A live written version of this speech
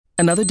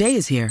Another day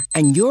is here,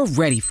 and you're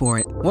ready for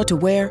it. What to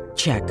wear?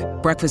 Check.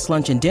 Breakfast,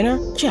 lunch, and dinner?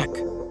 Check.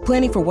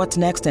 Planning for what's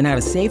next and how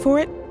to save for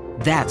it?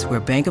 That's where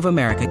Bank of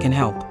America can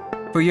help.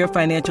 For your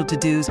financial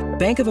to-dos,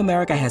 Bank of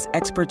America has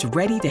experts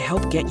ready to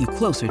help get you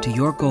closer to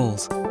your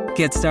goals.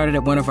 Get started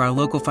at one of our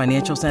local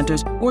financial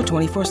centers or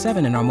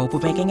 24/7 in our mobile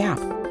banking app.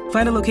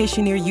 Find a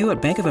location near you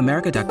at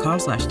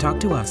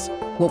bankofamerica.com/talktous.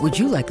 What would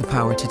you like the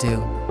power to do?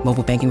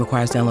 Mobile banking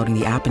requires downloading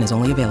the app and is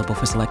only available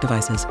for select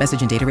devices.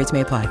 Message and data rates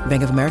may apply.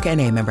 Bank of America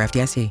N.A., member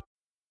FDIC.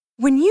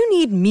 When you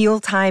need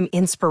mealtime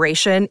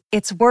inspiration,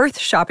 it's worth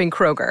shopping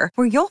Kroger,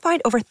 where you'll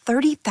find over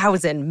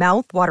 30,000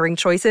 mouth-watering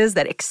choices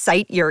that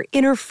excite your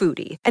inner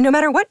foodie. And no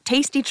matter what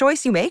tasty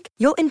choice you make,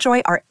 you'll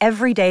enjoy our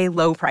everyday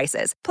low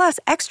prices, plus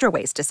extra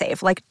ways to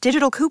save, like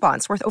digital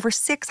coupons worth over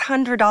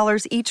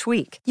 $600 each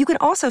week. You can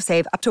also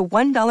save up to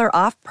 $1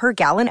 off per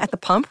gallon at the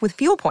pump with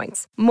fuel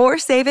points. More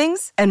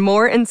savings and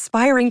more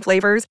inspiring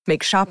flavors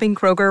make shopping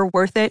Kroger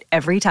worth it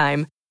every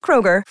time.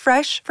 Kroger,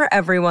 fresh for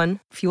everyone.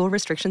 Fuel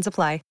restrictions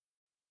apply.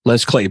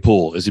 Les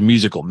Claypool is a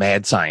musical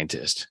mad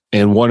scientist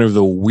and one of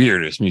the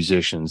weirdest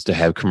musicians to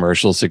have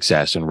commercial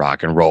success in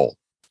rock and roll.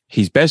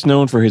 He's best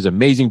known for his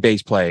amazing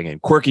bass playing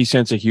and quirky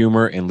sense of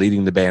humor in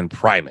leading the band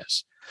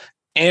Primus,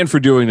 and for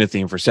doing the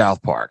theme for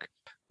South Park.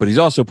 But he's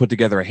also put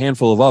together a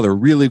handful of other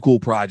really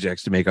cool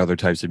projects to make other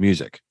types of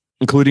music,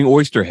 including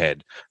Oysterhead,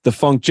 the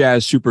funk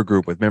jazz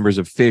supergroup with members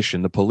of Phish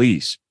and the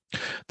Police,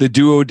 the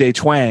Duo de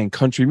Twang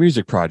country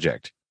music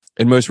project,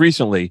 and most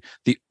recently,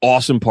 the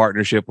awesome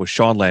partnership with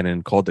Sean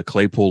Lennon called the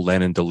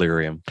Claypool-Lennon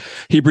Delirium.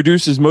 He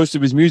produces most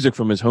of his music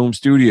from his home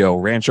studio,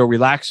 Rancho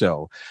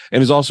Relaxo,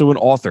 and is also an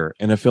author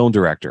and a film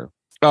director.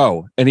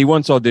 Oh, and he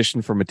once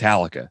auditioned for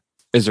Metallica.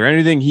 Is there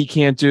anything he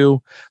can't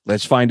do?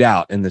 Let's find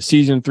out in the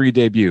season 3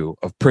 debut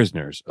of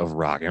Prisoners of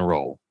Rock and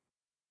Roll.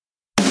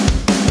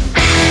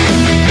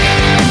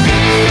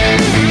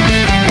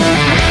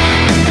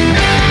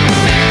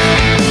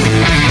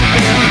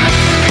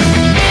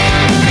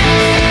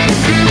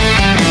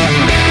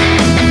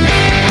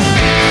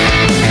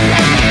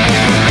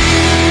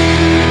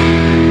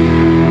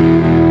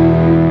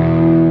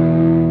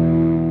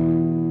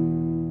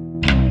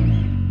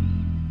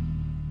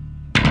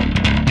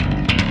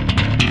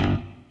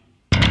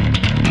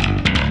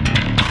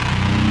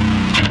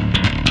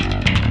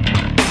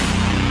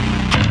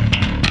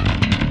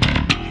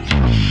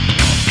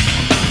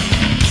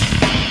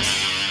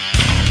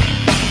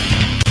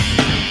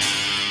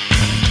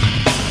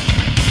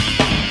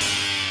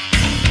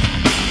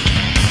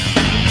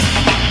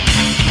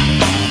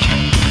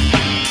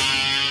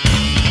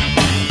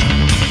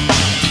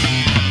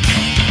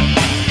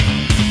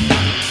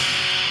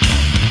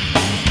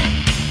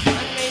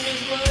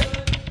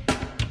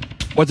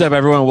 What's up,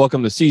 everyone?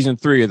 Welcome to season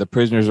 3 of the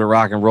Prisoners of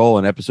Rock and Roll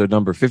and episode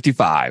number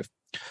 55.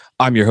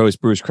 I'm your host,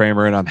 Bruce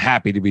Kramer, and I'm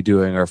happy to be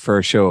doing our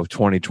first show of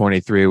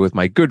 2023 with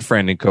my good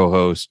friend and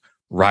co-host,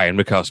 Ryan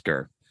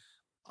McCusker.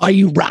 Are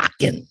you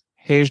rocking?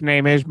 His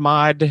name is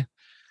Mud.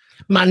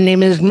 My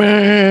name is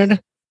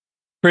Mud.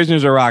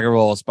 Prisoners of Rock and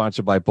Roll is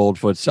sponsored by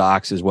Boldfoot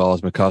Socks as well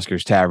as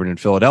McCusker's Tavern in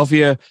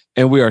Philadelphia,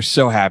 and we are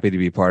so happy to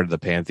be part of the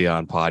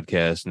Pantheon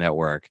Podcast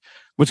Network.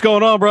 What's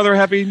going on, brother?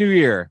 Happy New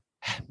Year.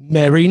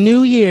 Merry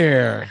New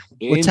Year.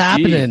 What's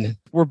happening?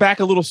 We're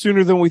back a little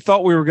sooner than we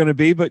thought we were going to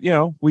be, but you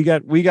know, we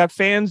got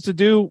fans to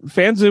do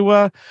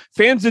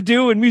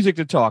and music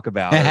to talk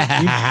about.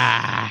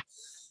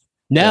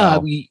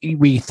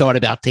 We thought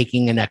about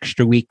taking an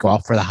extra week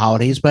off for the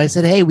holidays, but I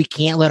said, hey, we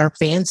can't let our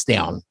fans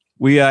down.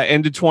 We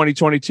ended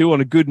 2022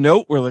 on a good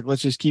note. We're like,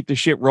 let's just keep the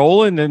shit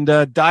rolling and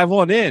dive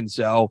on in.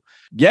 So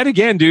yet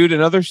again, dude,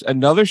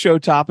 another show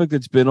topic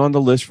that's been on the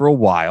list for a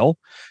while.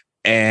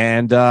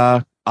 And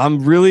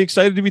I'm really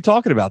excited to be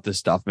talking about this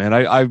stuff, man.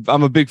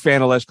 I'm a big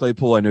fan of Les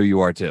Claypool. I know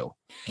you are too.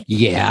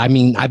 Yeah, I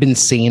mean, I've been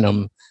seeing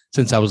him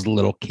since I was a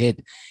little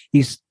kid.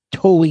 He's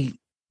totally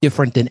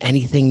different than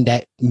anything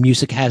that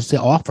music has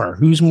to offer.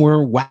 Who's more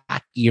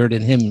wackier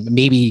than him?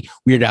 Maybe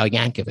Weird Al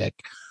Yankovic,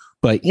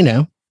 but you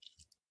know,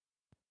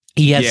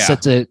 he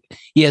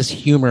has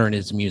humor in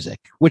his music,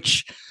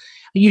 which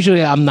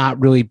usually I'm not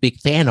really a big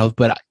fan of,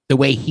 but the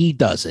way he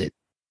does it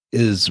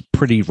is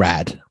pretty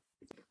rad.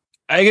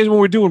 I guess when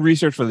we're doing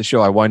research for the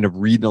show, I wind up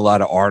reading a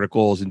lot of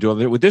articles and doing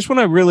it. With this one,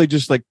 I really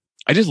just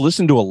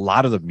listen to a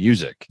lot of the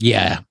music.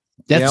 Yeah,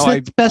 that's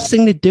the best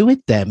thing to do with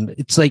them.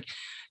 It's like,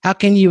 how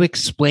can you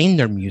explain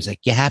their music?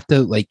 You have to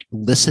like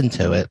listen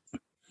to it.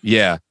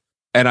 Yeah,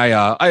 and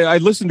I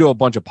listened to a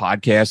bunch of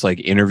podcasts, like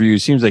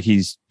interviews. Seems like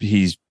he's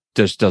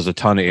just does a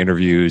ton of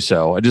interviews.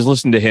 So I just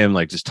listened to him,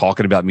 like just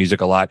talking about music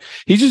a lot.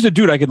 He's just a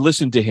dude I could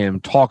listen to him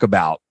talk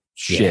about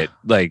shit. Yeah.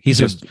 Like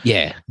he's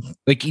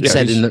like you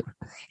said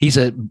he's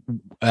a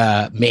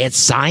mad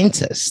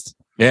scientist.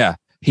 Yeah.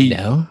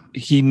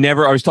 He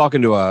never, I was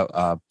talking to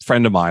a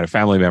friend of mine, a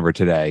family member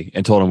today,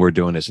 and told him we're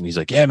doing this. And he's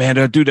like, yeah, man,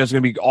 dude, that's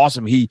going to be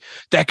awesome.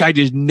 That guy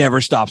just never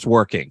stops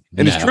working.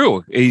 And it's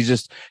true.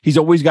 He's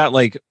always got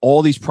like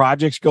all these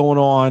projects going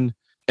on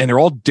and they're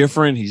all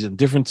different. He's in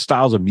different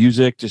styles of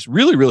music. Just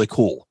really, really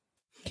cool.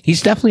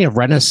 He's definitely a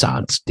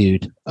renaissance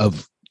dude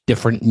of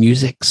different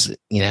musics,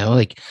 you know,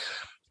 like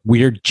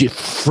weird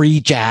free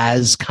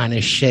jazz kind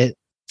of shit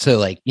to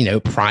like,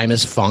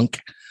 Primus funk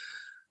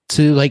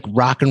to like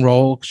rock and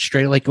roll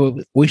straight like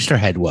what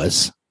Oysterhead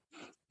was.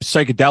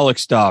 Psychedelic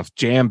stuff,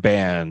 jam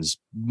bands,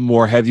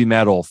 more heavy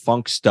metal,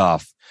 funk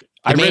stuff.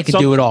 The man can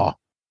do it all.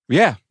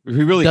 Yeah,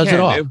 he really does can.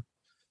 It all.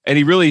 And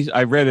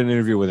I read an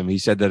interview with him. He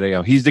said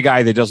that he's the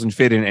guy that doesn't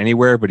fit in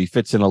anywhere, but he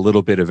fits in a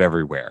little bit of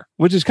everywhere,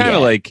 which is kind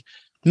of like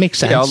makes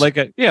sense. Like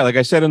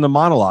I said in the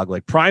monologue,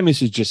 like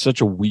Primus is just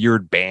such a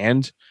weird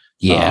band.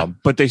 Yeah,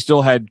 but they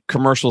still had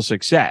commercial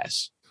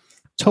success.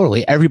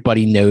 Totally,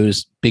 everybody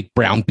knows Big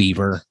Brown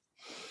Beaver.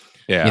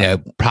 Yeah,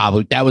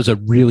 probably that was a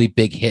really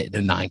big hit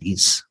in the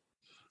 90s.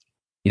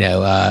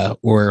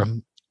 Or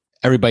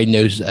everybody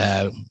knows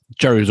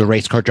Jerry was a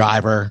race car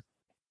driver,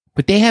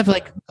 but they have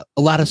like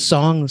a lot of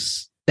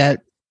songs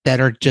that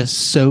are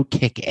just so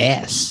kick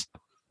ass.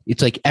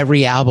 It's like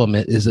every album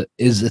is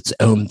its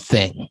own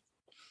thing.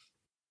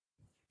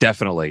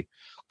 Definitely.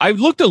 I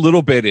looked a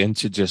little bit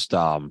into just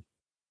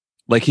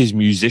like his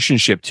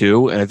musicianship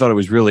too, and I thought it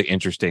was really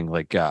interesting.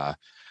 Like I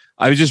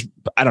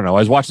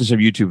was watching some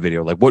YouTube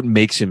video, like what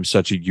makes him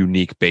such a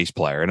unique bass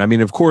player. And I mean,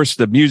 of course,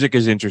 the music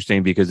is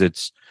interesting because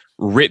it's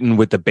written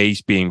with the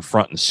bass being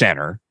front and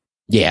center.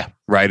 Yeah.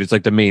 Right. It's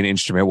like the main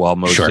instrument. While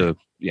most of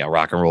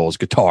rock and roll is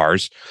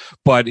guitars.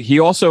 But he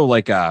also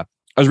I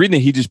was reading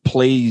that he just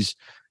plays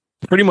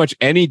pretty much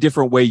any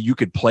different way you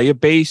could play a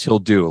bass. He'll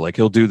do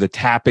the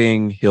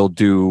tapping. He'll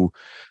do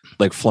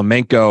like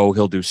flamenco.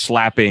 He'll do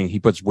slapping. He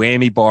puts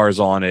whammy bars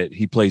on it.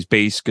 He plays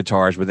bass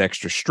guitars with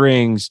extra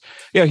strings.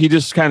 Yeah. He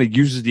just kind of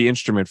uses the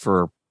instrument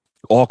for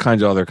all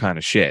kinds of other kind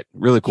of shit.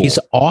 Really cool. He's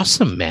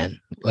awesome, man.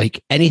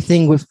 Like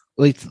anything with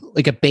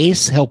like a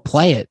bass, he'll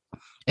play it.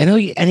 And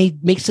he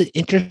makes it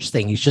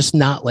interesting. He's just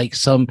not like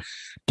some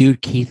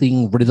dude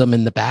keeping rhythm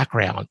in the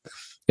background.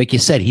 Like you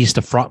said, he's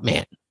the front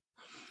man.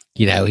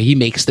 He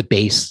makes the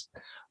bass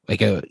like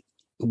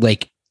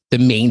the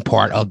main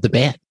part of the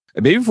band.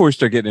 And maybe before we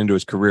start getting into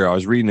his career, I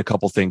was reading a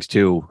couple things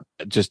too.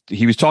 Just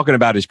he was talking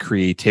about his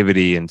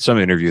creativity in some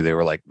interview. They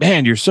were like,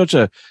 "Man, you're such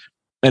an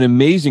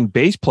amazing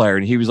bass player."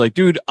 And he was like,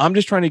 "Dude, I'm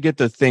just trying to get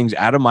the things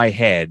out of my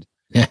head,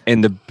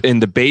 and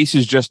the bass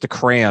is just a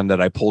crayon that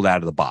I pulled out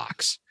of the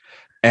box."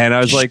 And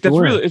I was like,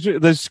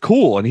 that's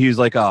cool. And he's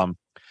like,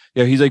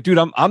 he's like, "Dude,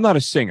 I'm not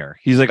a singer."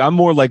 He's like, "I'm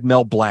more like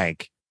Mel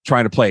Blanc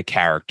trying to play a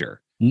character."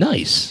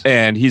 Nice.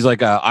 And he's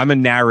like, "I'm a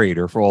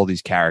narrator for all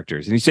these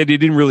characters." And he said he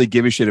didn't really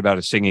give a shit about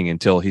his singing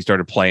until he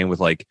started playing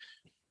with like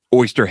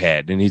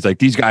Oysterhead. And he's like,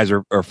 "These guys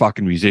are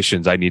fucking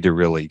musicians. I need to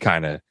really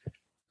kind of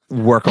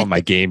work on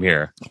my game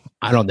here."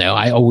 I don't know.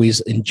 I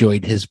always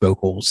enjoyed his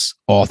vocals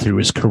all through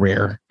his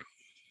career.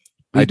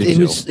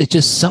 It's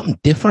just something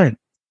different.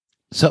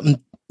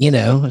 Something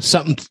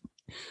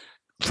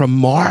from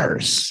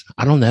Mars.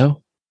 I don't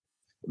know.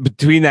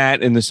 Between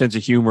that and the sense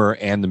of humor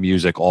and the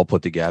music all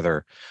put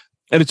together.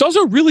 And it's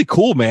also really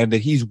cool, man,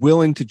 that he's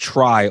willing to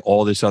try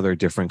all this other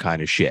different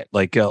kind of shit.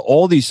 Like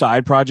all these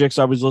side projects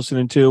I was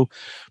listening to,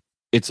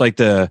 it's like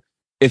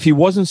if he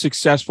wasn't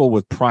successful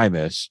with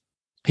Primus,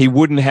 he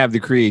wouldn't have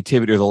the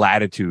creativity or the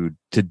latitude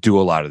to do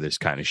a lot of this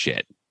kind of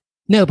shit.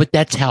 No, but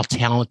that's how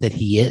talented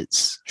he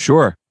is.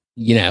 Sure.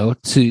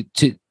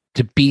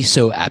 To be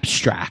so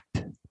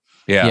abstract.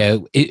 Yeah.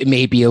 It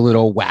may be a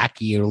little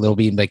wacky or a little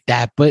bit like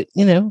that, but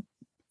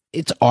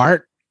it's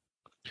art.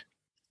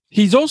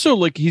 He's also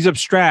he's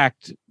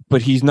abstract,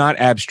 but he's not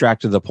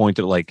abstract to the point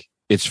that like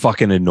it's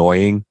fucking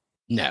annoying.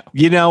 No.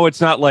 It's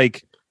not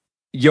like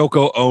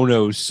Yoko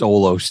Ono's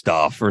solo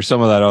stuff or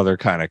some of that other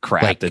kind of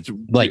crap that's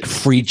like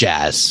free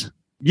jazz.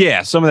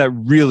 Yeah, some of that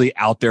really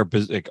out there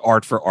like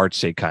art for art's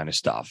sake kind of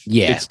stuff.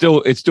 Yeah.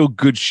 It's still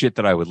good shit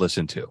that I would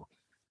listen to.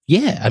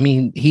 Yeah, I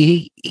mean,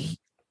 he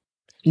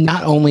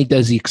not only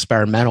does he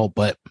experimental,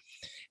 but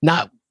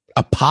not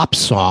a pop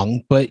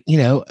song, but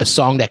a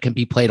song that can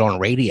be played on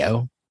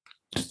radio.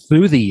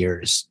 Through the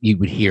years, you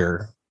would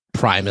hear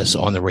Primus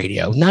on the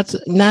radio.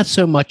 Not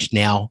so much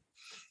now,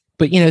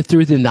 but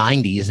through the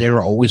 90s, they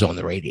were always on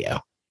the radio.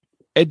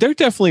 And they're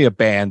definitely a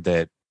band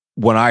that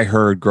when I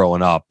heard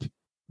growing up,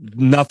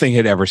 nothing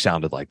had ever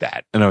sounded like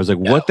that. And I was like,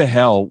 What the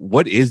hell?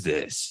 What is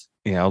this?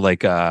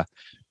 I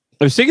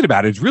was thinking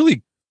about it. It's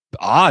really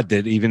odd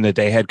that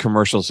they had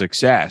commercial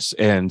success,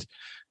 and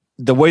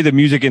the way the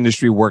music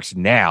industry works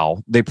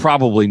now, they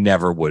probably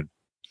never would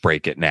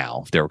break it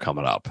now if they were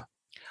coming up.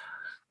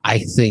 I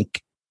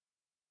think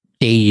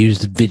they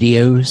used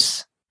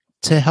videos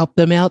to help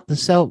them out to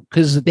sell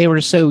because they were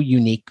so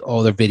unique.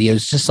 All their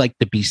videos, just like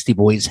the Beastie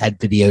Boys had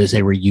videos,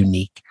 they were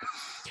unique.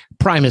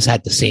 Primus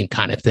had the same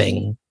kind of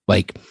thing,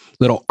 like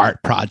little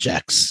art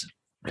projects.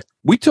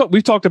 We've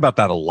talked about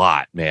that a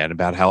lot, man,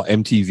 about how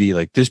MTV,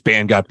 like this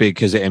band got big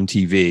because of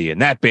MTV and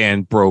that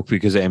band broke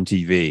because of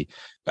MTV.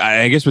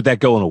 I guess with that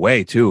going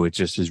away too, it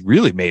just has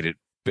really made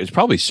it's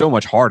probably so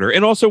much harder.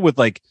 And also with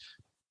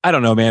I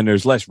don't know, man,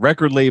 there's less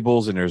record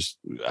labels and there's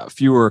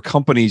fewer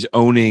companies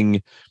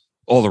owning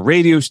all the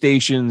radio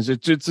stations.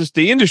 It's just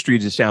the industry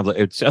sounds like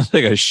a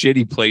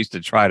shitty place to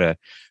try to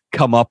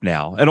come up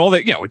now. And all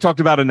that, we talked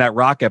about in that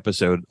rock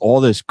episode,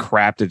 all this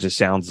crap that just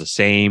sounds the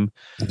same.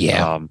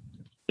 Yeah.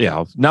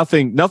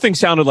 nothing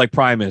sounded like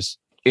Primus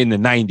in the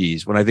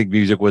 90s when I think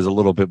music was a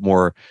little bit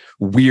more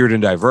weird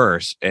and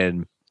diverse,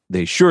 and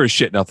they sure as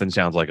shit nothing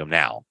sounds like them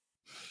now.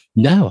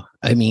 No,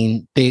 I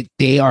mean,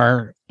 they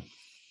are,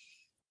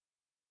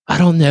 I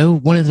don't know,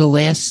 one of the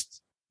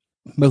last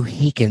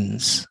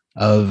Mohicans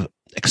of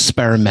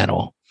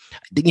experimental.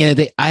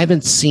 I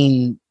haven't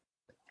seen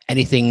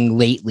anything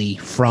lately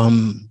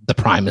from the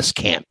Primus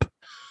camp,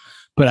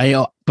 but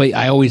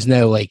I always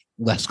know like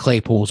Les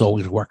Claypool's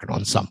always working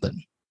on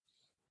something.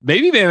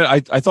 Maybe, man,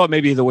 I thought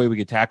maybe the way we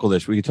could tackle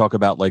this, we could talk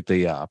about like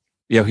the,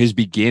 his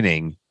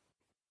beginning,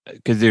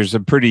 because there's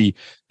some pretty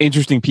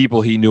interesting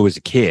people he knew as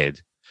a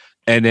kid.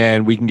 And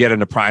then we can get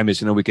into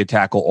Primus, and then we could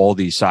tackle all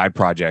these side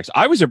projects.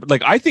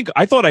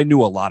 I thought I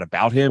knew a lot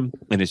about him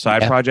and his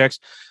side projects,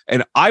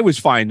 and I was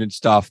finding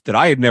stuff that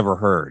I had never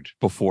heard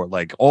before,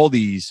 like all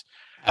these.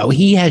 Oh,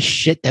 he has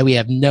shit that we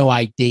have no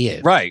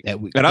idea. Right.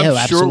 I'm sure,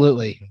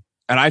 absolutely.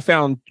 And I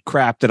found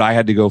crap that I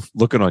had to go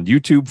looking on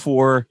YouTube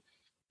for,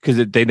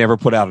 because they never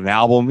put out an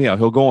album.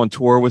 He'll go on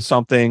tour with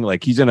something,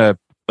 like he's in a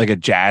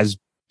jazz.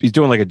 He's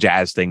doing like a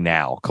jazz thing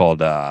now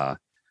called I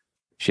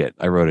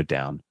wrote it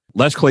down.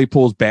 Les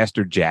Claypool's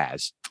Bastard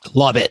Jazz.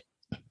 Love it.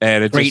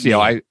 And it's great just,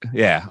 I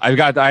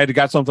had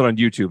got something on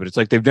YouTube, but it's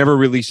like they've never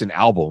released an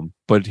album,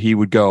 but he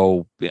would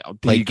go,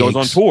 he goes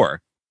on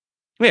tour.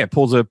 Yeah,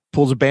 pulls a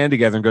band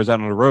together and goes out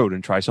on the road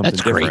and tries something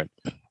different.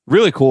 Great.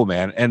 Really cool,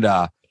 man. And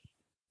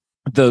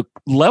the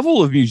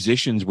level of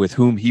musicians with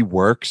whom he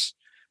works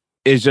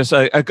is just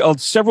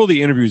several of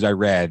the interviews I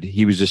read,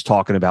 he was just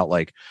talking about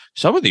like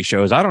some of these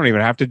shows I don't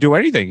even have to do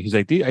anything. He's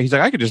like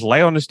I could just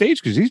lay on the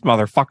stage because these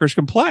motherfuckers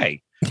can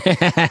play.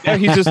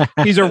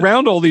 He's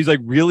around all these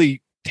like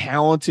really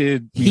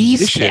talented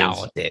musicians. He's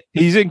talented.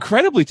 He's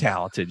incredibly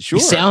talented. Sure.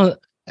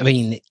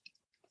 I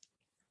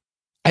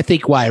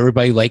think why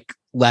everybody like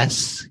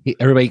Les,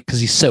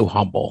 because he's so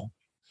humble.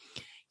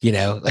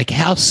 Like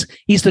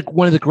he's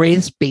one of the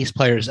greatest bass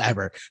players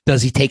ever.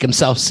 Does he take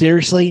himself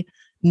seriously?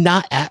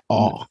 Not at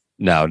all.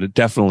 No,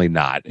 definitely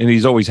not. And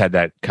he's always had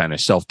that kind of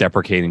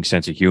self-deprecating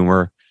sense of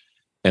humor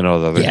and all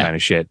the other kind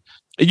of shit.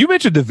 You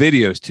mentioned the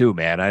videos too,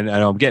 man. I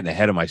know I'm getting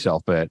ahead of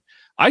myself, but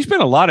I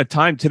spent a lot of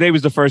time. Today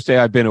was the first day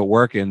I've been at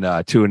work in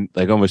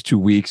almost 2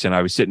 weeks, and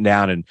I was sitting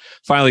down and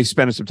finally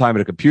spending some time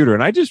at a computer,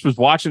 and I just was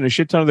watching a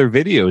shit ton of their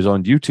videos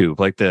on YouTube.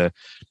 Like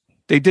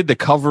they did the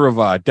cover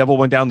of Devil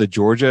Went Down to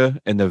Georgia,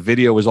 and the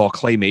video was all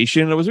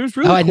claymation. It was really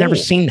cool. I'd never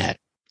seen that.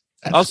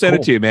 I'll send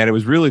it to you, man. It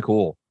was really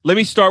cool. Let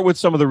me start with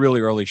some of the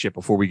really early shit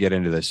before we get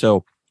into this.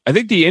 So I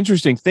think the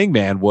interesting thing,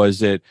 man, was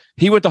that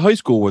he went to high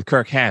school with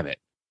Kirk Hammett.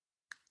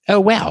 Oh,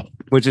 wow.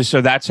 That's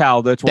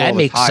that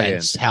makes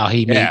sense. How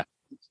he got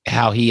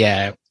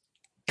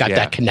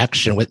that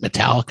connection with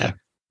Metallica.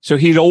 So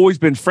he'd always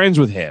been friends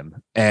with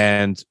him.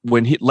 And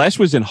when Les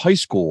was in high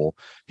school,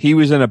 he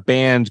was in a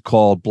band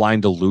called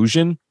Blind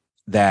Illusion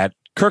that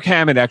Kirk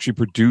Hammett actually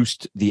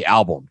produced the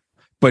album.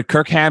 But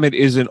Kirk Hammett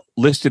isn't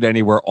listed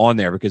anywhere on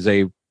there because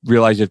they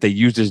realized if they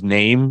used his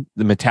name,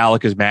 the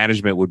Metallica's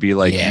management would be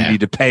like, you need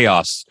to pay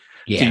us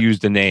to use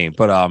the name.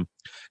 But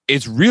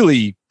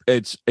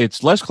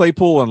it's Les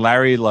Claypool and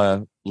Larry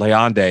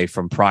Leonde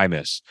from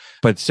Primus,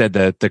 but said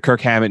that the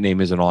Kirk Hammett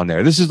name isn't on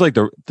there. This is like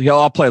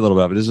I'll play a little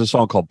bit of it. This is a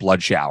song called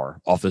Blood Shower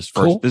off this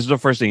first. Cool. This is the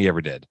first thing he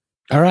ever did.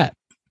 All right.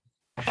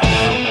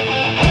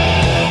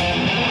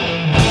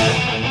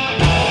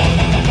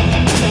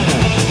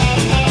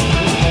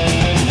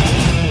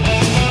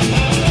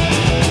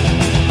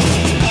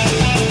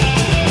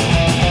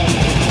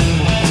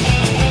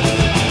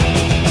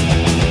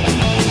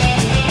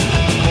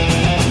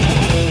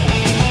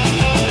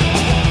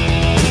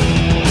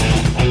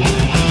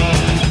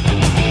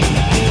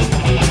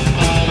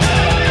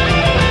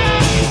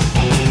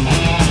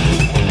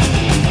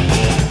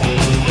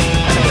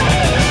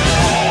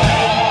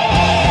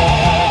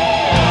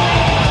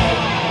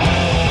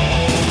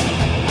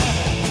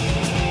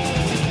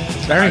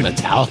 Very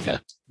Metallica.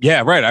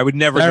 Yeah, right. I would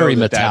never very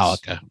know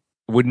Metallica.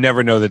 Would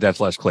never know that that's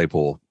Les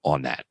Claypool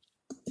on that.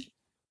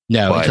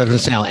 No, it doesn't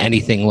sound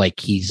anything like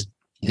his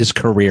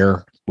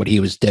career, what he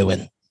was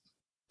doing.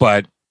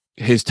 But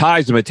his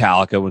ties to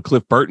Metallica, when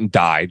Cliff Burton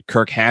died,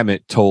 Kirk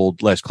Hammett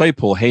told Les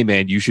Claypool, hey,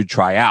 man, you should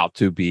try out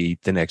to be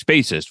the next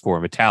bassist for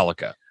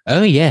Metallica.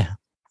 Oh, yeah.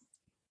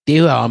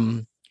 They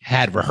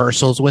had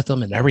rehearsals with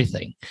him and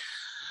everything.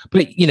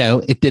 But,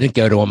 it didn't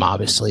go to him,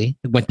 obviously.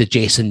 It went to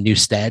Jason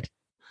Newsted.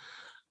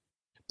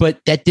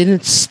 But that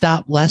didn't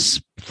stop Les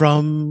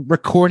from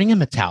recording a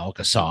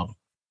Metallica song.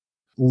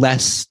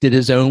 Les did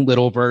his own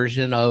little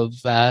version of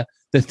The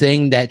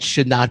Thing That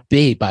Should Not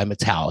Be by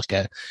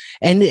Metallica.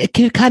 And it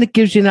kind of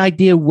gives you an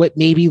idea what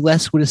maybe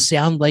Les would have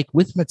sounded like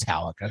with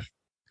Metallica.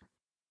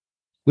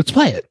 Let's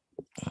play it.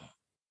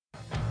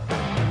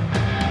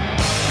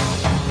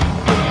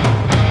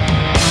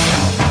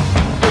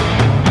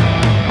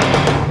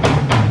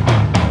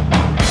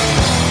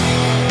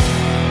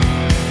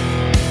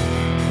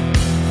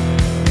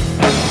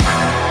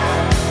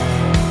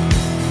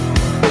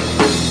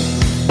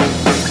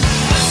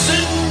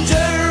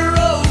 Messenger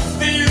of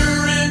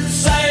fear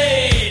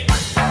inside,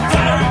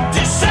 their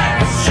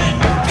deception.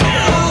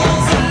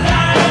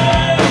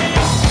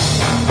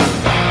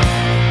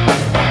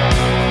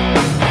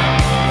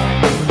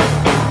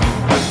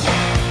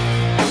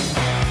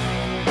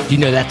 Do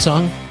you know that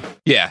song?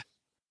 Yeah.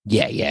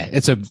 Yeah.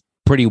 It's a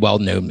pretty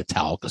well-known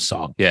Metallica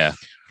song. Yeah.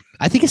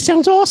 I think it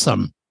sounds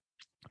awesome.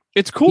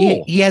 It's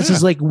cool. He has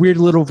his like weird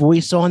little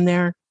voice on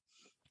there.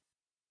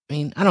 I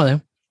mean, I don't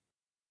know.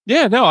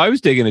 Yeah, no, I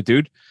was digging it,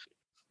 dude.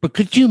 But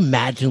could you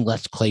imagine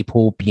Les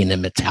Claypool being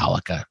in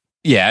Metallica?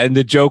 Yeah, and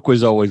the joke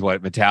was always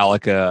what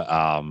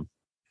Metallica,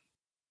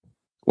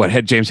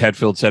 James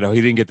Hetfield said,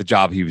 he didn't get the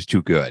job, he was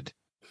too good.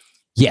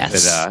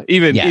 Yes. And,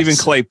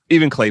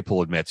 even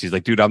Claypool admits, he's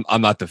like, dude,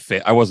 I'm not the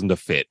fit. I wasn't the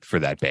fit for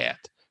that band.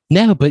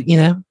 No, but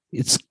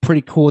it's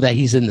pretty cool that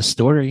he's in the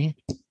story.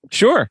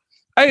 Sure.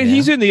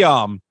 He's in the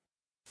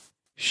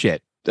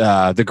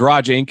the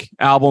Garage Inc.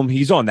 album.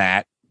 He's on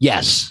that.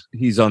 Yes.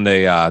 He's on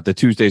the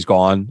Tuesday's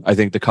Gone, I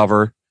think, the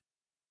cover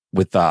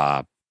with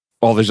all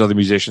those other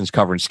musicians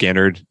covering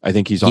Skynyrd. I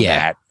think he's on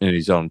that, and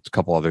he's on a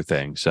couple other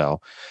things. So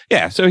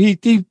yeah, so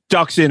he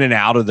ducks in and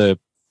out of the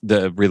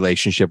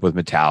relationship with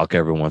Metallica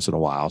every once in a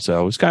while.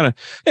 So it was kind of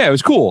it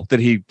was cool that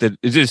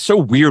it's just so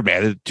weird,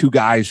 man, that two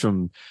guys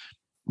from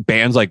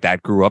bands like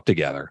that grew up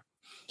together.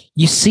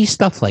 You see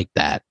stuff like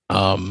that.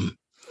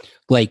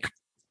 Like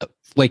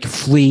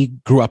Flea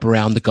grew up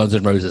around the Guns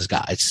N' Roses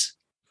guys.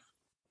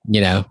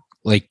 That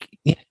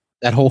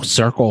whole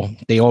circle,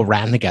 they all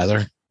ran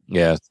together.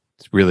 Yeah,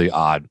 it's really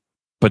odd.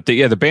 But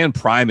the band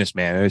Primus,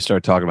 man, I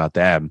started talking about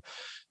them.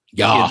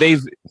 Yeah,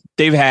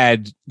 they've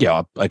had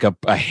like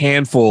a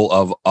handful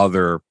of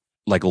other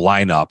like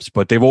lineups,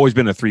 but they've always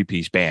been a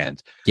 3-piece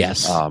band.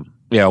 Yes.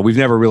 We've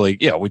never really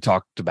we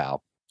talked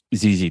about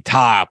ZZ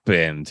Top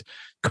and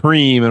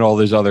Cream and all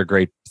those other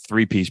great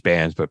 3-piece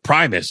bands, but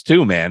Primus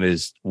too, man,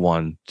 is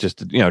one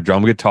just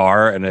drum,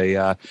 guitar, and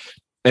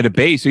a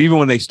bass. So even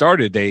when they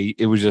started,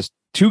 it was just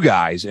two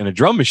guys and a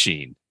drum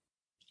machine.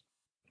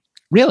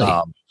 Really?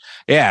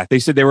 Yeah, they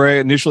said they were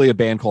initially a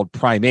band called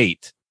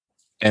Primate,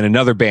 and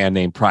another band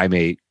named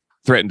Primate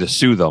threatened to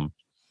sue them,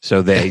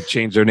 so they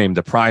changed their name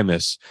to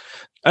Primus.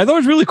 I thought it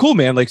was really cool,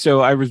 man. Like, so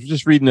I was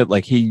just reading it.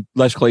 Like,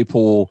 Les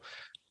Claypool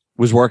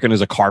was working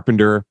as a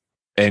carpenter,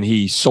 and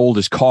he sold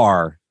his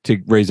car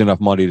to raise enough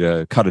money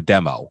to cut a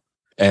demo,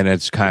 and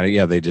it's kind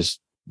of they just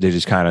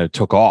kind of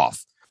took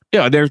off.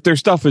 Yeah, their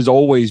stuff has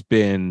always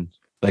been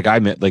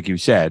like you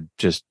said,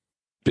 just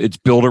it's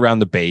built around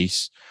the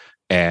bass,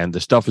 and the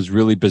stuff is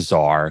really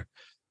bizarre.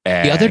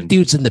 And the other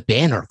dudes in the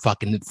band are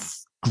fucking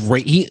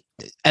great.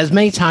 As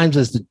many times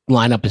as the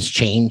lineup has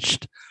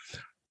changed,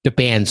 the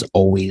band's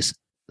always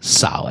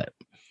solid.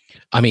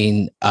 I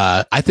mean,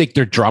 I think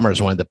their drummer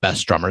is one of the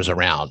best drummers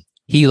around.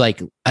 He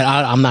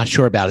I'm not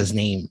sure about his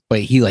name, but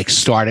he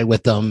started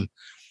with them.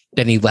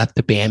 Then he left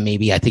the band.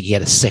 Maybe I think he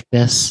had a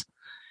sickness,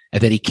 and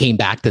then he came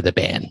back to the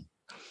band.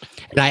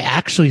 And I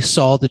actually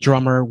saw the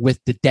drummer with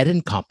the Dead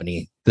End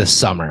Company this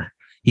summer.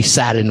 He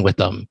sat in with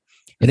them,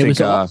 and it was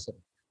awesome.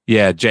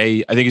 Yeah,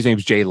 Jay. I think his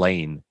name's Jay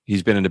Lane.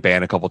 He's been in the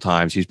band a couple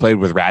times. He's played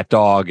with Rat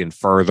Dog and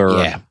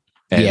Further.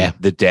 And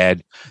the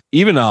Dead.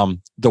 Even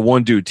the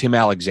one dude, Tim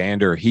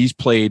Alexander. He's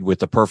played with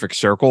the Perfect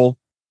Circle,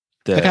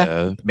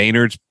 the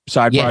Maynard's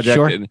side project,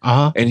 sure.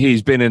 And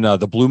he's been in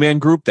the Blue Man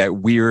Group. That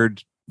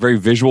weird, very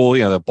visual.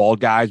 The bald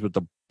guys with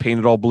the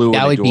painted all blue.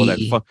 That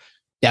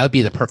would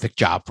be the perfect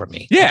job for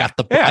me. Yeah,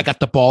 I got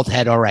the bald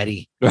head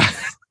already.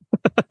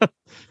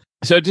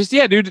 So just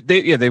dude,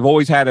 they've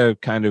always had a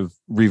kind of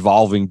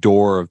revolving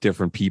door of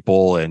different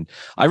people, and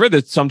I read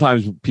that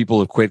sometimes people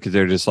have quit because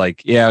they're just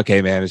like,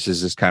 okay, man, this is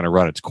just kind of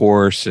run its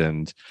course.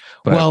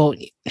 Well,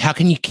 how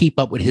can you keep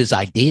up with his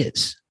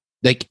ideas?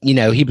 Like,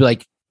 he'd be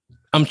like,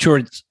 I'm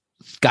sure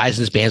guys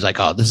in his band's like,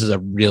 oh, this is a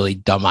really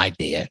dumb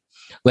idea.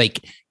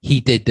 Like he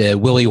did the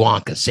Willy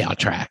Wonka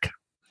soundtrack.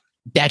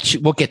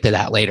 We'll get to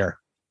that later,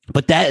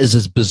 but that is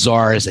as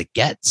bizarre as it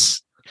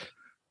gets.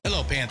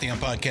 Hello, Pantheon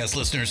Podcast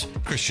listeners.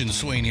 Christian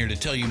Swain here to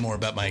tell you more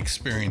about my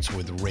experience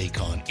with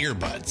Raycon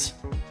earbuds.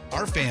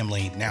 Our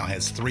family now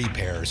has 3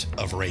 pairs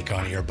of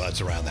Raycon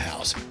earbuds around the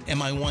house, and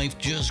my wife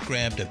just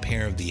grabbed a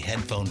pair of the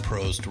Headphone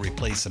Pros to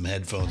replace some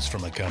headphones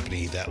from a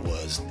company that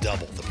was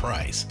double the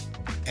price.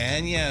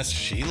 And yes,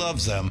 she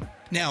loves them.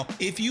 Now,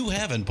 if you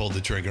haven't pulled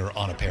the trigger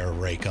on a pair of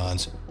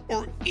Raycons,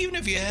 or even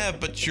if you have,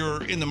 but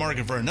you're in the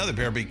market for another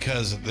pair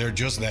because they're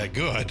just that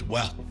good,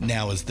 well,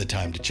 now is the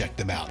time to check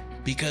them out,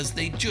 because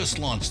they just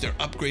launched their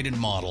upgraded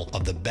model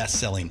of the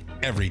best-selling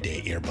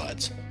everyday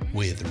earbuds.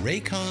 With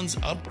Raycon's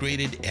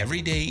upgraded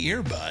everyday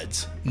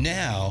earbuds,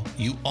 now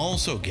you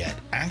also get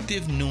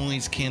active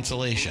noise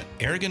cancellation,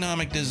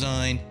 ergonomic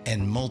design,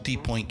 and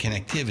multi-point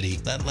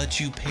connectivity that lets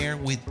you pair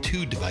with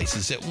 2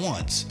 devices at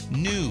once.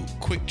 New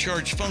quick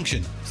charge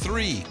function,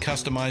 3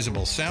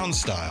 customizable sound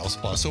styles,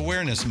 plus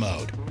awareness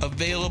mode.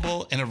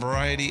 Available in a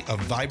variety of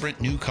vibrant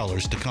new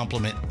colors to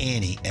complement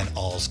any and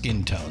all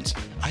skin tones.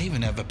 I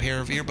even have a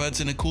pair of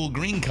earbuds in a cool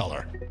green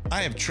color.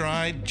 I have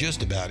tried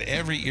just about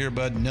every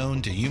earbud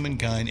known to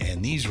humankind,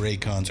 and these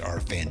Raycons are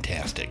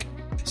fantastic.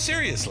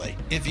 Seriously,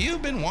 if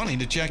you've been wanting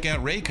to check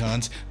out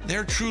Raycons,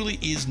 there truly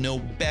is no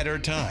better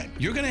time.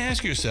 You're going to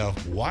ask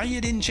yourself why you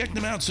didn't check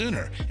them out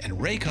sooner, and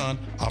Raycon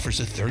offers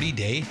a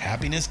 30-day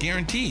happiness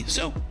guarantee.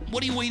 So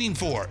what are you waiting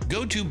for?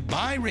 Go to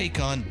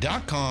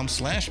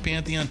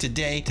buyraycon.com/Pantheon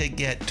today to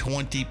get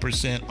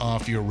 20%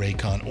 off your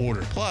Raycon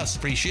order, plus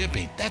free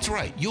shipping. That's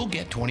right, you'll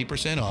get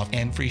 20% off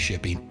and free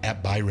shipping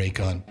at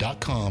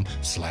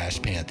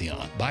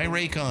buyraycon.com/Pantheon.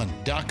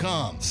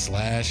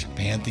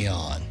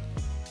 buyraycon.com/Pantheon.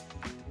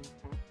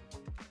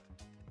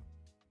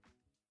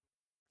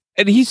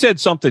 And he said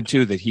something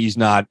too that he's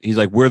like,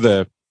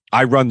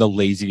 I run the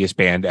laziest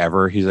band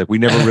ever. He's like, we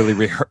never really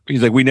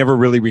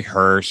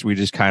rehearse. We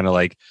just kind of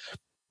like,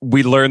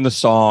 we learn the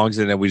songs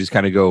and then we just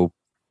kind of go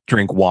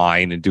drink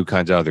wine and do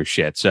kinds of other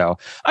shit. So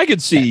I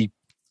could see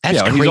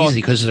that's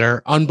crazy because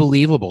they're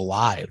unbelievable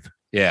live.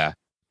 Yeah.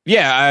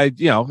 Yeah.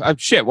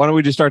 Shit. Why don't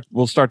we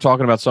we'll start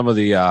talking about some of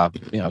the,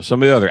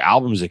 some of the other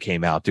albums that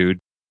came out,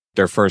 dude.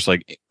 Their first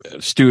like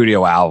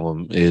studio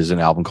album is an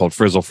album called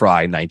Frizzle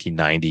Fry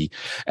 1990.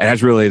 And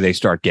that's really, they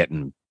start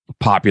getting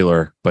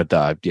popular. But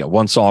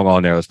one song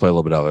on there, let's play a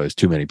little bit of it. Is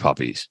Too Many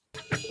Puppies.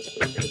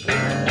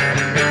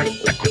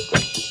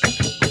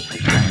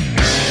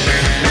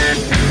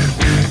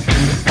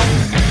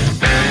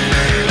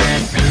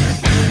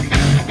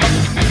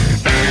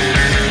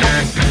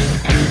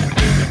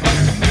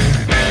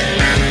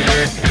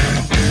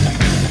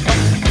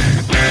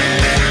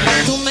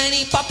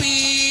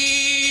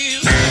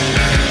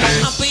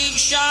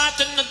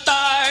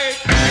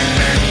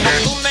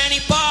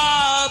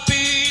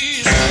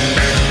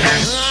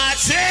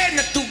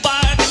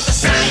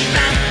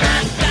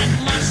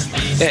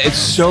 It's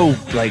so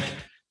like,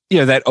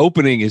 that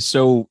opening is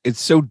it's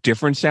so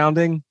different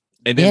sounding.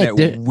 And then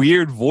that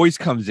weird voice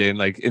comes in,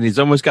 like, and he's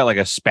almost got like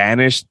a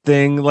Spanish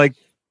thing, like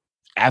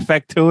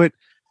affect to it.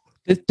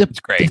 It's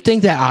great. The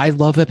thing that I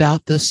love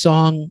about this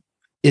song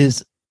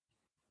is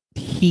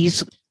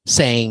he's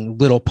saying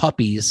little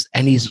puppies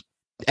and he's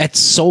at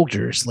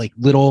soldiers, like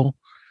little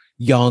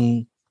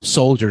young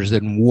soldiers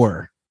in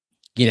war,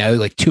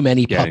 like too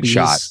many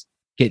puppies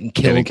getting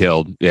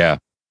killed. Yeah.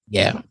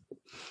 Yeah.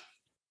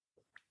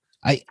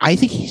 I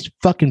think he's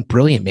fucking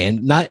brilliant,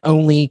 man. Not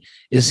only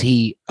is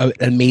he an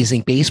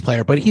amazing bass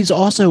player, but he's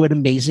also an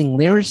amazing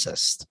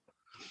lyricist.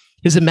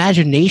 His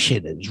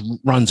imagination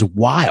runs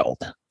wild.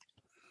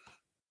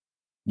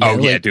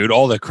 Dude.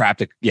 All the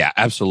crap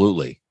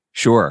absolutely.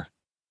 Sure.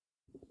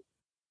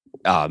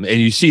 And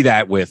you see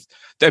that with,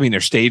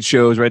 their stage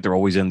shows, right? They're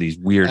always in these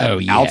weird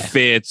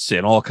outfits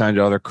and all kinds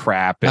of other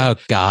crap. And, oh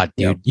God,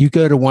 dude. You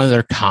go to one of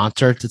their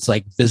concerts, it's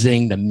like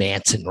visiting the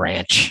Manson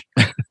Ranch.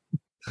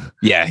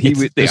 Yeah,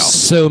 there's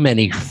so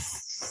many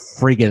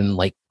friggin'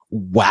 like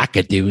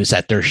wackadoos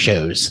at their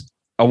shows.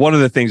 One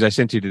of the things I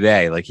sent you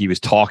today, like he was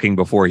talking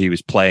before he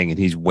was playing, and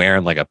he's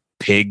wearing like a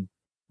pig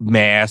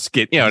mask.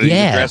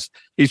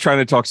 He's trying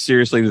to talk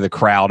seriously to the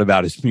crowd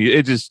about his music.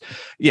 It just,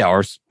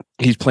 or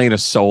he's playing a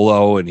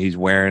solo and he's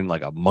wearing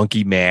like a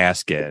monkey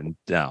mask, and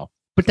but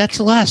that's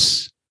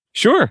less.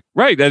 Sure,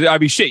 right? I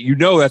mean, shit,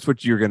 that's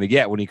what you're going to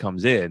get when he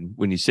comes in.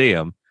 When you see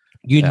him,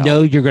 you're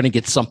going to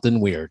get something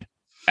weird.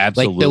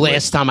 Absolutely. Like the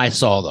last time I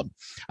saw them,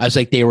 I was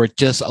like, they were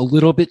just a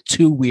little bit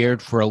too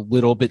weird for a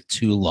little bit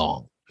too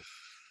long.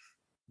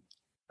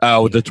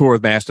 Oh, the tour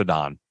with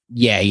Mastodon.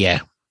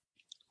 Yeah.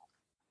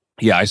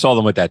 Yeah, I saw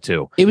them with that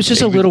too. It was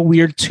just a little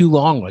weird too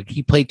long. Like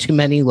he played too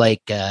many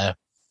like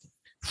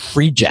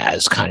free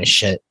jazz kind of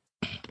shit.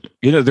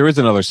 There is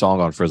another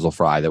song on Frizzle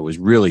Fry that was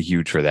really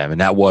huge for them, and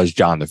that was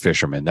John the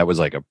Fisherman. That was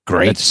like a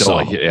great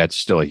song. That's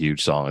still a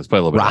huge song. Let's play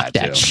a little bit of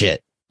that too.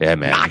 Shit. Yeah,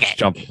 man. I'm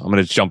going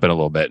to jump in a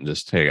little bit and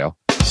just, here you go.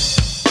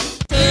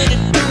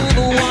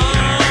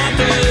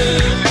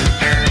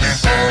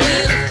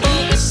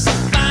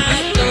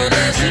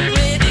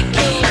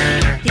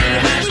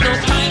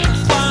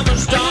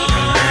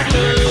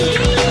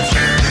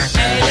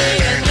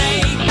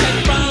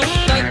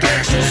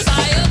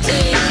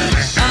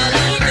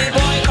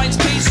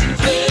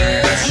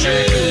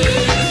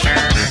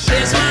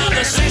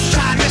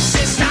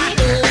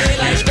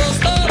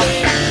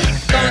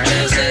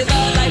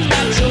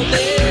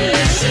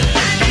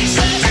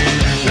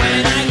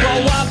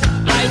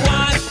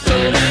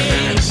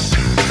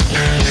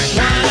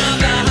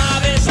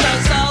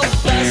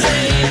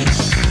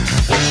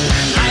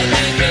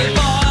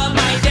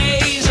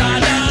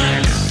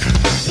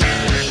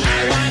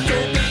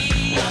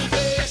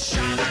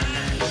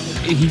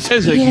 He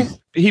says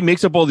he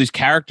makes up all these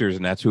characters,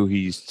 and that's who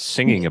he's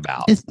singing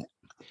about.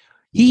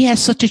 He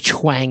has such a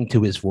twang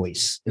to his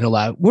voice.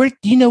 Where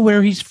do you know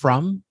where he's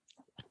from?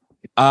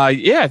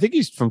 I think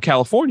he's from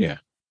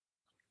California.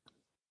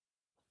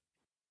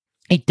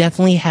 He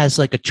definitely has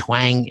like a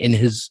twang in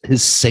his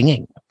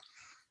singing,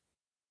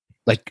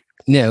 like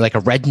like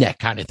a redneck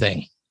kind of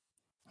thing.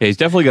 Yeah, he's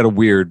definitely got a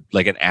weird,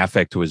 like an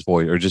affect to his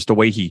voice, or just the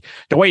way he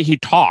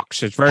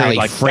talks. It's very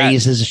like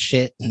phrases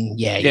shit. And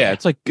yeah.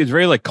 It's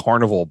very like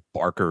carnival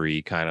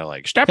barkery kind of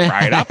like step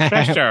right up,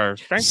 mister.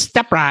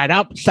 Step right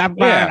up, step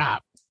right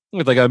up.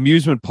 With like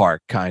amusement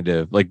park kind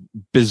of like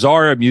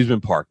bizarre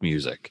amusement park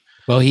music.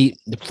 Well, he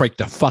freaked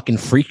the fucking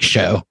Freak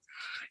Show.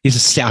 He's a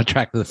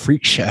soundtrack of the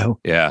Freak Show.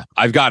 Yeah,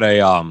 I got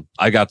a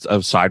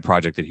side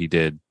project that he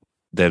did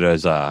that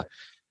is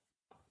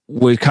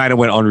we kind of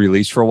went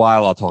unreleased for a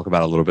while. I'll talk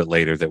about it a little bit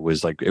later. That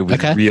was like it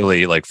was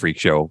really like Freak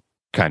Show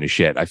kind of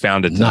shit. I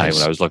found it tonight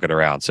when I was looking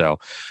around. So,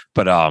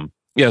 but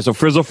yeah, so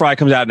Frizzle Fry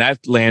comes out and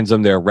that lands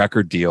them their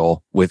record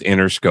deal with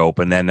Interscope,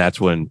 and then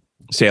that's when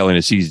Sailing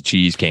to Seas of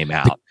Cheese came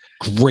out.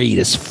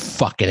 Greatest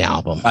fucking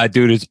album,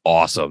 dude. It's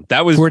awesome.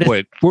 That was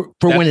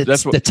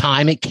the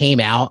time it came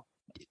out.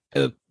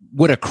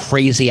 What a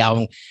crazy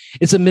album!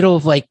 It's the middle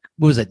of like,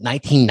 what was it,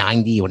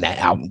 1990 when that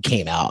album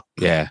came out?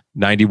 Yeah,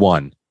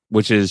 91,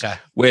 which is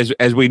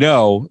as we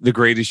know the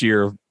greatest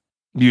year of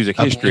music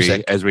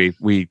history. As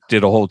we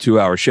did a whole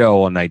 2-hour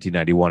show on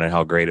 1991 and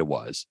how great it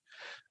was.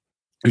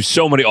 There's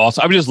so many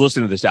awesome. I'm just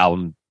listening to this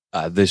album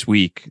this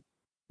week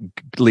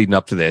leading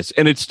up to this,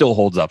 and it still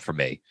holds up for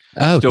me.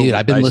 Oh, dude,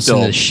 I've been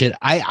listening to this shit.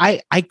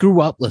 I grew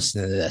up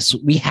listening to this.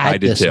 We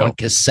had this on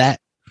cassette.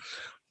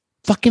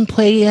 Fucking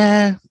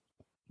play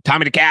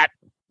Tommy the Cat.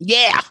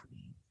 Yeah.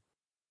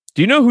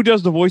 Do you know who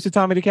does the voice of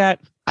Tommy the Cat?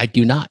 I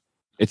do not.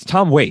 It's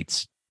Tom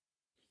Waits.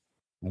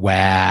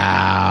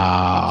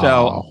 Wow.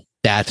 So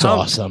that's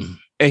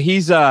awesome. And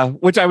he's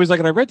which I was like,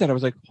 and I read that, I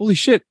was like, holy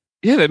shit.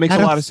 Yeah, that makes a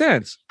lot of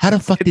sense. How the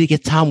fuck did he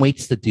get Tom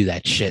Waits to do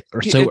that shit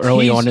or so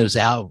early on his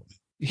album?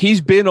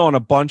 He's been on a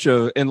bunch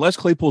of, and Les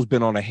Claypool's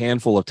been on a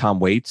handful of Tom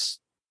Waits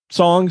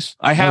songs.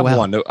 I have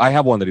one. I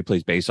have one that he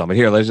plays bass on. But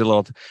here, there's a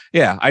little.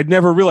 Yeah, I'd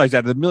never realized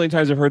that. A million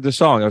times I've heard this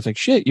song. I was like,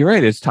 shit, you're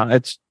right. It's Tom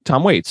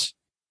Waits.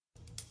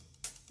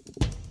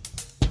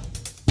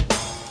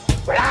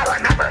 Well, I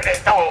remember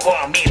this over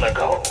a meal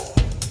ago.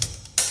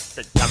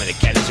 Tommy the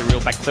Cat is a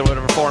real backflip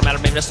of reform out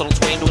of this little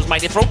twain to his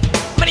mighty throat.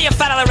 Many a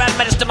fat other rat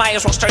met his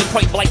demise while staring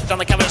point blank on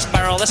the cover of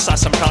Sparrow. This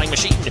awesome prowling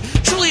machine.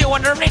 Truly a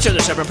wonder of nature,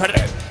 this urban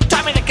predator.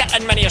 Tommy the Cat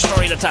had many a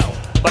story to tell,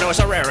 but it was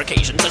a rare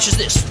occasion such as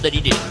this that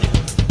he did.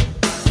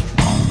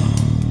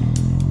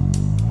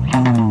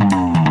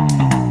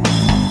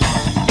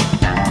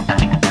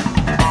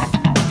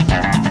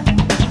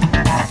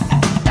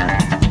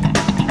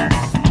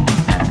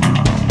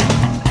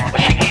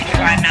 Well, you get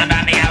sliding down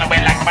the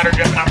alleyway like butter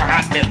dripping off a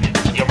hot milk.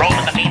 You're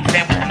rolling the meat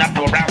sandwich enough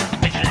to arouse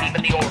suspicion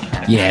even the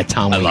order. Yeah,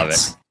 Tom Waits. I love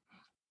it.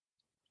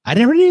 I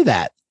never knew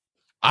that.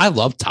 I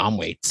love Tom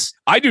Waits.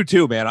 I do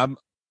too, man.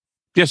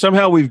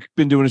 Somehow we've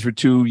been doing this for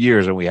 2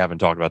 years and we haven't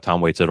talked about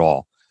Tom Waits at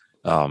all.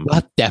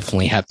 We'll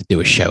definitely have to do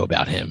a show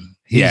about him.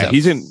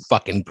 He's a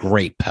fucking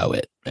great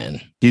poet,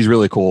 man. He's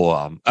really cool.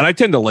 And I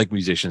tend to like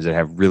musicians that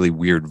have really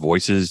weird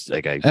voices.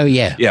 Like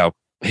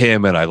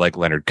him, and I like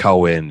Leonard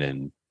Cohen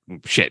and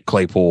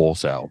Claypool.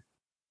 So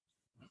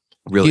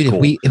really dude,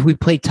 cool. If we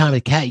play Tommy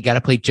the Cat, you got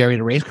to play Jerry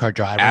the Race Car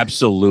Driver.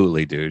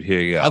 Absolutely, dude. Here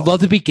you go. I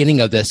love the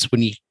beginning of this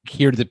when you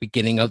hear the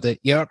beginning of the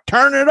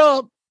turn it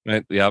up.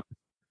 Right, yep.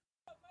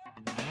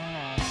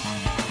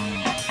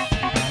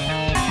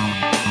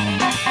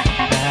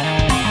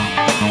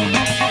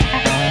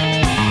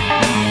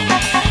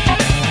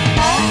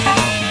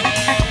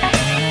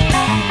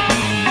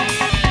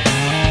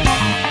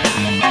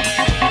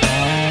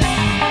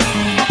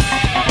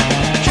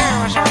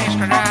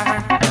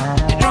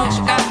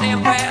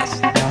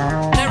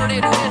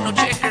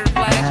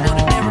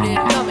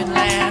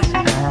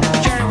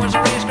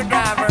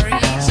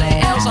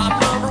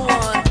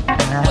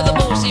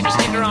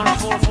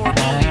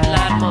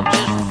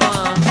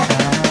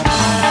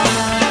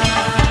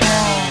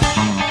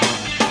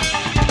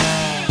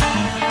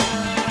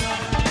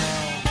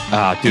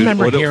 Dude, I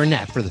remember hearing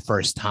that for the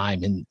first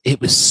time, and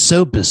it was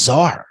so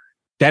bizarre.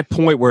 That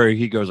point where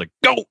he goes like,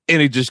 go, and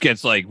it just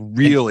gets like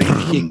really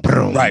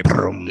right.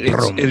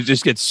 It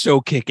just gets so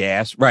kick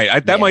ass.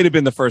 Right. That might have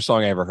been the first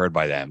song I ever heard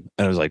by them.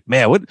 And I was like,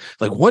 man,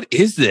 what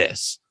is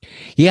this?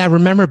 Yeah, I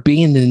remember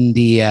being in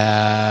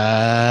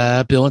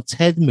the Bill and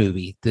Ted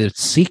movie, the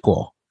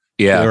sequel.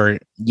 Yeah.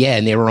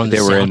 And they were on the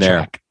soundtrack. Were in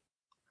there.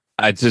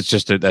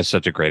 That's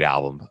such a great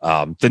album.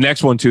 The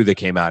next one too that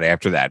came out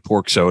after that,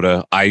 Pork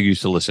Soda. I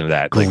used to listen to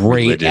that.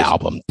 Great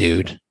album,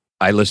 dude.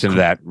 I listened to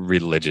that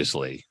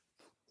religiously.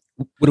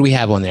 What do we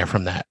have on there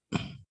from that?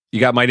 You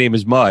got My Name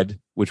Is Mud,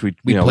 which we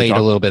played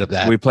a little bit of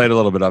that. We played a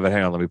little bit of it.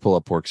 Hang on, let me pull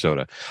up Pork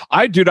Soda.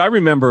 I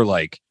remember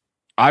like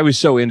I was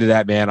so into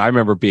that, man. I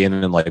remember being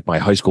in like my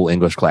high school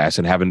English class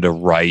and having to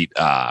write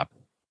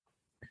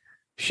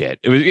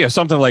It was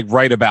something like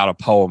write about a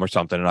poem or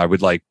something, and I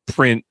would like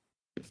print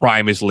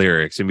Primus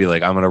lyrics and be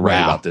like, I'm gonna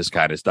write about this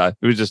kind of stuff.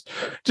 It was just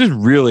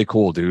really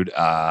cool, dude.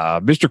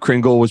 Mr.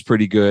 Kringle was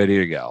pretty good.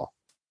 Here you go.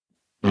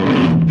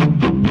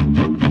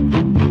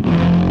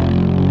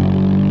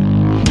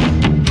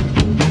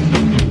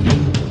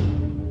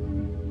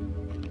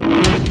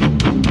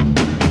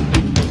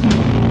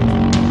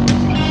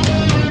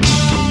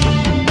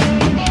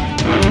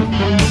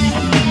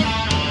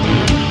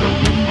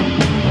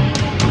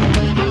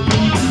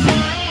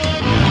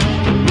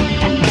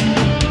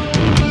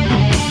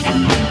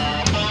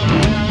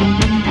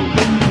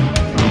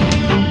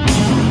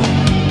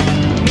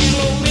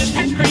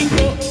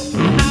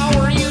 How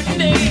are you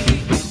today?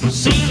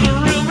 See the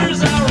real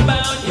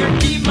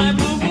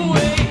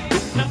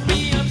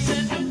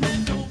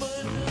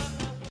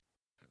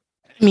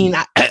I mean,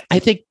 I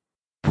think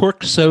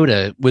Pork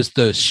Soda was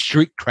the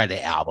Street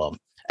Credit album.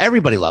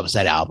 Everybody loves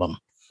that album.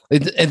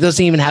 It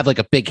doesn't even have like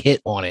a big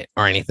hit on it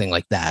or anything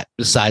like that.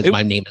 Besides,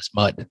 My Name Is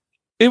Mud.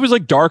 It was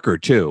like darker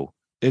too.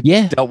 It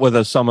Yeah. dealt with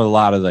a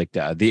lot of like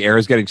the air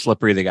is getting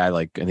slippery. The guy,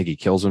 like, I think he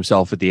kills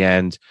himself at the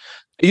end.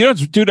 You know,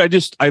 dude,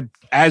 I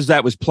as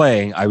that was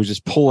playing, I was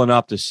just pulling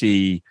up to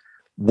see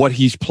what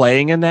he's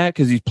playing in that,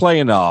 because he's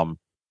playing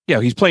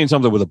he's playing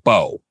something with a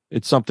bow.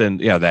 It's something,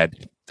 that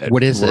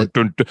What is it?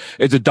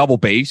 It's a double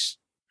bass.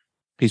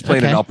 He's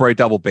playing an upright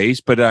double bass,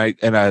 but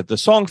the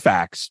Song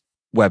Facts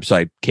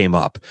website came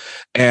up,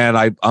 and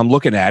I'm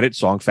looking at it.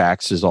 Song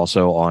Facts is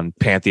also on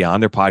Pantheon,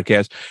 their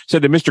podcast.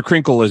 Said that Mr.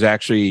 Crinkle is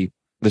actually,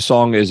 the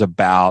song is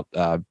about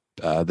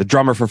the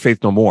drummer for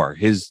Faith No More.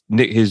 His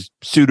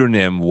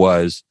pseudonym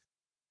was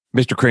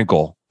Mr.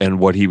 Crinkle, and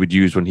what he would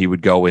use when he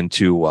would go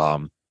into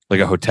like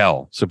a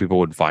hotel, so people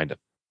wouldn't find him.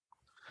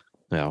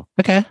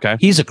 Okay.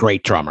 He's a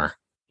great drummer.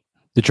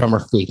 The drummer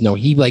for Faith. No,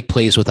 he like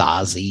plays with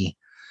Ozzy.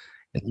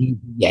 And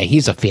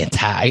he's a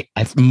fantastic.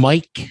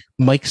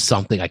 Mike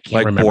something, I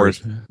can't remember.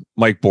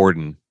 Mike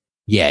Borden.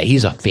 Yeah,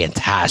 he's a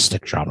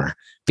fantastic drummer.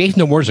 Faith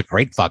No More is a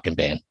great fucking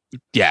band.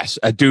 Yes,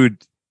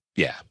 dude.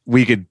 Yeah,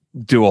 we could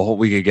get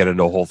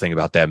into a whole thing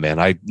about that, man.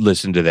 I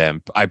listened to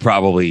them.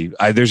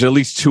 There's at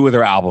least 2 of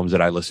their albums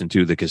that I listened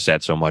to the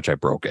cassette so much I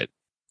broke it.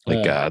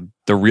 Like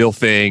The Real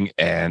Thing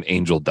and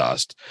Angel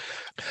Dust.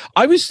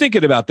 I was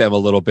thinking about them a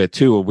little bit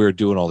too when we were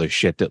doing all this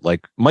shit that,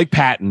 like, Mike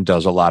Patton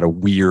does a lot of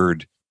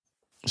weird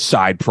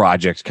side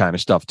projects kind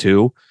of stuff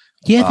too.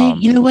 Yeah,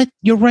 you know what?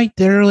 You're right.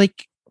 They're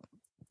like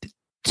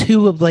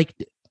 2 of like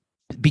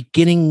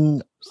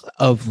beginning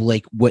of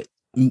like what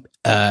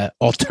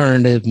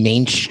alternative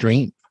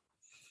mainstream.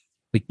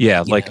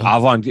 Like,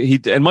 avant.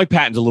 And Mike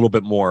Patton's a little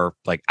bit more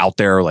like out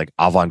there, like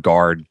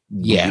avant-garde.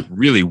 Yeah,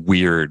 really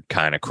weird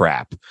kind of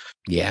crap.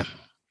 Yeah,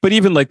 but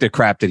even like the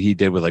crap that he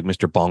did with like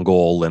Mr.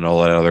 Bungle and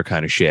all that other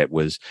kind of shit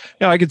was,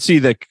 I could see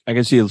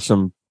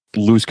some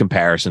loose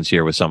comparisons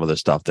here with some of the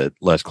stuff that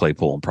Les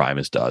Claypool and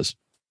Primus does.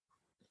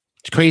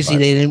 It's crazy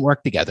they didn't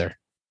work together.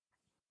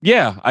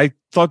 Yeah, I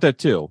thought that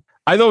too.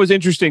 I thought it was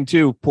interesting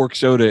too. Pork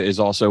Soda is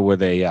also where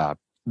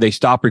they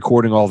stopped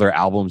recording all their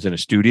albums in a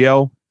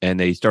studio, and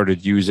they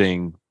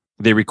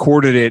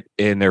recorded it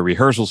in their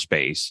rehearsal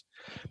space,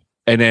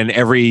 and then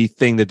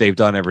everything that they've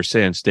done ever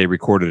since they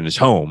recorded in his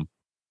home.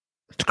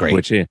 It's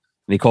great. And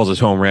he calls his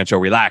home Rancho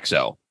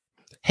Relaxo.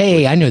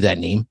 Hey, I know that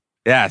name.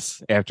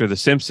 Yes, after The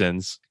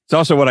Simpsons. It's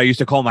also what I used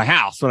to call my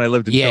house when I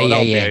lived in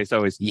Philadelphia.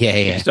 Yeah.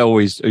 I used to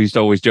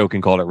always joke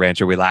and call it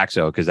Rancho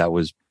Relaxo, because that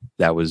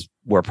was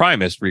where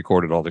Primus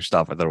recorded all their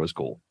stuff. I thought it was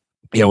cool.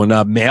 Yeah, when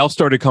mail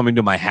started coming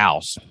to my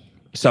house,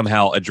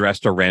 somehow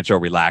addressed to Rancho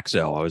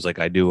Relaxo, I was like,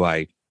 I knew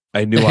I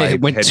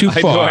went too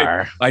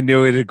far. I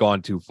knew it had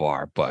gone too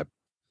far, but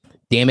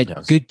damn it,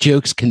 good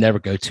jokes can never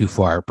go too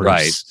far, Bruce.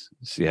 Right.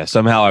 So, yeah,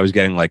 somehow I was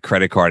getting like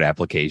credit card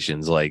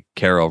applications like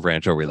care of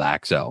Rancho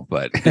Relaxo,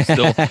 but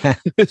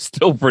it's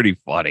still pretty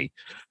funny.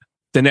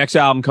 The next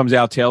album comes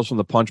out, Tales from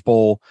the Punch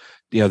Bowl.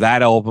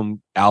 That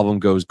album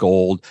goes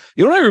gold.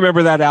 You know what I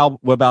remember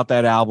about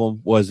that album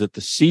was that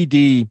the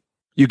CD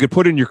you could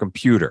put in your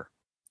computer,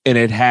 and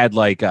it had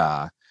like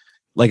a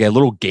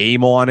little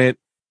game on it,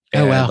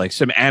 and like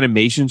some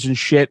animations and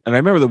shit. And I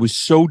remember that was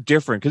so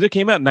different because it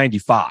came out in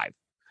 '95.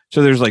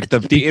 So there's like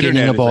the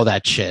internet of all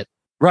that shit.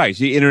 Right.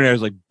 So the internet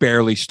was like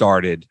barely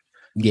started.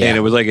 Yeah. And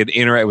it was like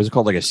it was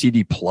called like a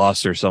CD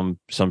Plus or some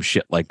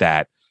shit like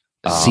that.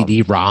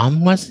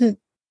 CD-ROM, was it?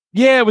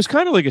 Yeah, it was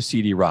kind of like a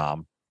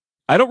CD-ROM.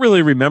 I don't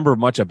really remember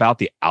much about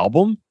the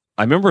album.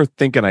 I remember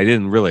thinking I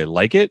didn't really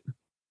like it.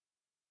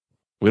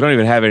 We don't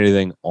even have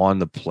anything on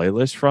the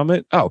playlist from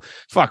it. Oh,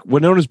 fuck.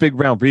 Winona's Big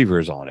Brown Beaver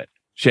is on it.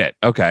 Shit.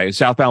 Okay.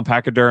 Southbound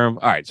Pachyderm.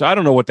 All right. So I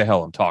don't know what the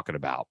hell I'm talking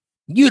about.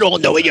 You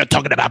don't know what you're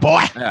talking about,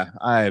 boy. Yeah,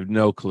 I have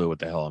no clue what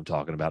the hell I'm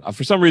talking about.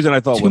 For some reason, I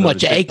thought too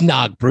much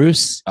eggnog,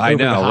 Bruce. I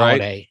know,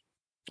 right?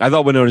 I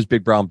thought Winona's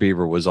Big Brown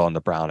Beaver was on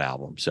the Brown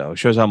album, so it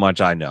shows how much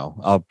I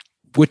know.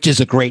 Which is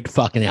a great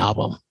fucking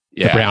album.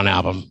 Yeah. The Brown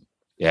album.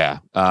 Yeah.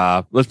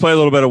 Let's play a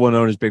little bit of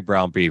Winona's Big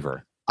Brown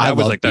Beaver. I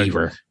love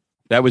Beaver.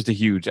 That was the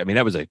huge. I mean,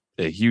 that was a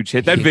huge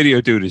hit. That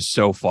video, dude, is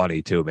so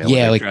funny too, man.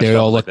 Yeah, like they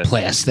all look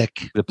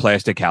plastic. The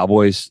plastic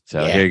cowboys.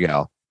 So here you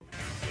go.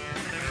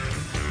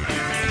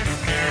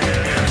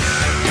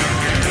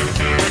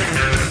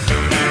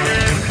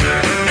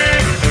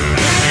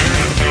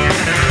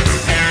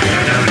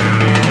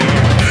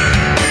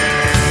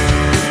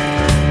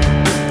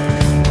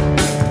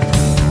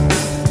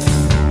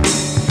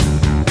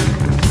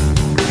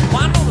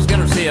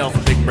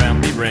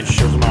 And she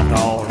shows them off to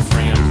all her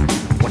friends.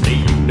 One day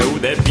you know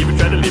that beaver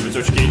tried to leave her,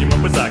 so she gave him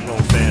up with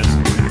cyclone fence.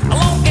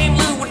 Along came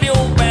Lou with the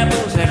old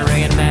baboons and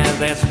recognized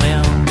that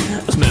smell.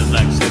 It smells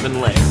like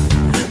 7 legs.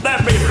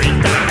 That beaver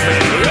ain't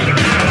that.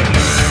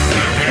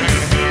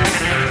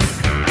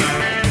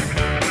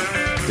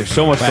 There's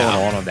so much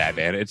going on that,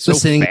 man. It's so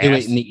listening fast. to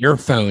it in the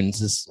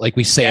earphones is like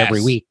we say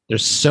every week.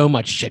 There's so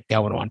much shit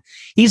going on.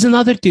 He's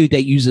another dude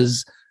that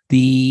uses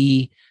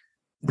the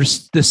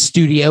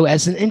studio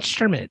as an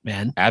instrument,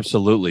 man.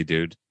 Absolutely,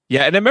 dude.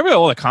 Yeah, and I remember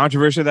all the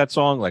controversy of that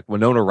song. Like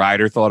Winona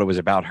Ryder thought it was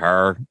about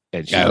her,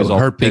 and she was all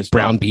her big pissed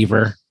brown off.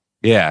 beaver.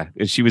 Yeah,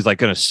 and she was like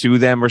going to sue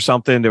them or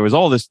something. There was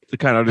all this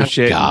kind of other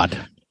shit.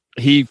 God,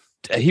 He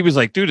was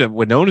like, dude,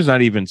 Winona's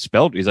not even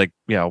spelled. He's like,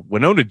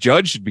 Winona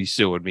Judge should be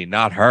suing me,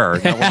 not her,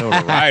 not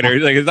Winona Ryder.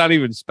 He's like, it's not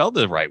even spelled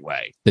the right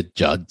way. the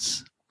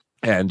Judds.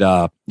 And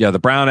the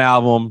Brown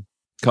album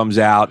comes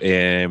out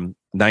in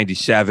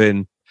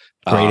 '97.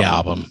 Great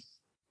album.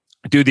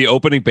 Dude, the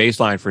opening bass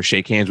line for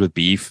Shake Hands with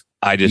Beef.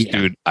 Yeah.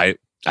 Dude, I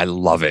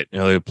love it.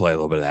 They play a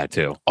little bit of that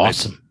too.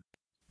 Awesome.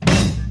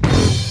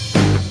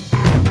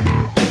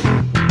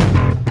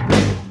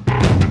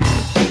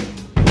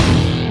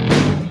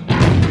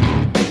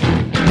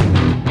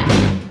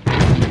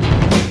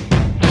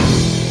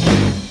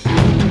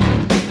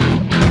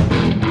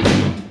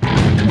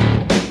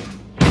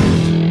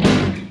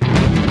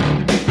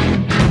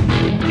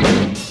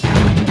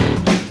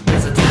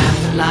 There's a time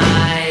for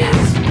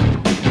lies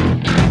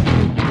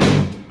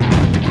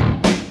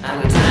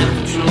and a time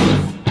for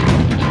truth.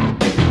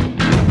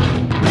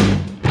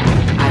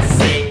 I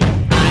say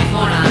eye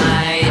for an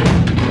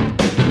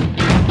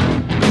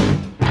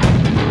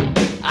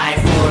eye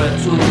for a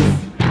tooth.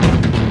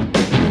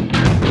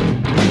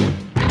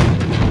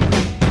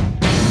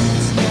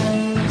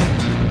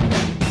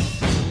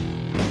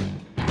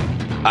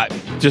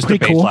 Just Pretty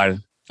the bass cool.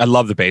 line. I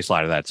love the bass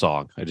line of that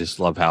song. I just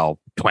love how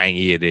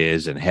twangy it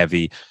is and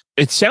heavy.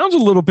 It sounds a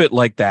little bit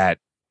like that.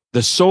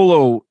 The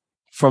solo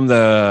from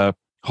the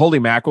Holy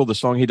Mackerel, the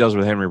song he does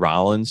with Henry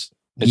Rollins.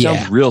 It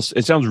sounds real.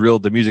 It sounds real.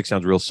 The music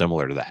sounds real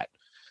similar to that.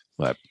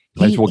 But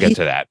we'll get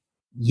to that.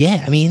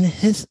 Yeah, I mean,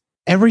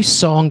 every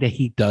song that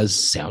he does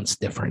sounds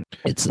different.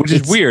 Which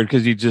is weird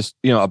because you just,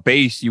 a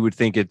bass, you would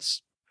think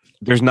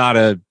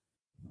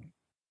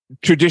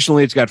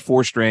traditionally it's got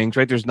 4 strings,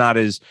 right? It's not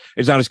as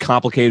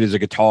complicated as a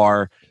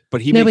guitar,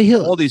 but some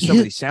of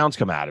these sounds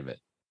come out of it.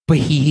 But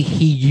he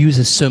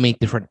uses so many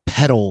different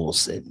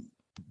pedals and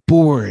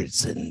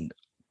boards and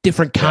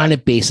different kind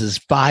of basses,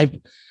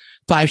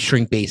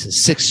 5-string basses,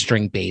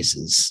 6-string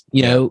basses,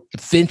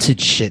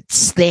 vintage shit,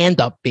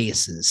 stand-up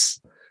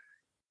basses.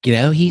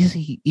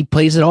 He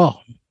plays it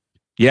all.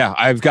 Yeah,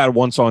 I've got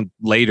one song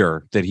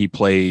later that he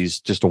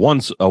plays just a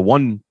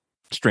one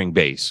string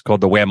bass called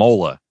the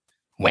Whamola.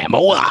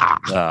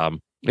 Whamola.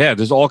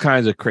 There's all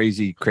kinds of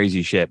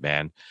crazy shit,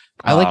 man.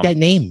 I like that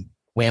name,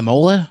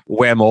 Whamola.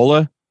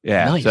 Whamola.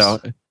 Yeah. Nice. So,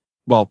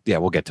 we'll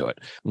get to it.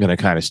 I'm going to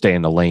kind of stay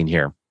in the lane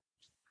here.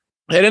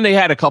 And then they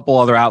had a couple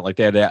other out, like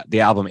they had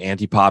the album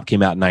Antipop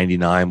came out in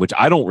 '99, which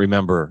I don't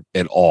remember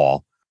at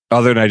all.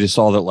 Other than I just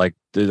saw that like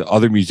the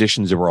other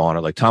musicians that were on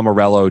it, like Tom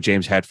Morello,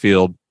 James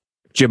Hetfield,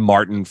 Jim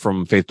Martin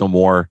from Faith No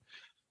More,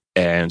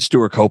 and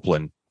Stuart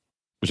Copeland,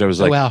 which I was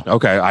like, wow.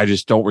 Okay, I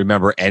just don't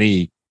remember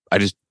any. I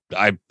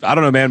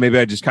don't know, man. Maybe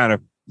I just kind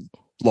of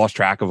lost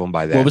track of them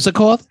by then. What was it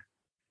called?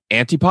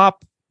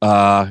 Antipop.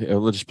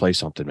 Let's just play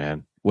something,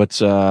 man.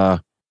 What's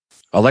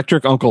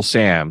Electric Uncle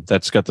Sam?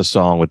 That's got the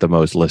song with the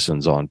most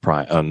listens on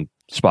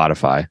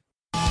Spotify.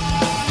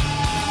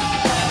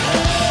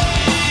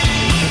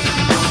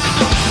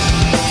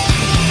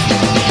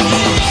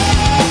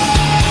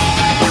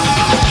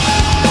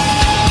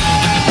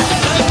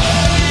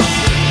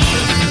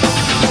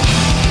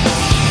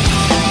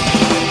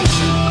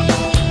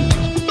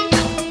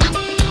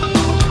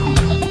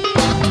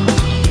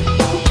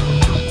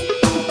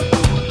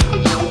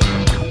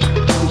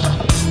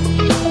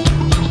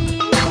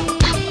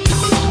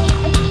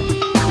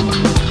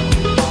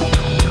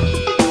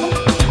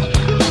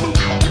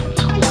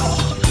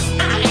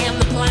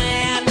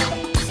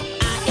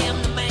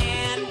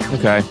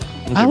 Okay.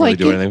 I like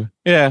it. Anything.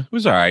 Yeah, it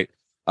was all right.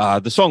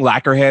 The song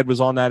Lacquerhead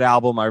was on that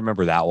album. I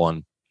remember that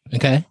one.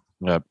 Okay.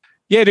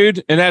 Yeah,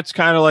 dude. And that's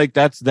kind of like,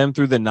 that's them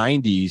through the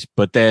 90s.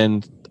 But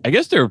then I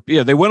guess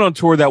they went on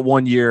tour that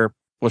one year.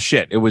 Well,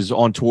 shit, it was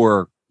on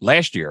tour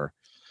last year.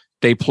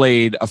 They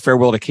played A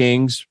Farewell to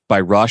Kings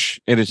by Rush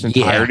in its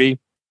entirety. Yeah.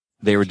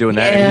 They were doing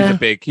that. Yeah.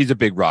 And he's a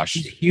big Rush.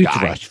 He's a huge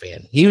guy. Rush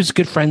fan. He was a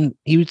good friend.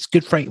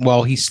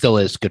 Well, he still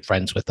is good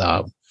friends with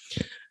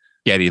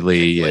Geddy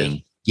Lee.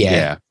 And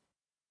yeah.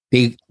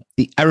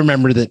 I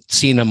remember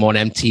seeing him on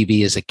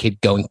MTV as a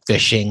kid going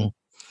fishing,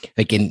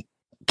 like in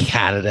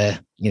Canada,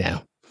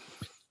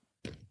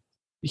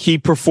 He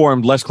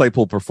performed, Les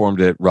Claypool performed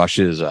at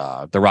Rush's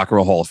the Rock and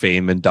Roll Hall of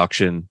Fame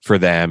induction for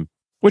them,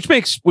 which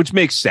makes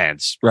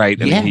sense,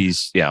 right? I mean,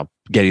 he's,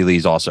 Geddy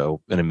Lee's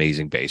also an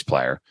amazing bass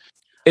player.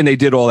 And they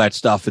did all that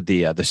stuff at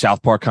the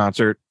South Park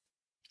concert.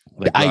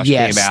 Like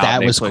yes,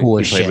 that was cool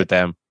as shit. With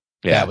them.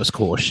 Yeah, that was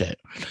cool as shit.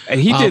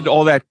 And he did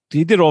all that.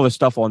 He did all the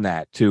stuff on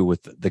that too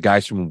with the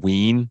guys from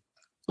Ween.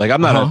 Like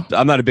I'm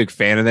not a big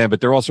fan of them,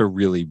 but they're also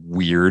really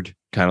weird,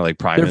 kind of like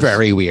Primus. They're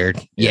very weird.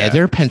 Yeah,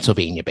 they're a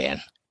Pennsylvania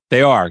band.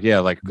 They are,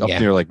 like up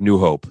near like New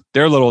Hope.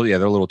 They're a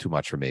little too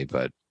much for me,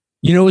 but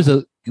it was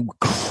a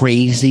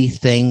crazy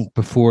thing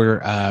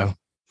before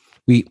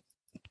we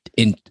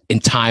in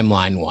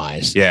timeline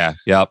wise. Yeah,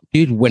 yep.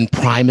 Dude, when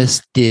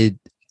Primus did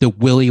the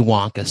Willy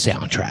Wonka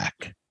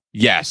soundtrack.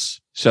 Yes.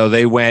 So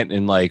they went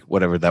in like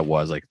whatever that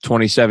was, like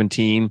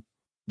 2017.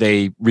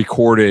 they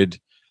recorded.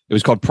 It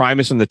was called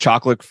Primus and the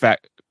Chocolate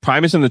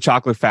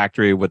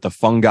Factory with the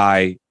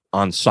Fungi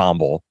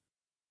Ensemble,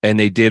 and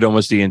they did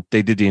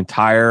the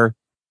entire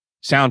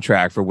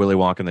soundtrack for Willy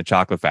Wonka and the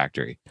Chocolate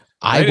Factory.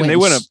 I've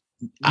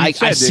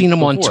seen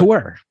them on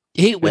tour.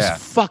 It was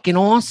fucking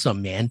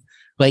awesome, man.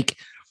 Like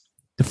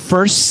the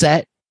first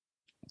set,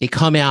 they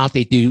come out,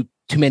 they do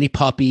Too Many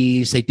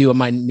Puppies, they do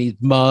My Name Is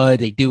Mud,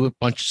 they do a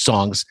bunch of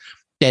songs.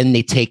 Then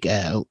they take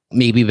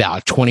maybe about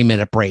a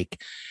 20-minute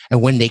break.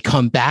 And when they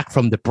come back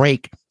from the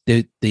break,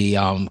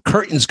 the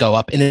curtains go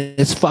up and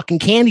it's fucking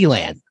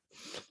Candyland.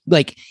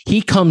 Like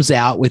he comes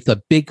out with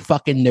a big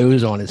fucking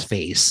nose on his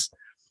face,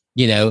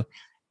 you know,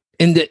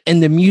 and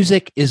the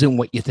music isn't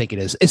what you think it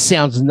is. It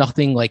sounds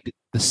nothing like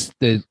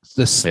the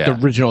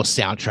original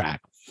soundtrack.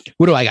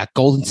 What do I got?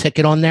 Golden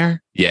Ticket on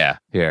there? Yeah,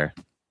 here.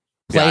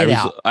 Play it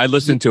out. I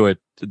listened to it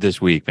this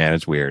week, man.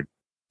 It's weird.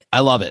 I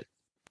love it.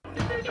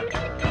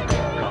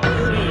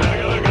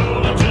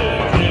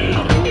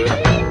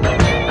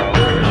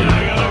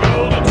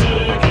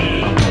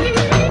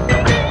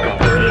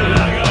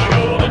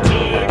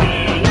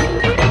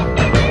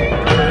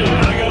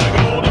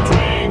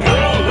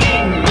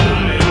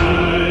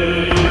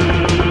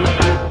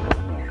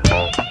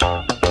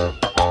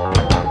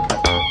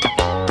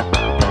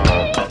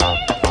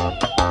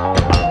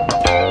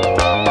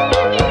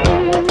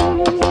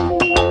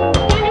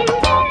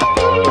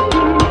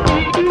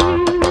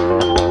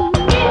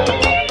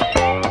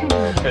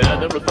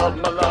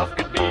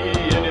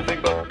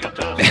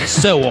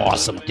 So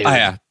awesome, dude. Oh,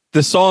 yeah.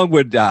 The song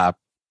would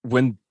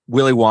when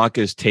Willy Wonka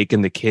is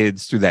taking the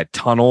kids through that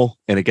tunnel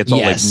and it gets all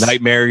like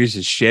nightmares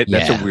and shit.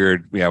 That's a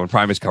weird, when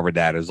Primus covered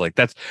that, it was like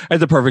that's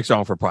the perfect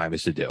song for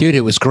Primus to do. Dude,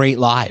 it was great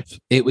live.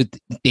 They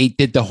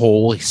did the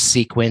whole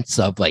sequence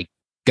of like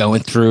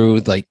going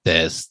through like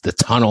the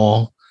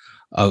tunnel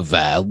of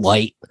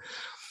light.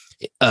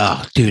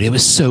 Dude, it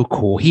was so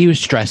cool. He was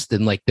dressed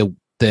in like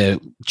the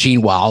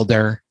Gene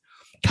Wilder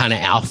kind of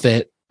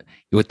outfit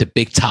with the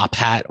big top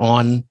hat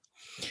on.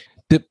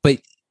 But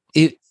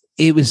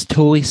it was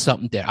totally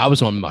something there. I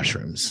was on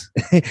mushrooms,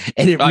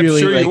 and it I'm really,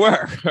 sure you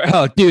were.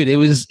 Oh, dude,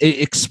 it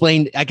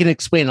explained. I can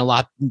explain a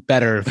lot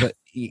better, but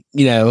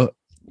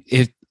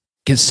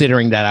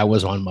considering that I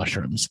was on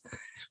mushrooms.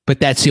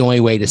 But that's the only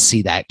way to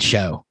see that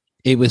show.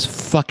 It was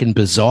fucking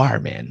bizarre,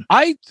 man.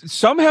 I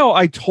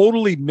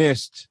totally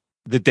missed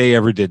that they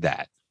ever did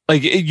that.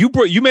 Like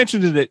you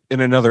mentioned it in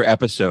another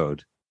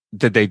episode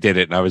that they did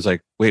it, and I was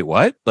like, wait,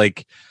 what?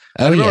 Like.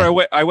 I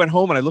went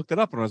home and I looked it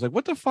up and I was like,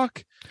 what the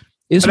fuck?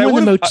 It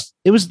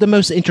was the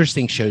most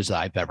interesting shows that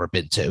I've ever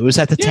been to. It was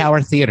at the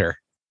Tower Theater.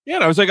 Yeah.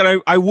 And I was like,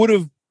 I would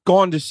have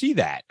gone to see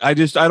that. I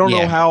don't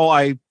know how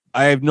I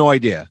have no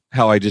idea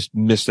how I just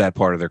missed that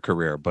part of their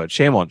career, but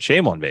shame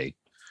on me.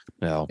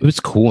 No, it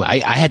was cool. I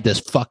had this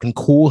fucking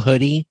cool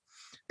hoodie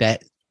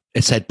that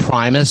it said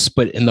Primus,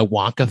 but in the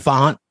Wonka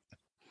font.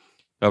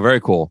 Oh, very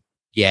cool.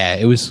 Yeah,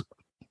 it was.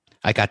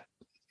 I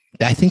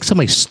think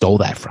somebody stole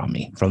that from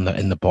me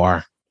in the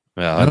bar.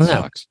 Yeah, that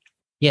sucks.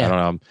 Yeah, I don't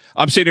know.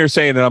 I'm sitting here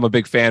saying that I'm a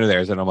big fan of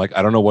theirs, and I'm like,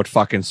 I don't know what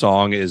fucking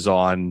song is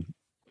on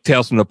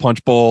Tales from the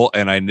Punch Bowl,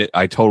 and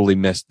I totally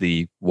missed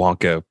the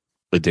Wonka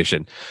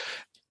edition.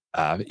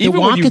 The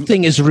Wonka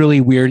thing is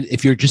really weird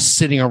if you're just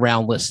sitting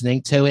around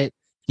listening to it.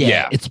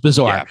 Yeah, it's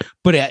bizarre. Yeah.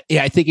 But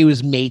I think it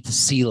was made to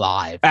see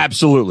live.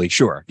 Absolutely,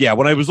 sure. Yeah,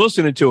 when I was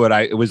listening to it,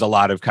 it was a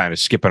lot of kind of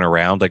skipping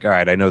around. Like, all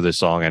right, I know this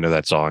song, I know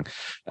that song.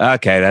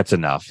 Okay, that's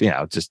enough.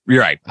 Just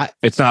you're right.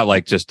 It's not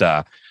like just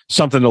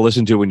something to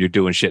listen to when you're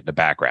doing shit in the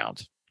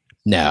background.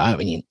 No, I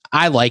mean,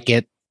 I like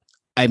it.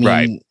 I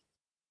mean,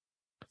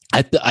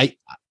 I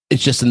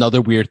it's just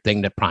another weird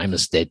thing that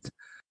Primus did.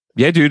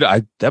 Yeah, dude,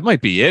 that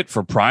might be it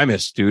for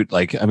Primus, dude.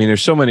 Like, I mean,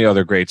 there's so many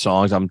other great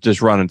songs. I'm just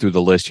running through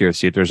the list here to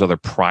see if there's other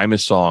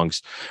Primus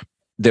songs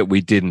that we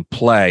didn't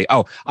play.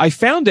 Oh, I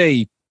found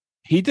he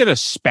did a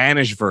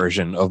Spanish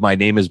version of My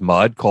Name Is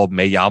Mud called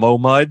Me Llamo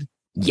Mud.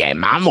 Yeah,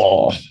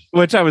 mamo.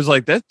 Which I was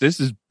like, this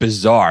is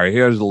bizarre.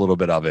 Here's a little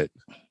bit of it.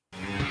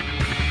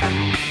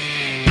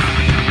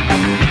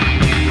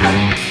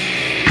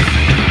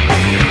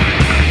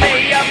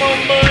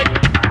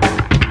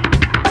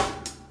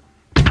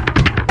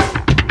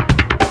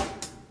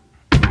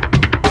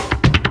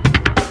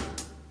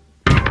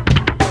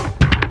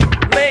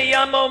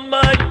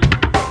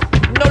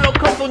 No lo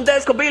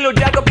confundes con Billy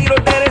Jacob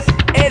Piroteres.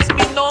 Es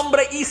mi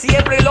nombre y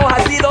siempre lo ha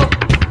sido.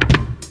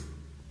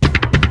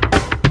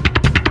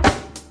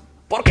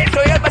 Porque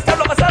soy el más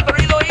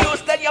aburrido y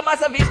usted ya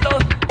más ha visto.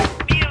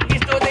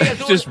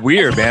 It's just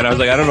weird, man. I was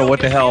like, I don't know where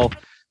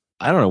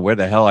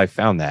the hell I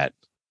found that.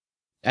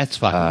 That's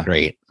fucking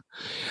great.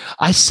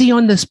 I see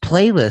on this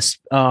playlist,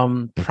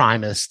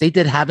 Primus, they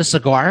did Have a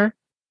Cigar.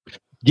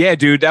 Yeah,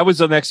 dude, that was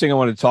the next thing I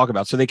wanted to talk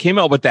about. So they came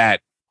out with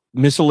that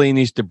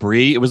Miscellaneous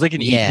Debris. It was like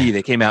an EP.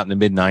 They came out in the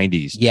mid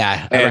 90s.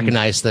 Yeah, I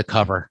recognize the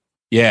cover.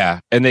 Yeah,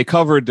 and they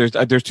covered.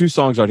 There's two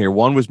songs on here.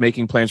 One was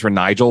Making Plans for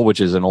Nigel,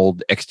 which is an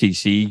old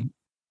XTC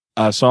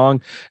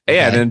song.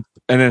 Yeah,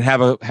 and then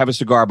Have a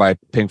Cigar by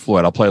Pink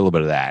Floyd. I'll play a little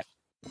bit of that.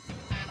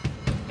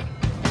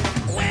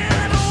 Well,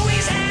 I've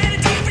always had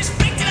a deep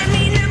respect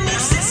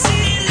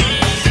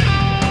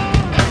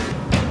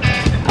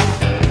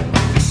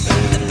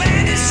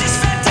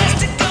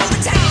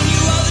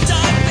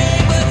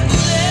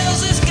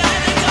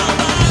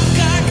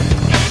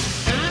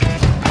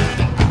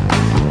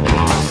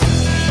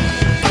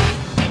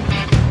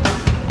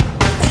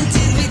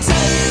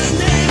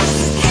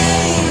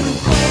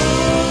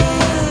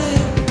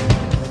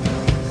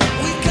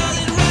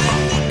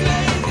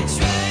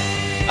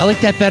I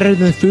like that better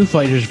than the Foo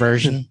Fighters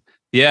version.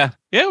 Yeah,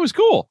 it was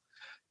cool.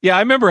 Yeah,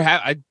 I remember.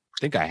 I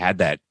think I had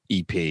that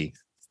EP.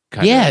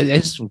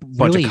 It's a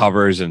bunch really, of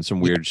covers and some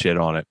weird shit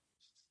on it.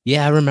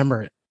 Yeah, I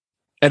remember it.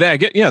 And I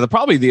get,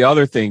 probably the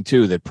other thing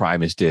too that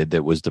Primus did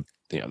that was the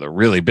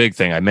really big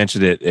thing. I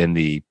mentioned it in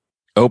the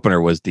opener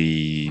was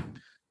the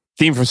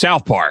theme from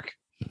South Park,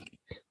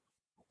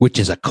 which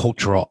is a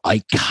cultural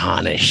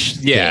iconish.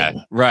 Yeah,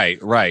 thing.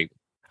 right.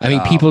 I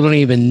mean, people don't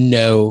even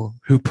know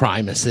who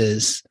Primus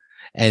is,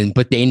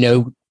 but they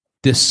know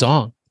this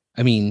song.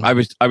 I mean, I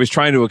was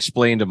trying to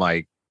explain to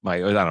my I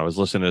don't know, I was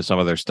listening to some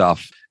of their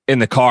stuff in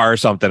the car or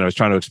something. I was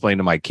trying to explain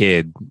to my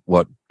kid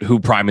who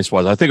Primus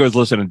was. I think I was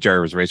listening to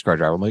Jerry was a race car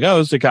driver. I'm like, oh,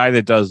 it's the guy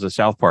that does the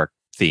South Park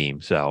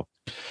theme. So,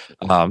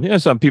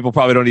 some people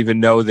probably don't even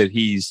know that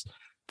he's,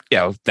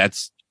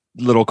 that's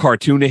little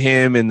cartoon to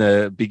him in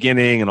the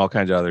beginning and all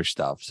kinds of other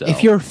stuff. So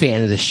if you're a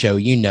fan of the show,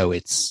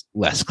 it's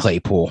Les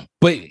Claypool.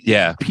 But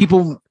yeah,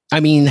 people,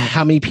 I mean,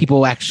 how many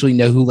people actually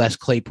know who Les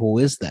Claypool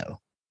is though?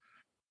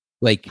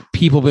 Like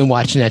people have been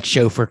watching that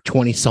show for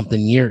 20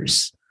 something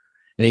years.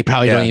 And they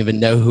probably don't even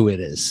know who it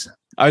is.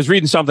 I was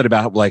reading something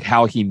about like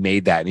how he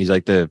made that. And he's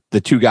like the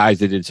two guys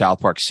that did South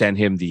Park sent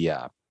him the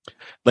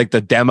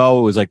the demo.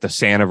 It was like the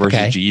Santa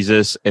versus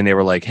Jesus. And they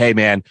were like, hey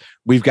man,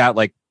 we've got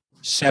like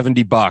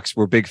 $70.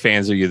 We're big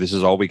fans of you. This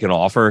is all we can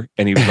offer.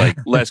 And he was like,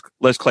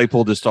 Les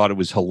Claypool just thought it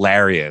was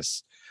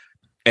hilarious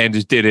and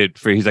just did it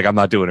he's like, I'm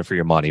not doing it for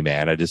your money,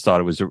 man. I just thought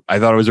it was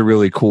a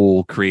really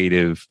cool,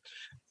 creative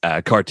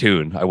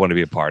cartoon I want to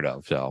be a part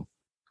of. So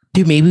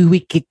dude, maybe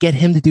we could get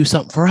him to do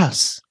something for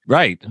us.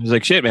 Right. I was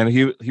like, shit, man.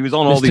 He was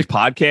on all these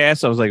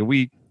podcasts. I was like,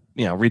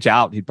 reach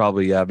out. He'd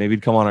probably maybe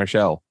he'd come on our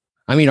show.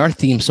 I mean, our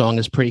theme song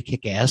is pretty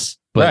kick ass,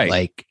 but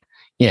a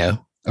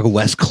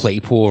Les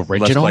Claypool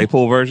original. Les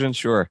Claypool version,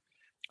 sure.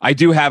 I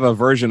do have a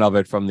version of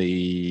it from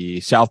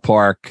the South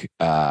Park,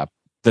 the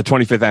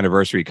 25th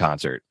anniversary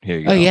concert. Here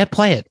you go. Oh yeah,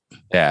 play it.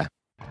 Yeah.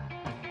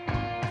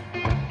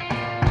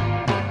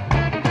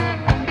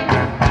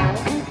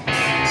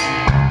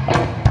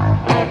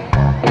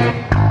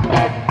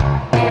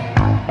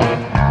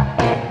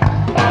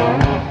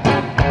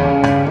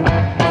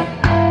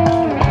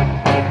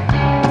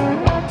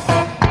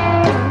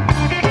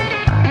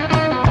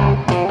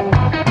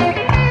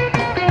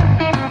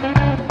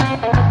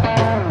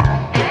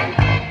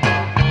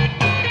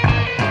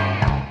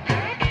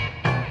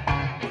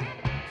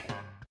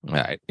 All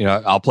right,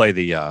 I'll play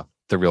the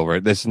real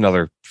version. This is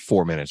another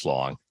 4 minutes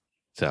long,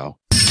 so.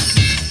 I'm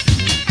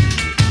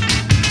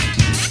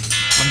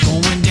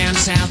going down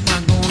south.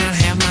 I'm gonna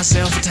have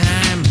myself a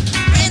time.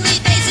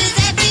 Friendly faces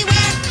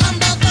everywhere,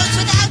 humble folks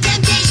without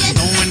temptation.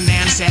 Going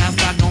down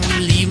south. I'm gonna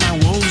leave my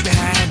woes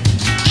behind.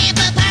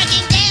 Ample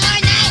parking day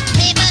or night,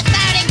 people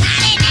spouting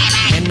potty neighbor.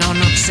 Heading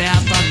on up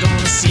south. I'm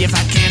gonna see if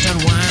I can't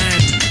unwind.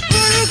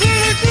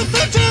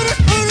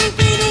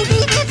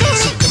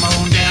 So come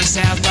on down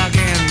south. I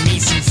can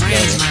meet some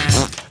friends of mine.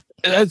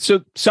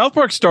 So South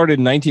Park started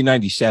in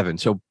 1997.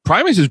 So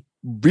Primus is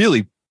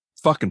really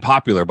fucking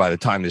popular by the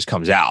time this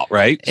comes out,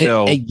 right?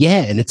 So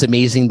and it's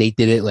amazing they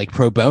did it like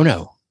pro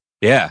bono.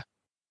 Yeah,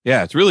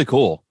 it's really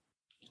cool.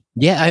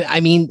 Yeah, I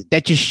mean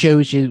that just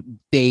shows you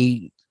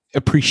they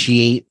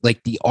appreciate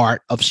like the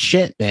art of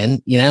shit,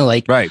 man.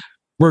 Right.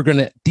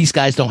 These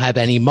guys don't have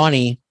any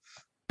money,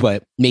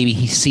 but maybe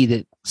he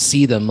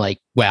see them like,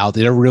 wow,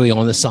 they're really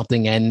on to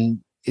something,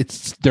 and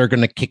they're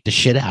gonna kick the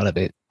shit out of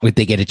it if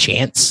they get a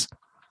chance.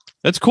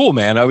 That's cool,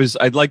 man.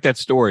 I'd like that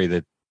story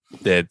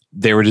that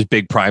they were just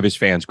big Primus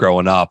fans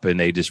growing up, and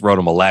they just wrote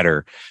him a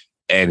letter,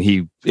 and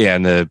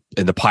in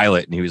the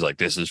pilot, and he was like,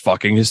 "This is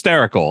fucking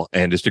hysterical,"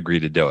 and just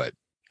agreed to do it.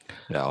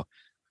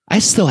 I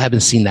still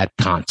haven't seen that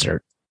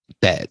concert,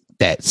 that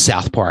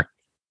South Park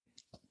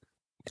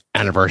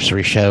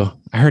anniversary show.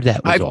 I heard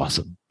that was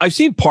awesome. I've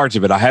seen parts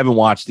of it. I haven't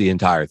watched the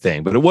entire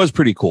thing, but it was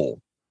pretty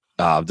cool.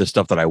 The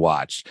stuff that I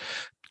watched.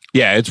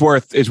 Yeah, it's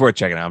worth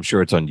checking out. I'm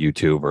sure it's on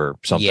YouTube or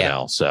something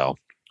else. So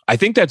I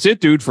think that's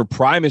it, dude, for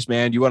Primus,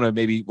 man. You want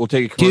to we'll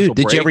take a commercial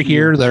break. Did you ever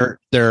hear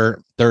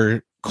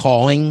they're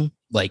calling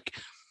like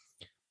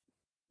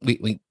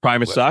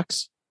Primus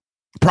sucks?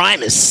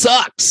 Primus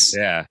sucks.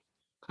 Yeah.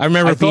 I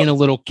remember being a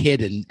little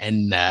kid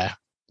and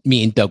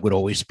me and Doug would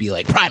always be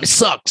like, Primus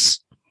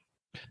sucks.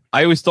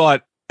 I always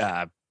thought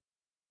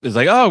it's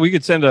like, oh, we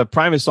could send a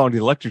Primus song to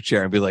the electric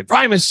chair and be like,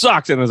 Primus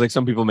sucks. And it was like,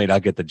 some people may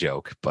not get the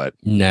joke, but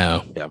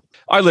no. Yeah.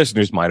 Our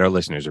listeners might. Our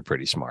listeners are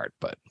pretty smart,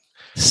 but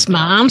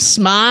I'm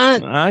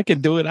smart. I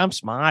can do it. I'm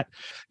smart.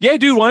 Yeah,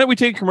 dude, why don't we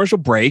take a commercial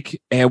break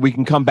and we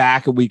can come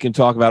back and we can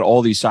talk about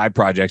all these side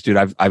projects, dude.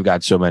 I've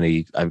got so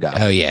many. I've got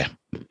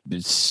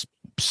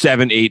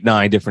 7, 8,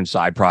 9 different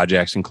side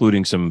projects,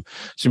 including some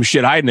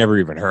shit I had never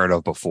even heard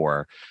of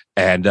before.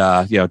 And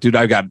dude,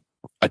 I've got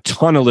a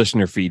ton of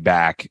listener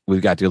feedback.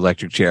 We've got the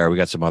electric chair. We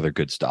got some other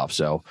good stuff.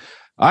 So,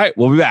 all right,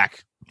 we'll be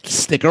back.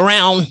 Stick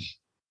around.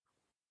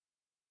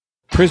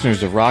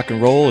 Prisoners of Rock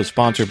and Roll is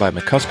sponsored by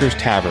McCusker's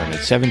Tavern at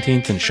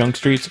 17th and Shunk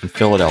Streets in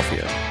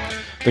Philadelphia.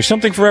 There's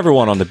something for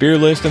everyone on the beer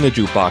list and the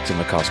jukebox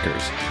at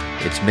McCusker's.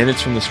 It's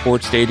minutes from the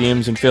sports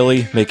stadiums in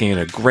Philly, making it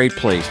a great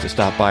place to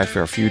stop by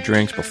for a few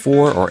drinks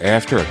before or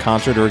after a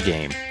concert or a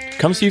game.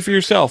 Come see for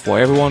yourself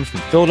why everyone from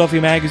Philadelphia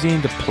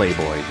Magazine to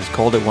Playboy has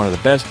called it one of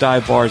the best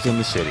dive bars in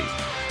the city.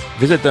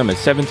 Visit them at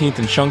 17th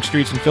and Shunk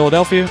Streets in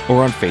Philadelphia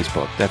or on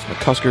Facebook. That's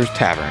McCusker's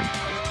Tavern.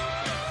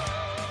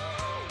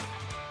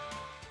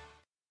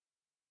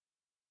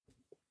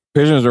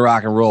 Prisoners of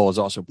Rock and Roll is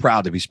also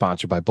proud to be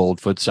sponsored by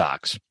Boldfoot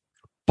Socks.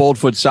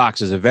 Boldfoot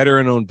Socks is a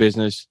veteran-owned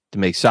business to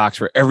make socks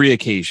for every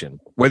occasion.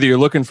 Whether you're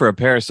looking for a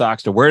pair of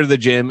socks to wear to the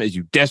gym as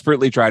you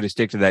desperately try to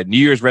stick to that New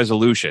Year's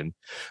resolution,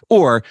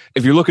 or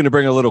if you're looking to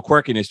bring a little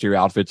quirkiness to your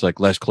outfits like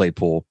Les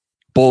Claypool,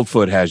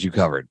 Boldfoot has you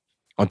covered.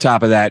 On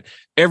top of that,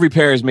 every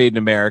pair is made in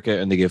America,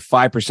 and they give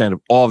 5%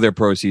 of all of their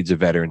proceeds to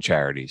veteran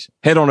charities.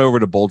 Head on over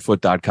to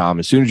boldfoot.com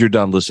as soon as you're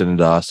done listening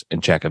to us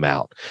and check them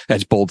out.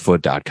 That's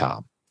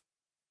boldfoot.com.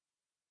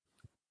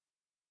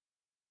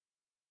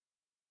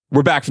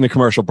 We're back from the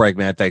commercial break,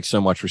 man. Thanks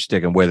so much for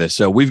sticking with us.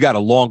 So we've got a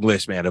long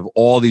list, man, of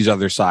all these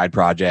other side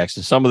projects.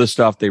 And some of the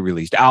stuff they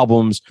released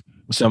albums,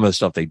 some of the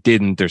stuff they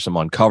didn't. There's some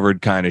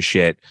uncovered kind of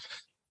shit.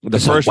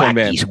 There's first one,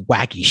 man,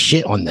 wacky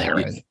shit on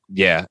there.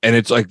 Yeah, and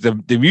it's like the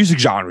music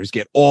genres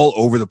get all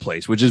over the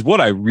place, which is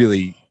what I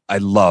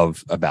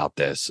love about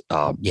this.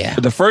 Yeah,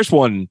 the first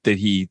one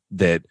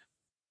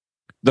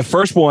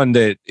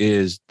that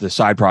is the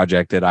side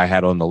project that I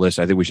had on the list,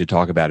 I think we should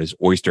talk about, is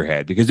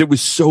Oysterhead, because it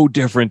was so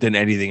different than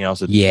anything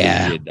else that he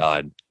had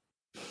done.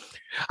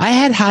 I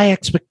had high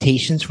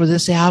expectations for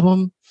this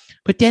album,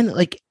 but then,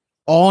 like,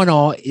 all in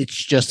all, it's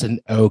just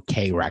an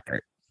okay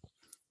record.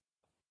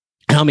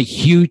 I'm a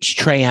huge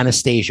Trey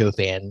Anastasio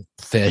fan,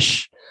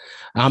 Fish.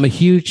 I'm a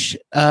huge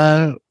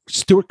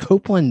Stuart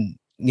Copeland.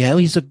 You know,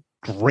 he's a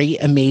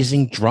great,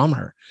 amazing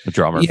drummer. The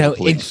drummer, you know,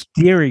 in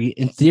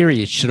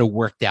theory, it should have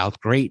worked out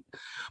great.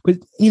 But,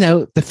 you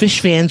know, the Fish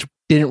fans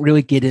didn't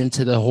really get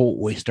into the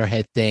whole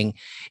Oysterhead thing.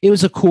 It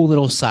was a cool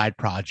little side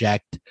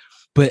project,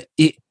 but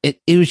it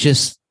was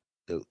just,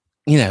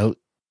 you know,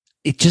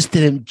 it just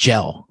didn't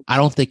gel. I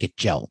don't think it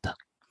gelled.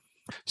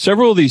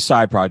 Several of these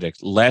side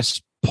projects,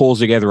 Les pulls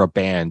together a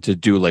band to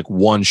do like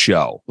one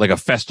show, like a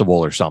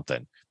festival or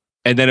something.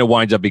 And then it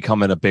winds up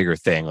becoming a bigger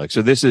thing. Like,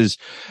 so this is,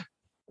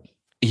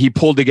 he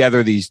pulled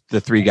together the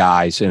three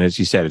guys, and as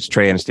you said, it's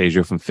Trey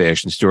Anastasio from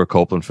Fish and Stuart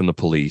Copeland from the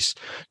Police,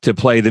 to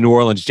play the New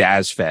Orleans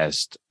Jazz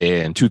Fest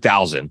in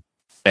 2000.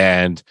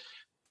 And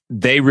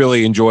they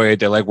really enjoy it.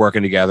 They like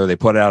working together. They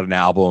put out an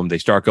album. They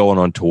start going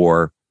on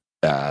tour.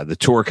 The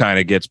tour kind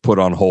of gets put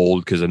on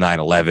hold because of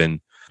 9/11.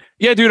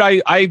 Yeah, dude,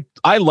 I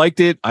liked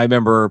it. I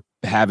remember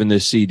having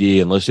this CD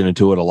and listening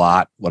to it a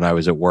lot when I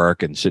was at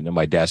work and sitting at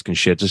my desk and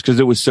shit, just because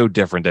it was so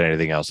different than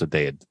anything else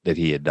that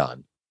he had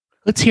done.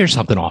 Let's hear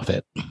something off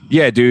it.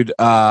 Yeah, dude.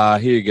 Here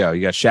you go.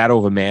 You got Shadow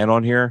of a Man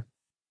on here.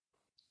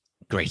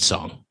 Great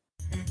song.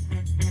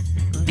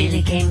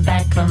 Billy came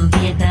back from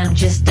Vietnam,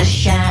 just a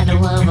shadow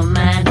of a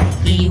man.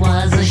 He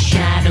was a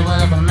shadow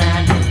of a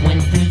man when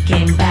he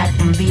came back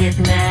from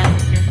Vietnam.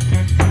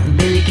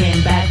 Billy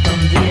came back from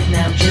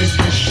Vietnam, just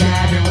a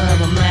shadow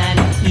of a man.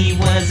 He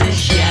was a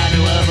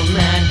shadow of a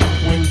man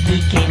when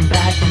he came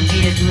back from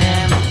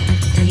Vietnam.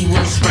 He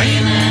was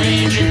spraying that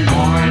Agent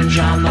Orange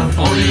on the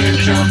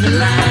foliage of the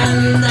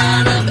land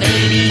out of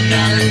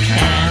 80-gallon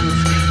cans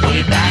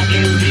way back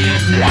in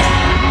Vietnam.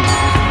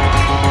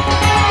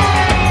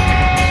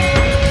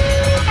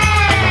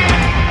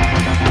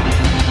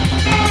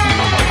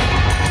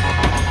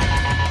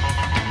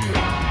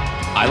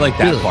 I like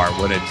that part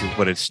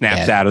when it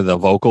snaps out of the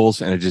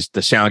vocals and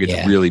the sound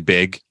gets really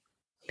big.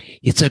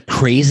 It's a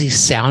crazy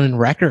sounding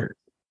record.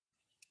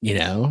 You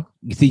know,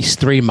 these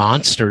three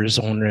monsters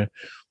on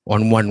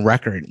one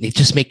record, they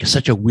just make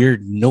such a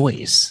weird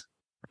noise.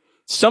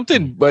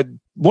 But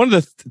one of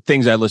the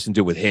things I listened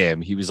to with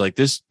him, he was like,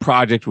 this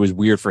project was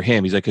weird for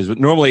him. He's like, because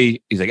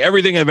normally he's like,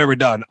 everything I've ever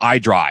done, I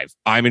drive.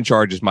 I'm in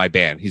charge as my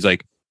band. He's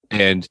like,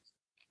 and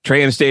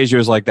Trey Anastasio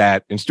is like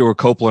that, and Stuart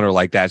Copeland are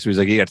like that. So he's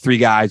like, you got three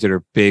guys that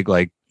are big,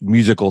 like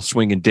musical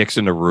swinging dicks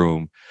in the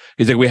room.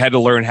 He's like, we had to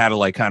learn how to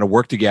like kind of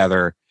work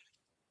together.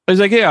 I was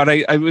like, yeah, and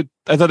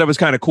I thought that was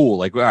kind of cool.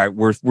 Like, all right,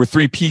 we're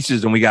three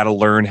pieces, and we got to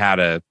learn how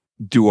to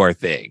do our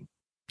thing.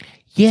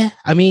 Yeah,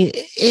 I mean,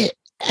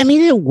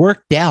 it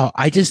worked out.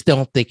 I just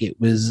don't think it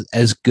was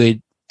as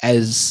good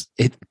as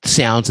it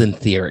sounds in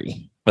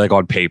theory, like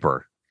on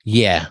paper.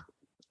 Yeah,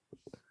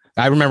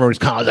 I remember it was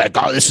kind of like,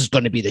 oh, this is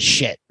going to be the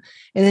shit,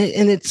 and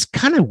it's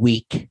kind of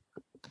weak.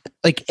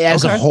 Like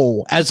as a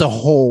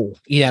whole,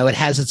 you know, it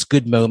has its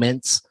good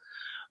moments,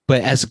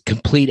 but as a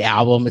complete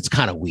album, it's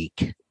kind of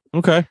weak.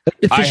 Okay.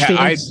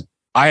 I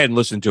hadn't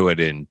listened to it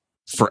in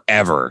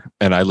forever,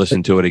 and I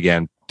listened to it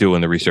again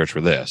doing the research for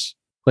this.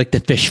 Like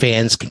the Fish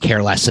fans can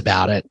care less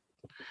about it,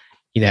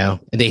 you know,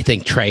 and they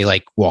think Trey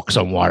like walks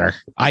on water.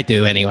 I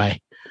do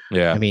anyway.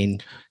 Yeah. I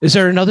mean, is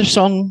there another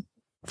song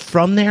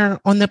from there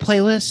on the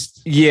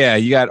playlist? Yeah,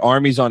 you got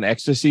Armies on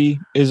Ecstasy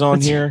is on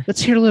here.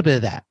 Let's hear a little bit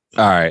of that.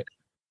 All right.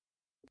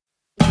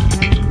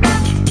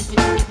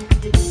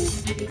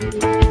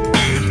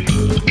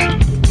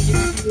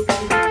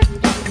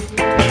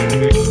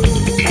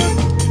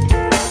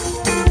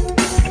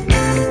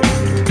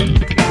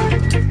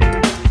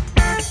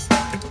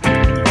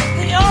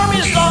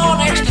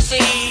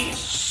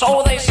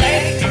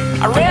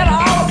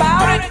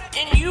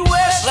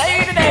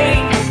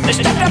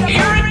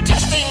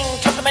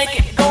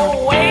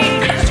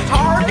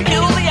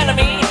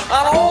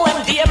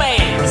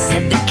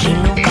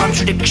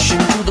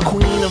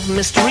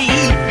 mystery.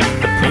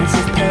 The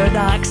Prince's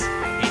Paradox,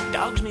 it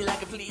dogs me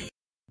like a flea.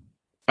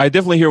 I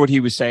definitely hear what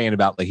he was saying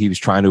about like he was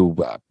trying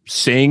to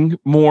sing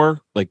more,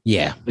 like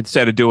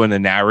instead of doing the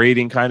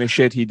narrating kind of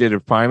shit he did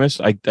at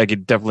Primus. I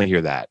could definitely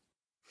hear that.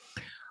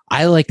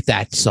 I like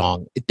that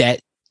song.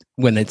 That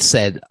when it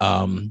said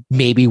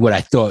maybe what I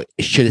thought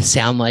it should have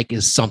sound like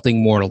is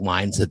something more along the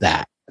lines of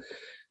that.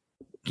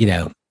 You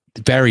know,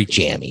 very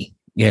jammy.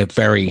 Yeah,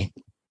 very.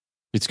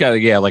 It's got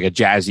like a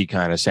jazzy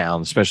kind of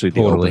sound, especially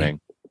the opening.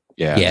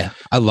 Yeah,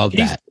 I love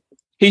that.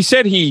 He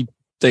said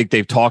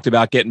they've talked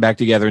about getting back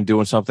together and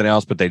doing something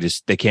else, but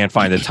they can't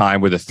find the time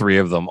where the three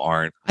of them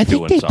aren't. I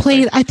think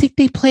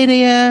they played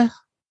a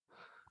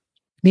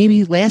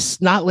maybe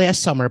not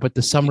last summer, but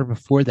the summer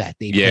before that.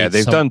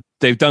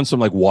 They've done some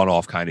like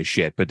one-off kind of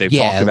shit, but they've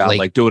talked about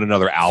like doing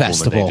another album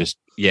festival. And they just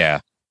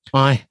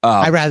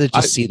I'd rather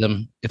just see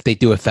them if they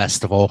do a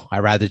festival. I'd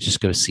rather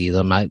just go see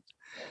them.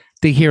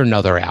 They hear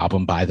another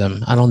album by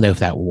them. I don't know if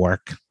that will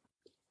work.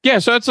 Yeah,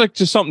 so it's like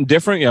just something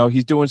different. You know,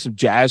 he's doing some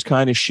jazz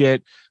kind of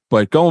shit.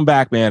 But going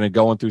back, man, and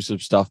going through some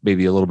stuff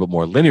maybe a little bit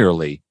more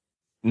linearly,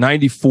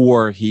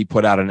 94, he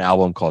put out an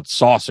album called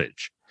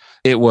Sausage.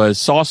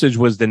 Sausage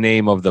was the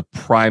name of the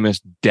Primus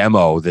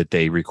demo that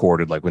they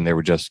recorded like when they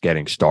were just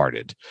getting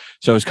started.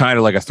 So it's kind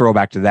of like a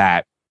throwback to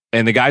that.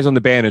 And the guys on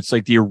the band, it's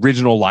like the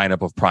original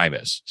lineup of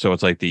Primus. So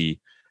it's like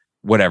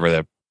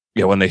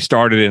when they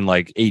started in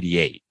like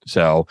 88.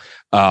 So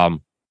I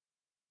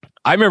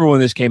remember when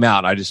this came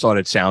out, I just thought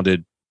it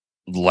sounded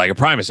like a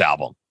Primus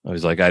album. I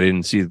was like, I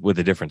didn't see what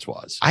the difference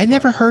was. I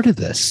never heard of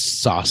this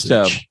Sausage.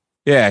 So,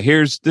 yeah,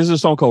 this is a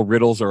song called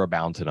Riddles Are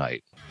Abound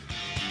Tonight.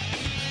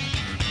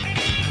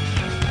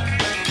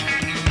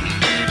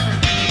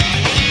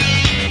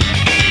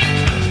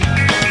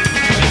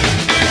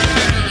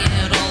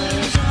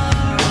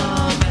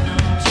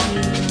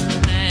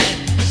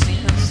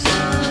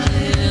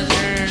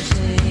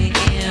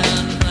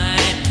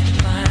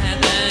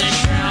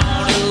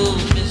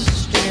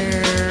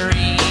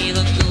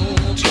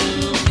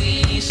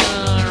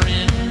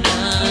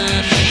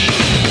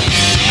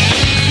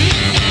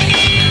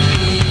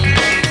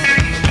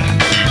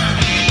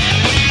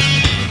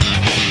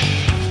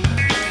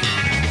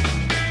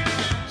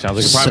 Sounds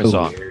like a Primus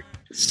song.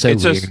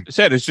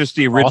 It's just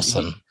the original.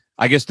 Awesome.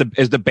 I guess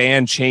as the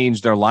band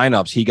changed their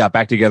lineups, he got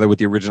back together with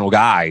the original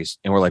guys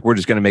and we're like, we're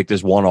just going to make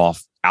this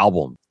one-off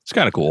album. It's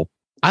kind of cool.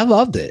 I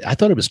loved it. I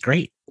thought it was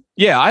great.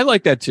 Yeah, I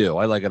like that too.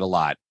 I like it a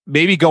lot.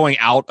 Maybe going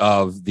out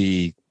of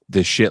the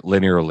shit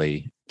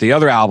linearly. The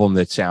other album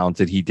that sounds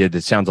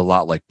a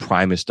lot like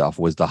Primus stuff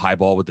was the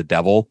Highball with the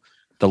Devil,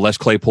 the Les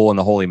Claypool and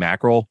the Holy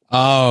Mackerel.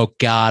 Oh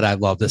God, I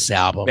love this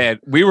album.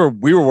 Man, we were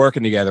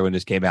working together when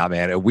this came out,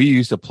 man, and we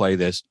used to play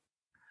this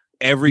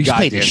every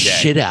goddamn day.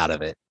 Shit out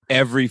of it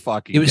every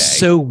fucking. It was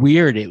so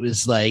weird. It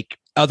was like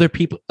other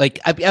people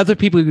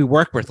we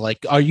work with,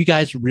 like, are you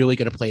guys really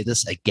going to play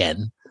this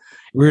again?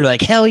 We were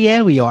like, hell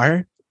yeah, we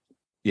are.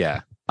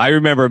 Yeah, I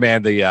remember,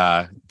 man,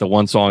 the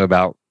one song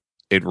about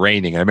it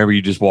raining. I remember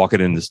you just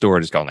walking in the store,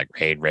 just going like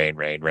rain, rain,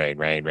 rain, rain,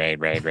 rain, rain,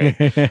 rain, rain.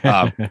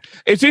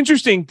 It's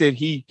interesting that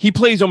he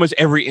plays almost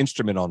every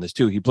instrument on this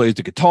too. He plays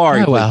the guitar,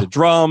 he plays the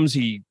drums.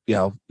 It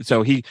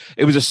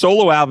was a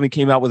solo album. He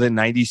came out with in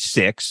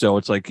 '96, so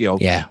it's like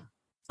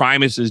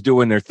Primus is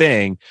doing their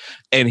thing,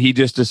 and he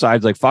just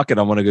decides like, fuck it,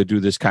 I'm gonna go do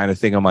this kind of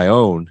thing on my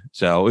own.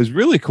 So it was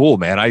really cool,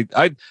 man.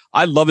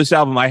 I love this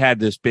album. I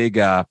had this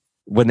big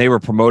when they were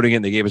promoting it,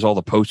 and they gave us all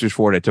the posters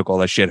for it. I took all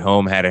that shit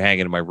home, had it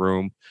hanging in my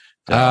room.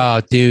 Oh,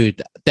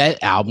 dude,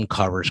 that album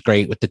cover is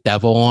great with the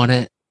devil on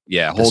it.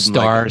 Yeah, the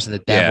stars and the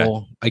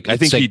devil. Yeah. I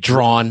think he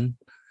drawn.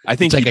 I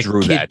think he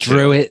drew that.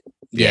 Drew it.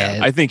 Yeah,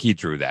 I think he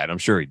drew that. I'm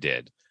sure he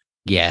did.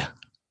 Yeah,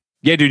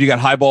 dude, you got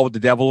Highball with the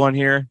Devil on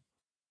here.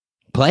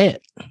 Play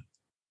it.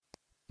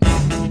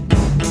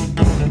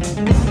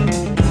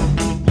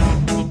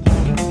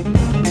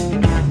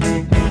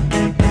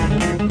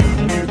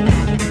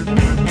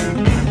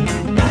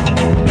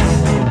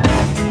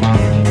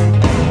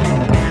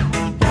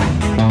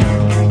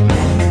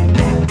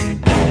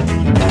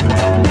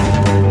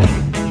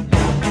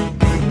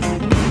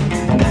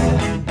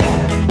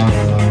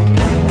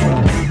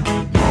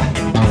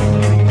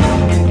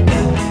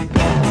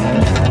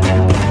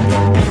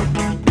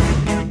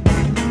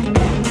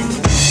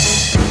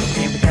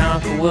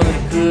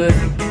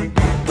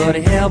 But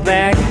he held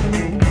back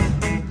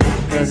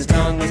because his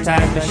tongue was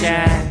tied to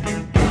shy.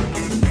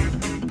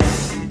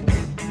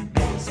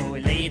 So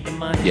he laid the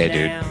money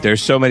down. Dude,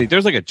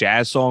 there's like a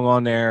jazz song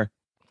on there.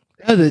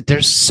 Oh,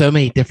 there's so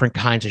many different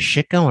kinds of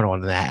shit going on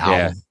in that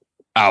album.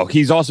 Oh,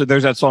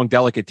 there's that song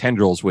Delicate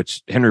Tendrils,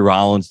 which Henry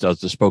Rollins does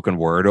the spoken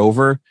word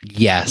over.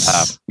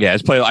 Yes. I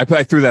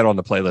threw that on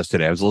the playlist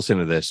today. I was listening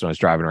to this when I was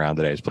driving around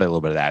today. Let's play a little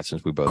bit of that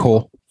since we both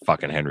love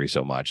fucking Henry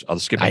so much. I'll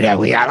skip it. I know,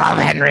 we all love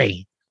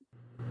Henry.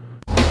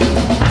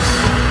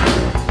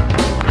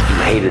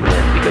 You hated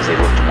them because they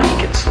looked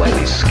weak and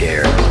slightly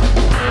scared.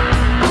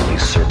 You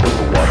circled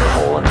the water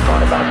hole and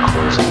thought about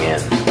closing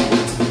in.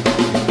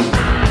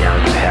 Now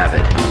you have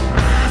it,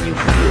 and you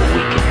feel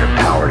weak in your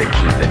power to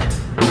keep it.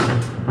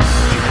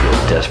 You feel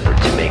desperate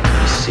to make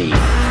them see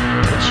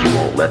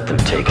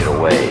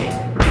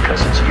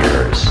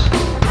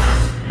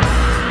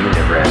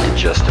to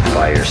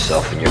justify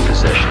yourself and your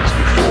possessions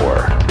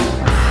before.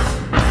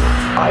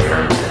 I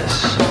earned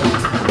this.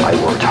 I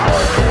worked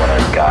hard for what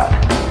I've got.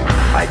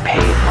 I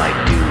paid my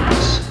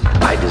dues.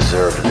 I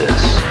deserve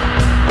this.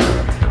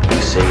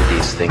 You say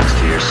these things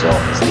to yourself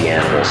as the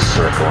animals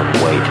circle and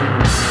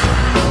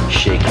wait.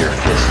 Shake your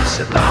fists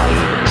at the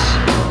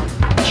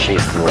hyenas.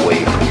 Chase them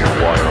away from your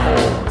water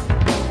hole.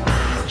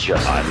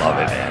 I love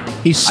it,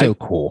 man. He's so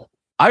cool.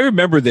 I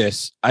remember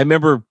this. I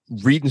remember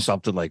reading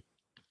something like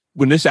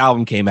when this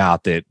album came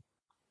out that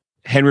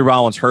Henry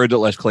Rollins heard that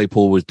Les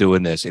Claypool was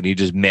doing this, and he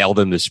just mailed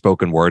him this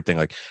spoken word thing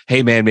like,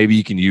 hey, man, maybe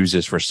you can use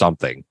this for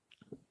something.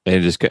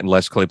 And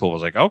Les Claypool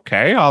was like,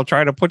 okay, I'll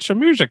try to put some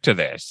music to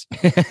this.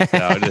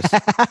 Just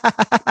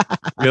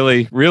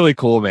really, really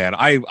cool, man.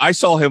 I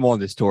saw him on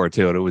this tour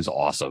too, and it was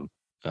awesome.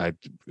 It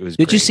was.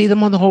 Did great. you see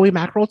them on the Holy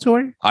Mackerel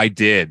tour? I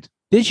did.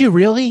 Did you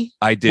really?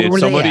 I did. Where were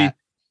Somebody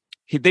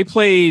they they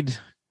played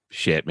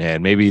shit,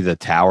 man. Maybe the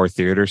Tower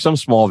Theater, some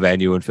small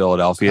venue in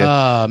Philadelphia.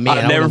 Oh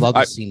man, I would love to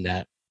have seen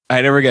that.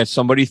 I never get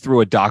somebody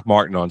threw a Doc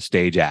Martin on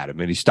stage at him,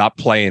 and he stopped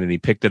playing and he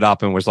picked it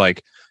up and was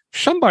like,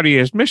 somebody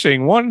is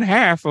missing one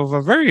half of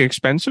a very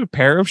expensive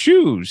pair of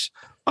shoes.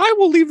 I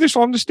will leave this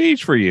on the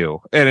stage for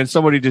you. And then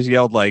somebody just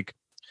yelled like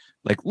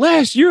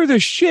Les, you're the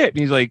shit. And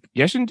he's like,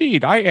 yes,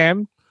 indeed, I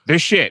am the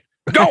shit.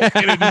 Go.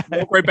 And it just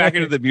broke right back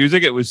into the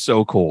music. It was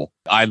so cool.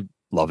 I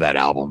love that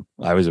album.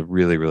 I was a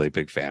really, really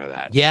big fan of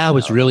that. Yeah, I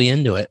was really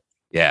into it.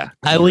 Yeah.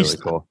 I always,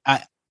 really cool.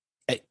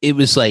 It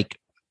was like,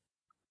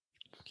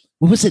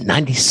 what was it,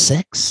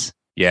 96?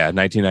 Yeah,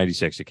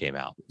 1996 it came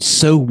out.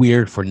 So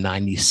weird for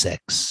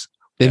 96.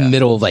 In the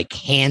middle of like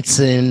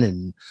Hanson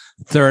and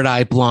Third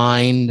Eye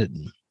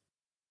Blind.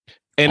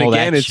 And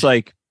again, it's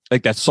like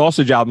that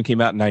Sausage album came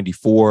out in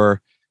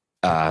 94.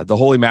 The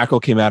Holy Mackerel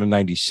came out in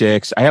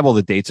 96. I have all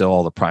the dates of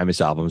all the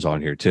Primus albums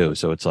on here too.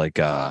 So it's like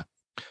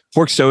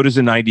Fork Soda's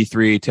in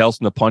 93, Tales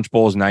from the Punch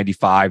Bowl is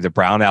 95, the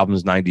Brown album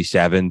is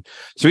 97.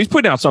 So he's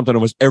putting out something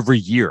almost every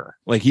year.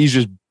 Like he's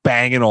just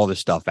banging all this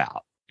stuff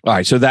out. All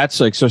right, so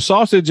that's like, so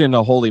Sausage and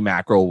the Holy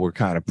Mackerel were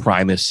kind of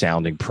Primus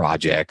sounding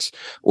projects.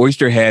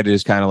 Oysterhead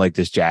is kind of like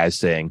this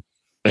jazz thing.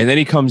 And then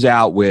he comes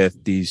out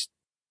with these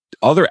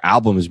other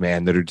albums,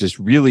 man, that are just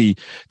really,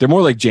 they're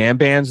more like jam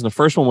bands. And the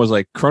first one was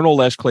like Colonel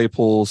Les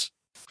Claypool's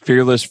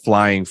Fearless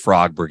Flying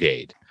Frog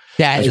Brigade.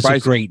 That is a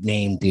great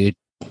name, dude.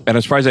 And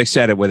I'm surprised I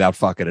said it without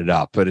fucking it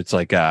up, but it's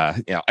like,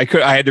 I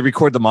had to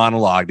record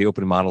the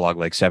opening monologue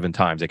like 7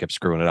 times. I kept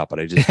screwing it up, but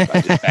I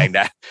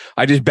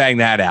just banged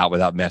that out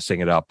without messing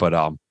it up.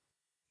 But,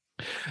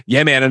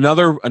 yeah, man,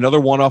 another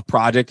one-off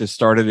project that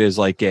started as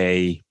like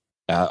a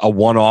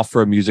one-off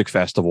for a music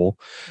festival,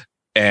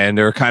 and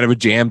they're kind of a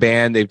jam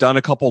band. They've done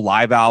a couple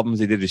live albums.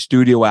 They did a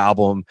studio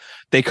album.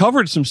 They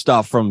covered some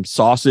stuff from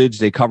Sausage.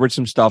 They covered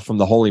some stuff from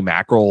the Holy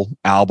Mackerel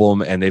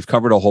album, and they've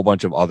covered a whole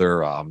bunch of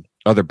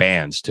other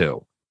bands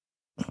too.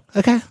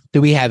 Okay.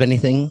 Do we have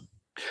anything?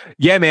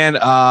 Yeah, man.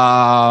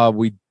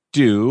 We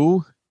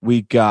do.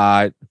 We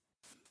got.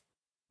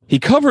 He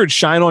covered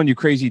 "Shine On You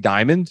Crazy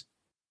Diamond."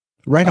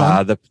 Right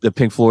on. The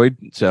Pink Floyd.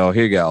 So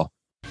here you go.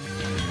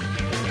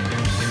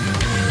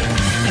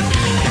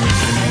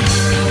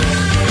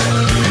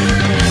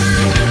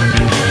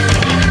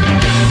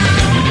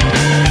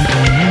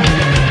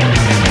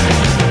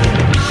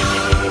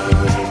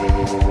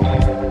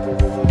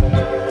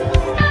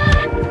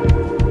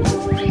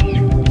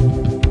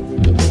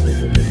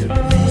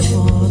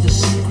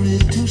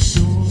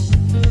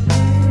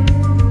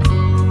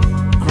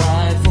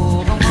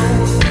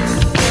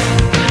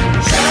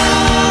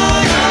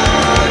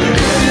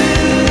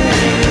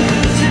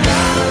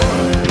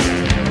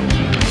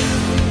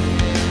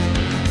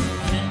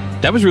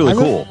 That was really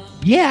cool.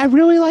 Yeah, I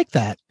really like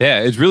that. Yeah,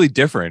 it's really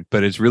different,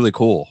 but it's really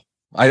cool.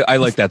 I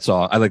like that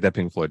song. I like that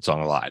Pink Floyd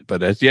song a lot.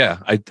 But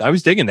I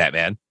was digging that,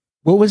 man.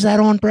 What was that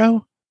on,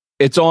 bro?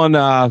 It's on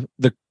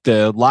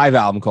the live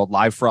album called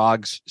Live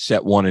Frogs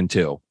Set 1 and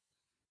 2.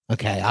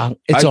 Okay,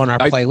 it's on our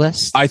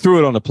playlist. I threw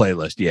it on the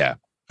playlist. Yeah.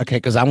 Okay,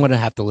 because I'm gonna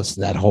have to listen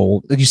to that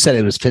whole. You said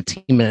it was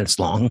 15 minutes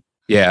long.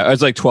 Yeah,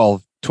 it's like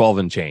 12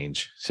 and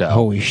change. So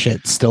holy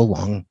shit, still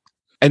long.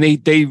 And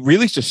they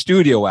released a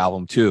studio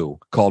album too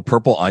called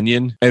Purple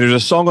Onion. And there's a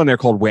song on there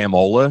called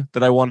Whamola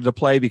that I wanted to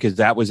play because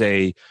that was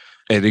an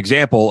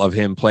example of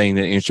him playing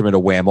the instrument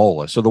of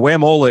whamola. So the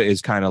whamola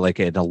is kind of like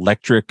an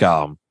electric,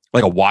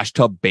 like a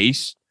washtub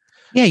bass.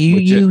 Yeah,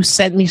 you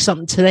sent me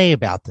something today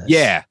about this.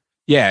 Yeah.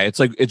 It's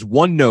like it's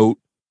one note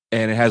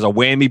and it has a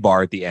whammy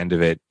bar at the end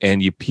of it.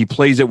 And he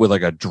plays it with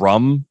like a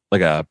drum, like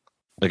a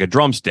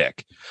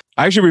drumstick.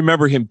 I actually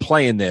remember him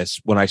playing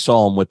this when I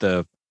saw him with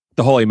the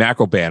Holy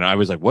Mackerel band. I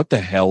was like, what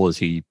the hell is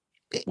he?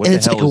 What the hell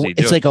is he doing?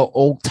 It's like an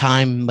old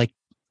time, like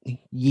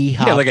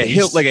yeehaw. Yeah, like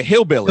a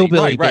hillbilly.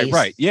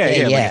 Right. Yeah,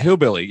 like a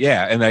hillbilly.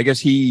 Yeah. And I guess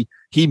he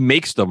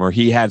makes them, or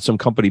he had some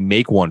company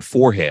make one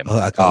for him.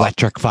 Like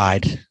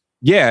electrified.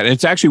 Yeah, and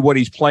it's actually what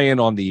he's playing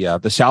on the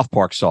South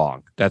Park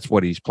song. That's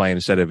what he's playing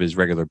instead of his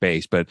regular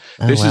bass. But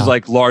this is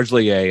like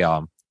largely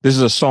this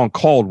is a song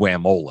called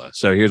Whamola.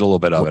 So here's a little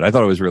bit of it. I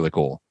thought it was really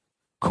cool.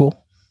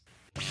 Cool.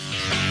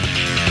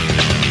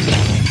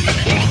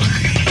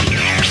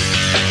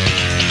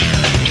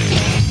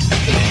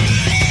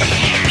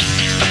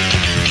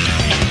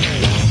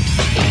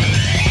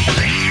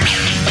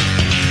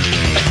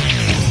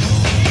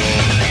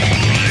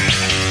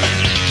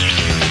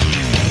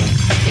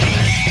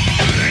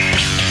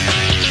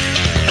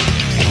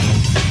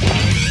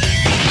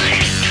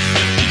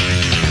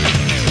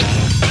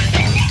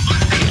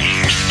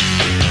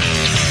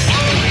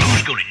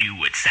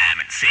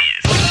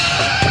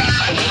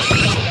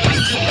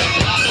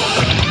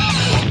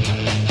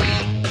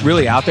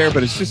 really out there,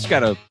 but it's just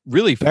got a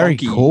really Very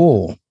funky,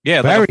 cool.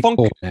 yeah, Very like a funk,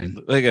 cool, man.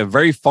 like a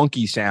very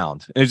funky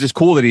sound. And it's just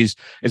cool that he's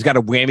got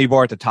a whammy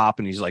bar at the top,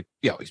 and he's like,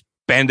 he's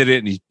bending it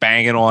and he's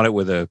banging on it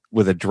with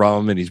a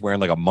drum, and he's wearing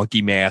like a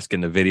monkey mask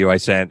in the video I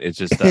sent. It's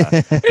just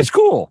it's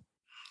cool.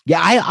 Yeah,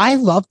 I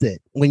loved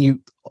it when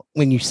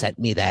you sent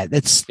me that.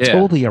 It's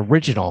totally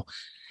original.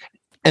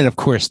 And of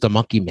course, the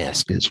monkey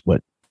mask is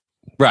what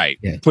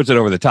puts it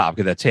over the top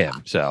because that's him.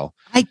 So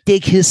I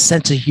dig his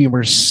sense of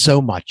humor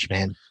so much,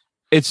 man.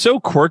 It's so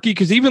quirky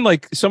because even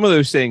like some of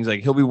those things,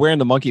 like he'll be wearing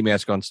the monkey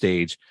mask on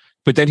stage,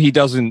 but then he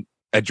doesn't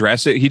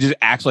address it. He just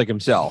acts like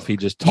himself. He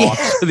just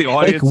talks to the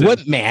audience. Like,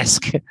 what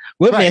mask?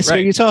 What mask are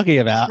you talking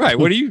about? Right.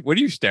 What are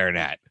you staring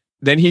at?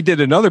 Then he did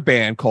another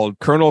band called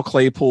Colonel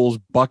Claypool's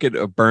Bucket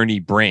of Bernie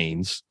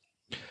Brains.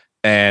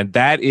 And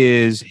that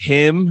is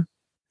him.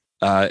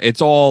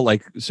 It's all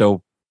like,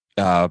 so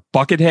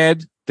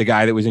Buckethead, the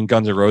guy that was in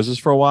Guns N' Roses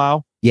for a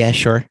while. Yeah,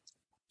 sure.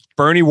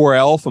 Bernie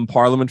Worrell from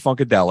Parliament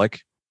Funkadelic.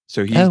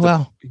 So he's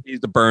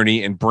the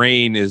Bernie, and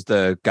Brain is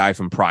the guy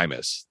from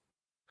Primus.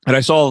 And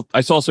I saw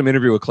some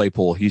interview with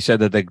Claypool. He said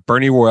that the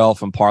Bernie Worrell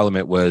from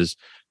Parliament was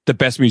the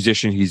best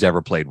musician he's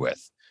ever played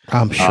with.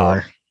 I'm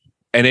sure.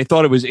 And they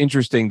thought it was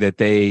interesting that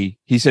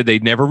he said they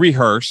never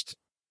rehearsed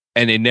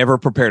and they never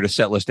prepared a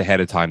set list ahead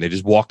of time. They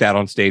just walked out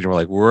on stage and were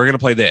like, we're going to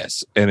play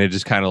this. And it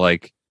just kind of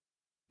like,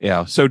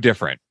 so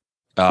different.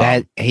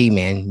 Hey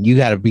man, you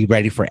got to be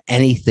ready for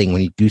anything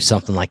when you do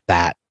something like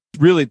that.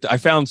 Really, I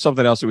found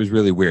something else that was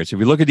really weird. So if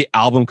you look at the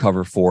album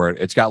cover for it,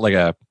 it's got like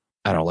a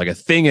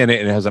thing in it,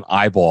 and it has an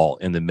eyeball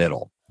in the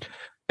middle.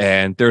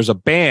 And there's a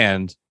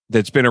band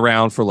that's been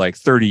around for like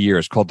 30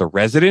 years called The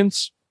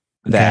Residents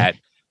that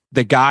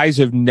the guys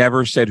have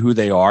never said who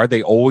they are.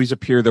 They always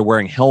appear. They're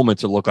wearing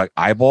helmets that look like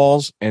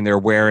eyeballs, and they're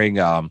wearing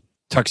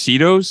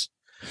tuxedos.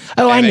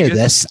 Oh, and I know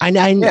this.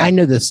 I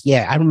know this.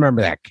 Yeah, I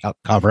remember that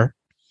cover.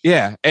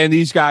 Yeah, and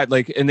these guys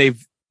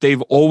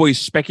they've always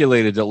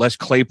speculated that Les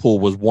Claypool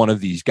was one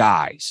of these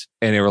guys,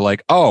 and they were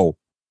like, "Oh,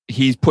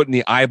 he's putting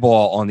the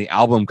eyeball on the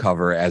album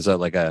cover as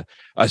a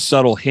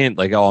subtle hint,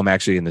 like, oh, I'm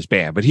actually in this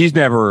band." But he's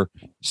never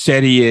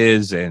said he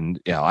is,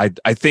 and I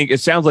think it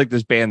sounds like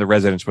this band, The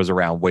Residents, was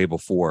around way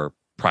before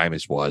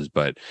Primus was,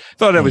 but I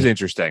thought that was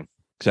interesting.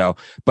 So,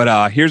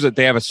 but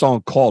they have a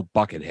song called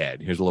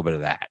Buckethead. Here's a little bit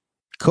of that.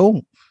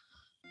 Cool.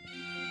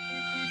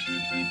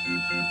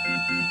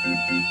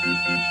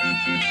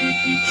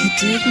 He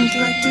didn't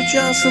like to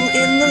jostle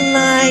in the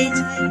light,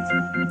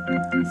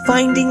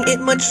 finding it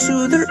much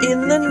soother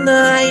in the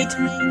night,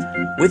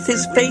 with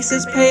his face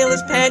as pale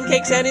as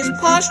pancakes and his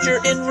posture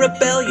in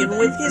rebellion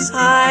with his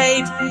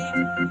height.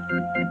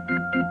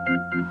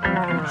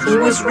 He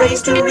was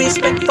raised to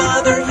respect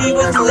father, he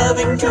was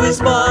loving to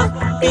his mom,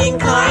 being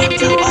kind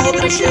to all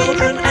the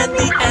children and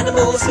the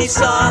animals he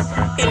saw.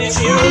 In his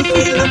youth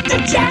he looked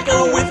at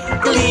Jacko with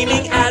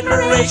gleaming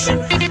admiration,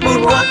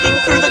 moonwalking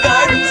through the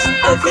gardens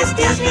of his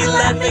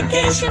Disneyland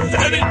vacation.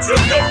 Then he took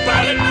a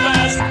ballet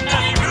class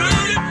and he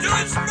grew into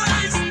his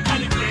face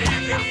and he gave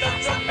him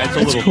the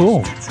That's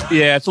cool.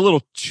 Yeah, it's a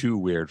little too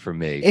weird for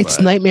me. It's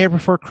Nightmare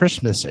Before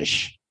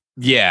Christmas-ish.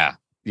 Yeah.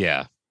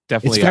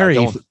 Definitely. It's very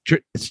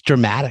it's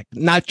dramatic.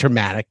 Not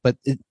dramatic, but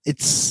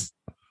it's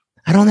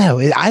I don't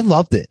know. I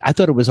loved it. I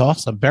thought it was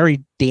awesome.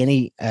 Very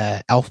Danny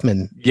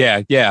Elfman.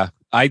 Yeah.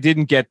 I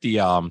didn't get the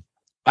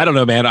I don't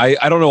know, man.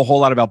 I don't know a whole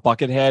lot about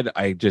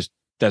Buckethead.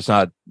 That's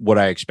not what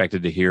I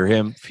expected to hear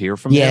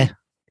from him. Yeah.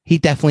 He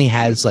definitely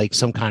has like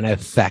some kind of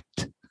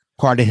effect.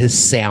 Part of his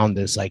sound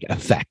is like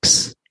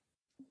effects.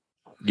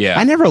 Yeah.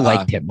 I never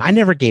liked him. I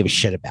never gave a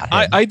shit about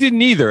him. I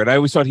didn't either. And I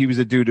always thought he was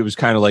a dude that was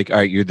kind of like, all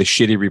right, you're the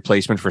shitty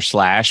replacement for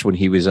Slash when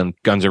he was on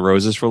Guns N'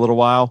 Roses for a little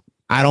while.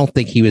 I don't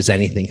think he was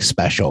anything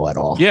special at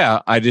all. Yeah.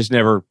 I just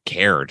never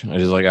cared. I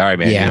was like, all right,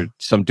 man, you're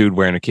some dude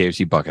wearing a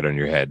KFC bucket on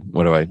your head.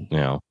 What do I,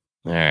 all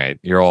right,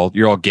 you're all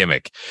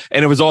gimmick.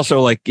 And it was also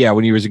like,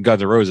 when he was in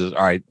Guns N' Roses,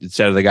 all right,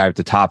 instead of the guy with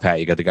the top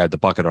hat, you got the guy with the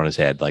bucket on his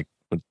head. Like,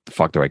 what the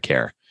fuck do I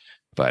care?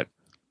 But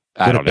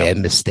I don't know. Bad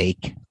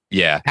mistake.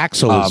 Yeah.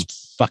 Axl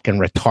was fucking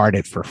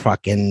retarded for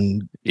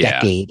fucking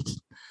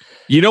decades.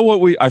 You know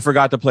what I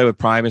forgot to play with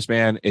Primus,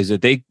 man, is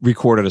that they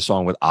recorded a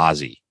song with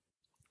Ozzy.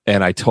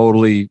 And I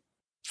totally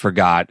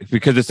forgot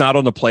because it's not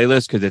on the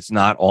playlist, because it's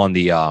not on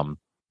the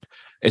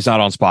it's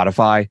not on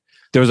Spotify.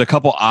 There was a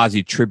couple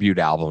Ozzy tribute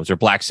albums or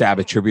Black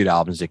Sabbath tribute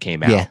albums that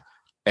came out. Yeah.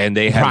 And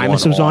they had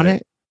Primus was on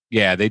it.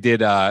 Yeah, they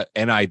did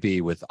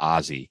NIB with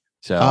Ozzy.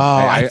 So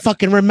I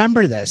fucking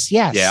remember this.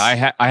 Yes. Yeah,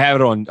 I had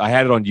it on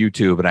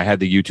YouTube, and I had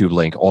the YouTube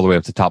link all the way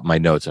up to the top of my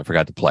notes. I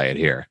forgot to play it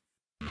here.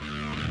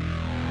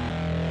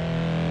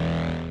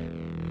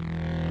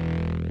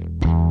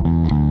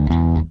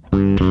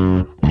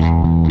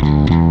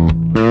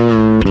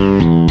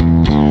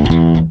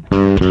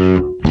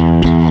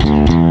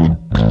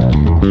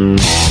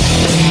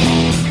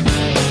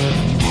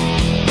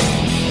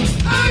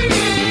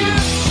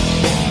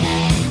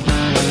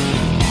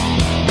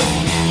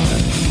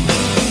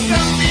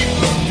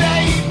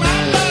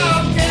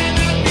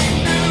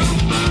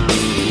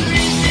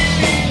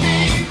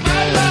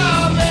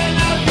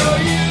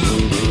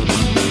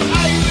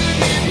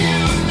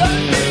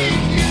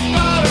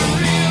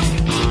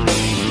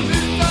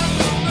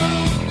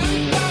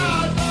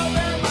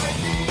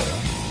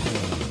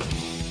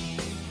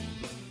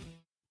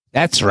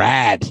 That's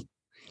rad.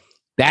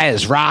 That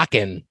is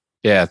rocking.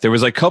 Yeah, there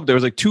was like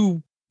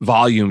 2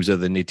 volumes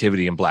of the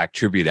Nativity in Black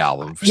tribute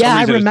album. For Yeah,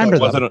 some reason, I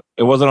remember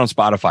it wasn't on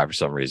Spotify for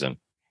some reason.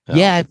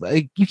 Yeah,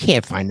 you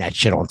can't find that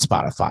shit on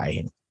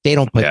Spotify. They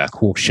don't put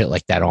cool shit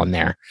like that on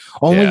there.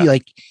 Only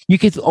like you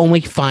could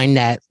only find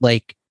that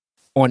like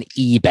on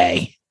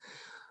eBay.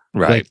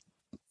 Right.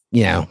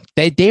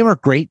 Like, they were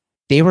great.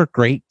 They were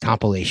great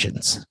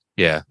compilations.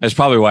 Yeah, that's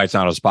probably why it's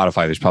not on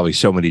Spotify. There's probably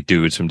so many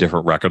dudes from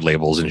different record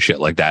labels and shit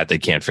like that. They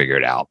can't figure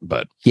it out.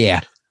 But yeah,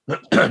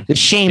 it's a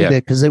shame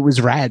that because it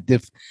was rad.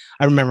 If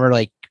I remember,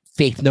 like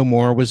Faith No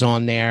More was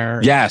on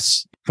there.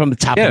 Yes, from the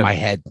top of my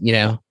head,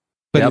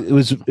 But it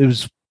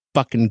was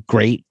fucking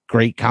great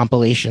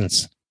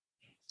compilations.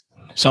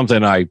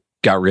 Something I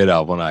got rid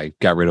of when I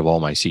got rid of all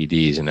my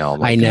CDs, and now I'm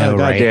like, I know,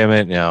 God right? damn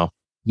it, now.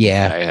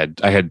 Yeah,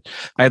 I had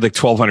like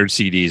 1,200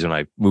 CDs when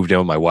I moved in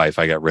with my wife.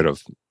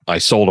 I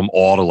sold them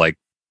all to like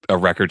a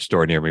record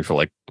store near me for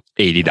like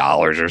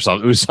 $80 or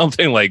something. It was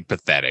something like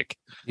pathetic.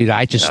 Dude,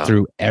 I just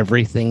threw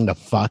everything the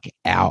fuck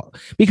out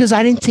because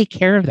I didn't take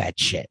care of that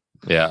shit.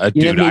 Yeah,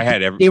 dude, I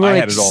had they were I like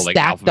had it all like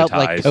stacked up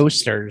like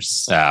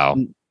coasters.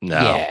 No.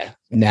 Yeah,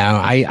 no,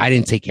 I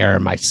didn't take care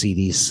of my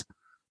CDs.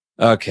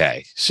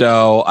 Okay,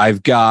 so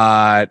I've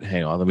got.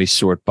 Hang on, let me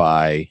sort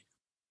by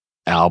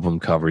album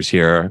covers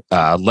here.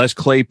 Les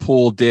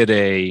Claypool did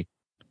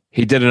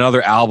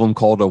another album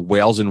called A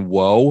Whales and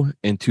Woe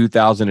in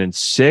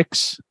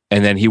 2006,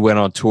 and then he went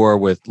on tour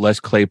with Les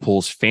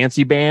Claypool's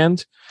Fancy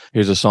Band.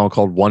 Here's a song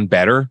called One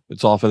Better.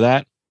 It's off of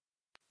that.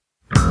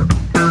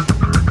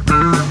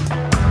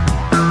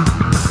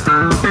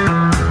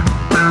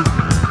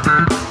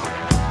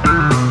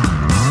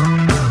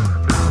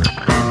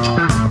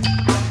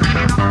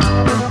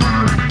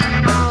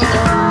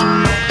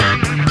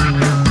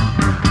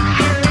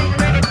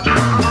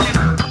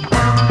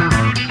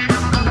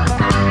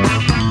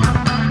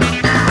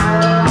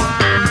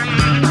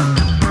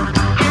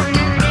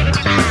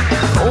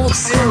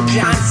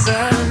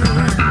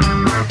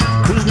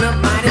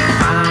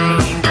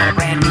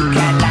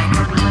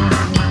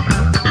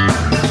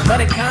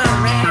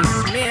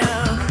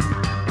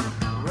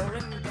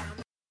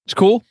 It's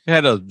cool. It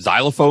had a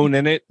xylophone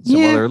in it. Some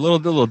other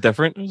little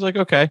different. It was like,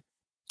 okay.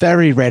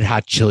 Very Red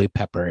Hot Chili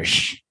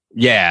Pepper-ish.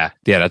 Yeah,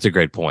 that's a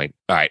great point.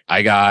 All right.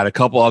 I got a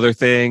couple other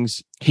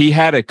things. He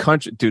had a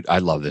country, dude, I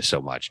love this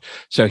so much.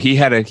 So he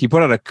has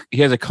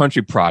a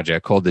country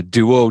project called the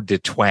Duo de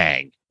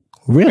Twang.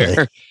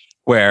 Really?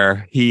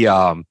 Where he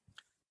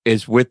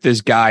is with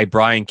this guy,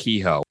 Brian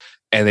Kehoe,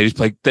 and they just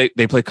play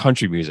they play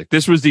country music.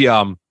 This was the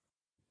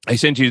I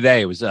sent you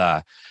today. It was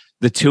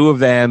the two of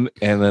them,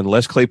 and then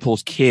Les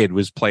Claypool's kid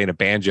was playing a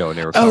banjo, and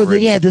they were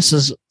covering. This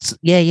is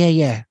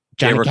Johnny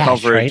they were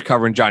Cash,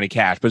 covering Johnny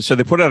Cash. But so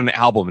they put out an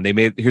album,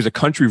 and here's a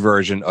country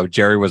version of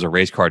Jerry Was a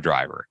Race Car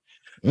Driver.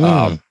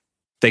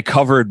 They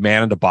covered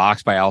Man in the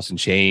Box by Alice in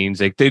Chains.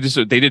 They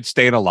did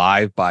Staying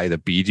Alive by the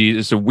Bee Gees.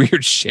 It's some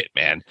weird shit,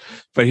 man.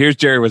 But here's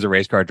Jerry Was a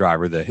Race Car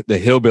Driver, the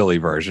hillbilly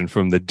version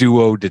from the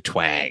Duo de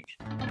Twang.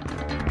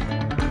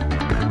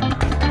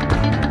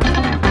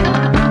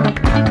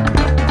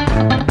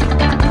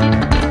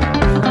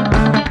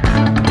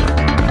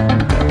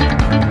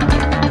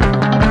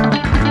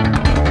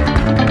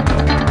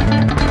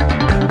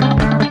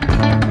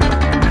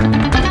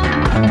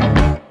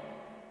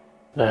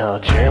 Now,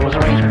 Jerry was a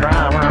race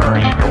driver,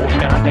 he drove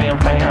goddamn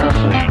fast.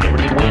 He never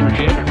did win the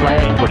checkered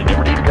flag, but he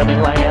never did come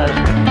in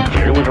last.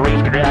 Jerry was a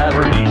race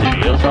driver, he said,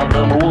 yes, I'm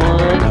number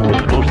one. Was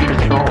supposed to be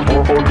on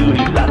 442,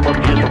 he light him up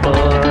just for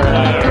fun.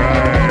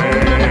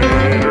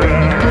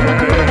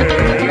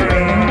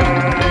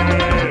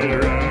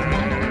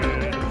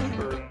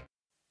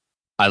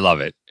 I love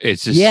it.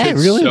 It's just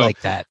really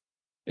like that.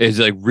 It's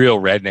like real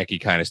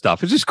rednecky kind of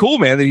stuff. It's just cool,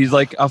 man, that he's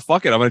like, oh,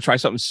 fuck it, I'm going to try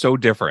something so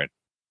different.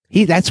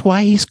 That's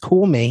why he's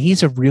cool, man.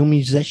 He's a real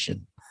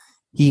musician.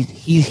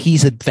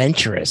 He's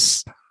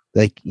adventurous.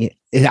 Like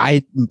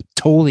I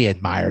totally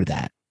admire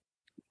that.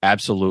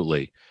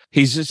 Absolutely.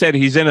 He's said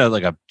he's in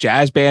a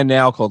jazz band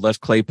now called Les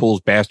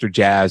Claypool's Bastard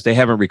Jazz. They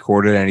haven't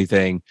recorded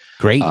anything.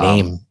 Great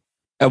name.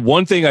 And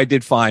one thing I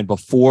did find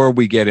before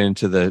we get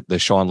into the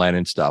Sean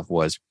Lennon stuff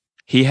was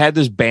he had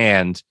this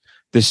band,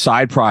 this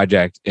side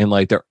project in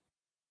like the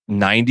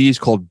 90s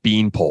called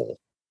Beanpole.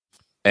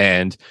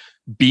 And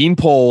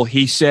Beanpole,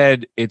 he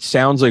said it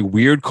sounds like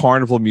weird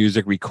carnival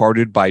music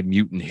recorded by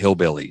mutant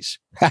hillbillies.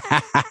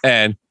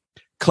 And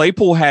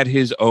Claypool had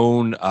his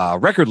own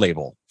record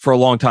label for a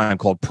long time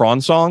called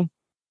Prawn Song,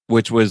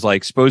 which was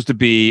like supposed to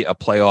be a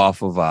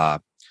playoff of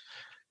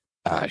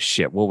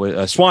what was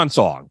a Swan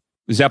Song,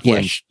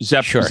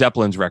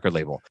 Zeppelin's record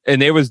label.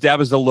 And that was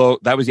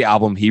the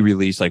album he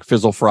released, like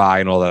Fizzle Fry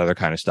and all that other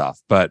kind of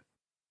stuff. And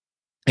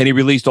he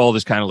released all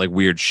this kind of like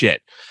weird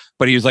shit.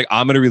 But he was like,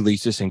 I'm going to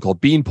release this thing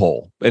called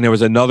Beanpole. And there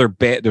was another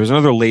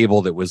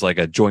label that was like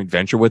a joint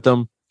venture with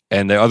them.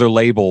 And the other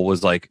label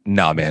was like,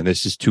 nah, man,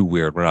 this is too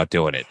weird. We're not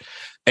doing it.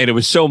 And it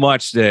was so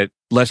much that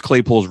Les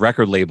Claypool's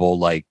record label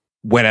like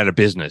went out of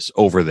business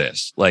over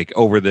this, like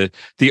over the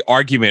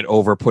argument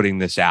over putting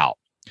this out.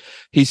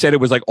 He said it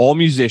was like all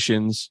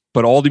musicians,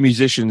 but all the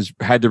musicians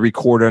had to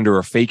record under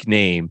a fake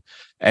name,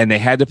 and they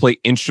had to play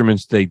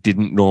instruments they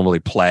didn't normally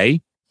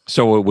play,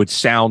 so it would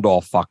sound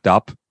all fucked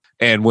up.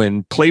 And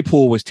when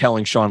Claypool was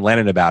telling Sean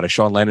Lennon about it,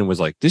 Sean Lennon was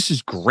like, "This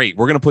is great.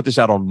 We're going to put this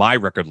out on my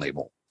record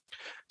label."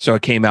 So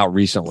it came out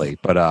recently,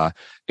 but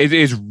it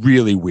is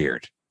really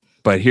weird.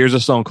 But here's a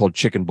song called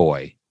 "Chicken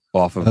Boy"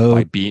 off of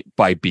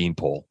by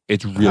Beanpole.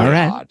 It's really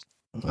odd.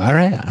 All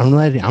right, I'm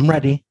ready. I'm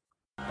ready.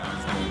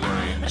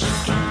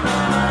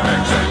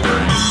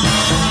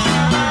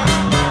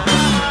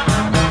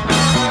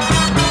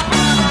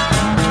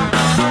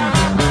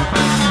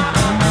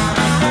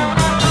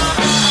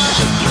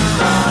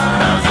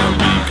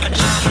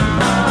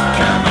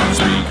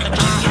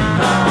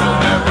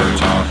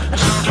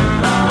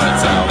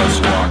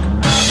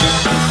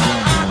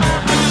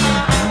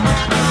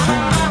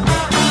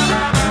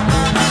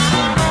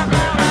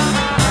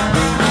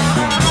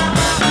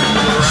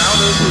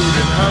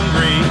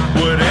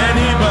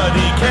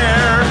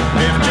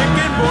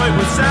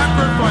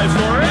 Sacrifice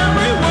for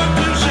everyone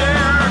to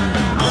share.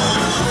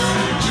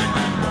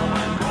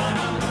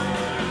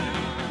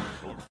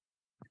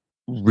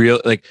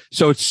 Real, like,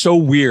 so it's so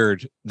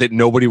weird that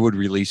nobody would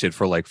release it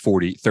for like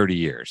 30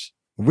 years.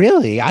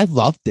 Really? I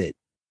loved it.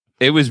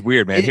 It was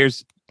weird, man.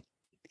 It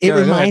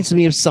reminds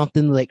me of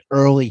something like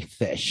early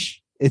Fish.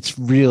 It's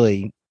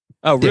really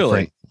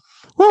really?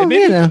 Well, it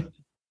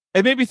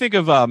made me think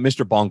of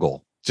Mr.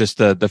 Bungle, just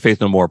the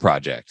Faith No More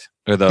project.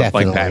 Or the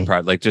Blank Patent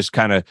project, like just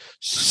kind of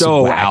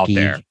so out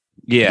there.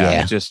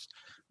 Yeah, just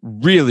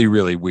really,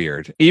 really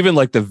weird. Even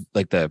like the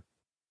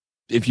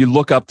if you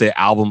look up the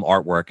album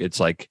artwork, it's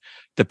like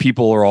the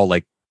people are all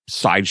like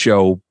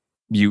sideshow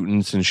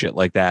mutants and shit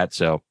like that.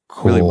 So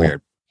really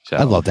weird. So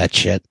I love that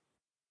shit.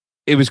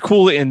 It was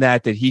cool in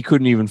that he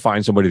couldn't even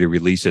find somebody to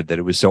release it, that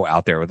it was so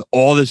out there with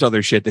all this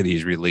other shit that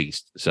he's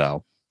released.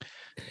 So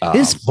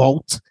his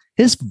vaults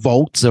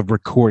of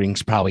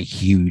recordings probably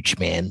huge,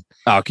 man.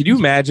 Oh, can you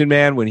imagine,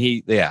 man, when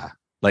he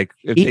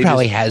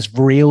probably has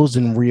reels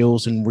and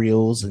reels and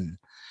reels and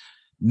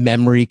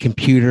memory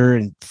computer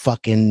and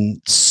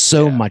fucking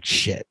so much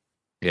shit.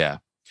 Yeah.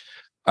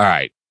 All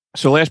right.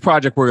 So last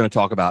project we're going to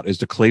talk about is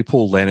the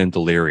Claypool Lennon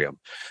Delirium.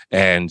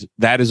 And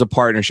that is a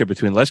partnership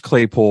between Les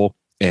Claypool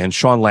and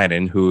Sean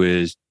Lennon, who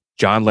is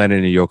John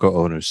Lennon and Yoko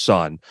Ono's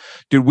son.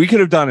 Dude, we could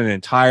have done an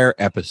entire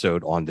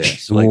episode on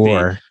this.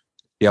 Sure.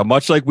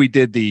 Much like we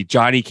did the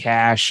Johnny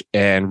Cash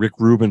and Rick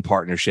Rubin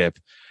partnership.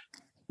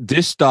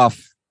 This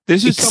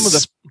is some of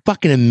the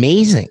fucking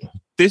amazing.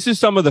 This is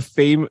some of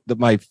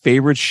my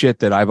favorite shit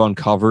that I've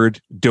uncovered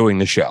doing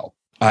the show.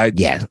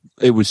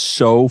 It was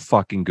so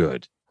fucking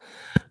good.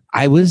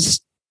 I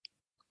was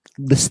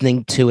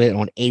listening to it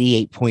on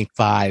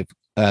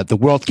 88.5, the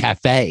World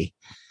Cafe,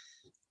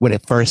 when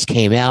it first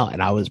came out,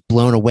 and I was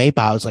blown away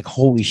by it. I was like,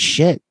 holy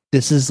shit,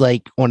 this is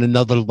like on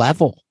another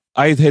level.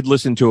 I had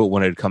listened to it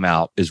when it had come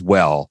out as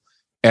well,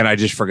 and I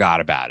just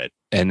forgot about it.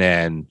 And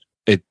then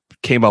it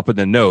came up in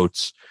the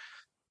notes.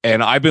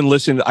 And I've been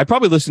listening. I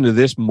probably listened to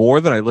this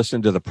more than I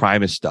listened to the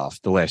Primus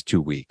stuff the last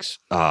 2 weeks.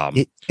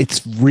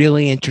 It's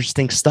really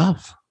interesting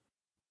stuff.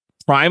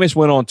 Primus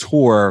went on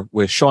tour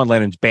with Sean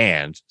Lennon's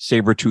band,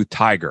 Sabretooth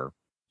Tiger.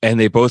 And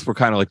they both were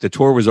kind of like, the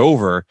tour was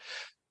over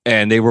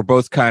and they were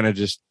both kind of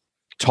just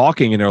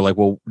talking. And they're like,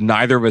 well,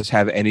 neither of us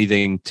have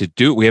anything to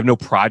do. We have no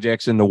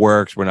projects in the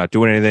works. We're not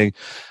doing anything.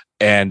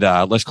 And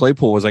Les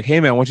Claypool was like, hey,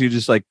 man, why don't you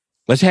just like,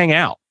 let's hang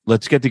out.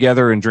 Let's get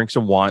together and drink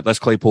some wine. Les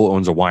Claypool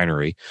owns a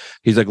winery.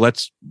 He's like,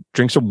 let's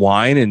drink some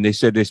wine. And they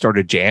said they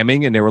started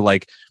jamming and they were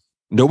like,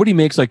 nobody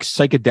makes like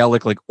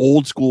psychedelic, like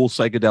old school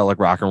psychedelic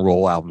rock and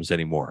roll albums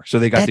anymore. So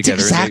they got together.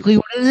 That's exactly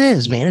what it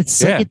is, man.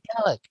 It's psychedelic.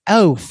 Yeah.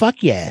 Oh,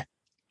 fuck yeah.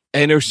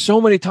 And there's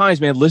so many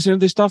times, man, listening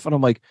to this stuff. And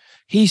I'm like,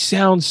 he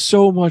sounds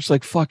so much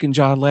like fucking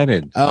John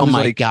Lennon. Oh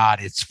my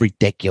God. It's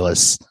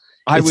ridiculous.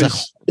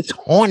 It's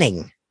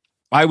haunting.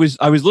 I was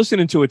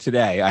listening to it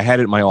today. I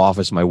had it in my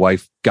office. My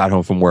wife got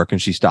home from work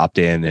and she stopped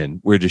in and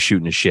we are just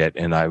shooting the shit.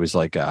 And I was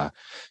like,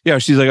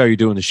 she's like, are you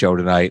doing the show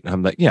tonight? And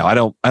I'm like, I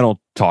don't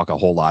talk a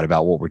whole lot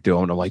about what we're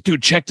doing. I'm like,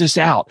 dude, check this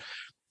out.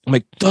 I'm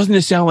like, doesn't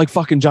it sound like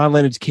fucking John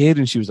Lennon's kid?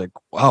 And she was like,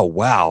 oh,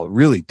 wow, it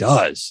really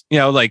does.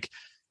 Like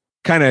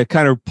kind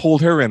of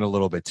pulled her in a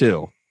little bit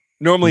too.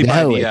 Normally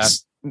by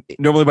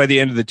the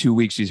end of the 2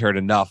 weeks, she's heard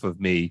enough of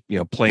me,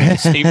 playing the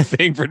same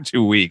thing for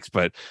 2 weeks.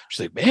 But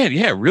she's like, man,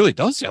 yeah, it really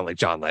does sound like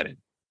John Lennon.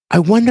 I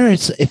wonder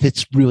if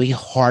it's really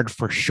hard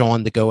for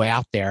Sean to go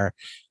out there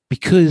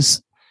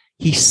because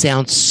he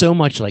sounds so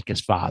much like his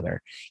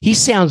father. He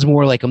sounds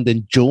more like him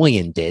than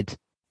Julian did.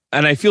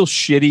 And I feel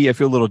shitty. I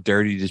feel a little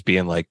dirty just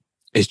being like,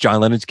 it's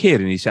John Lennon's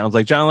kid and he sounds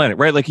like John Lennon,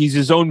 right? Like he's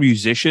his own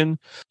musician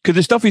because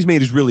the stuff he's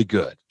made is really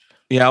good,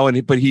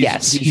 but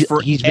he's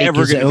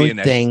forever going to be in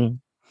that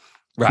thing.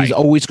 Right. He's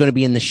always going to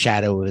be in the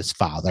shadow of his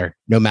father,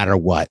 no matter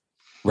what.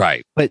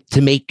 Right. But to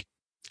make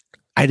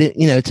a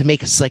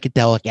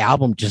psychedelic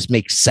album just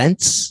makes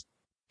sense.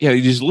 Yeah,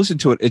 you just listen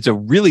to it. It's a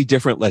really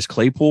different Les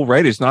Claypool,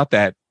 right? It's not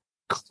that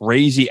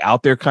crazy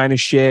out there kind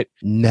of shit.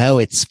 No,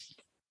 it's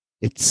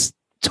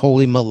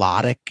totally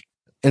melodic.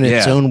 in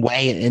its Yeah. own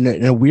way,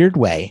 in a weird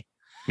way.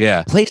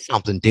 Yeah. Play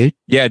something, dude.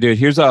 Yeah, dude.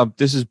 Here's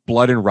this is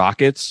Blood and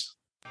Rockets.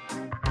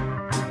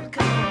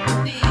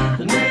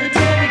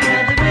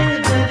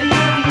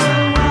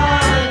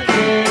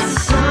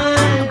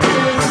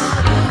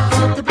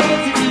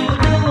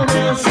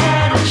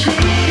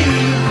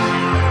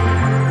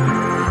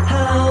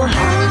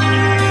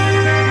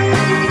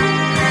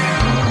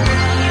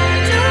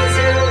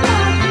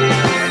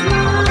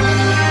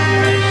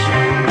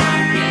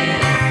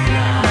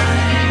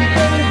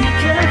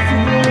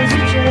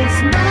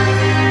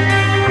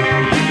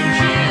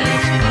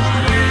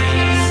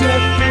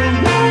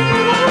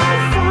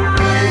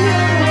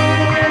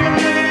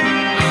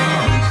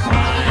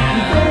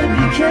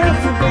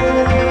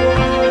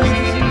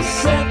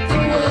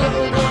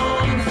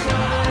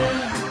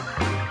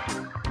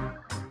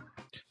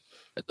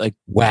 Like,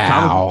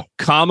 wow.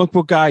 Comic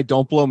book guy,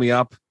 Don't Blow Me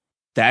Up.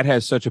 That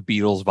has such a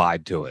Beatles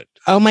vibe to it.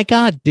 Oh my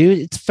God, dude.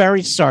 It's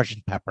very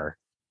Sgt. Pepper.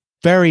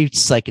 Very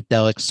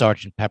psychedelic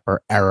Sgt.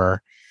 Pepper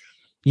era.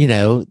 You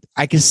know,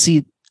 I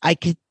don't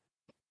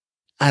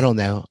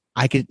know.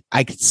 I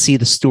could see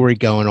the story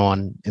going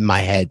on in my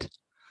head.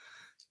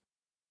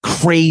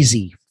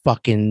 Crazy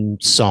fucking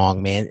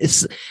song, man.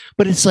 It's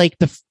like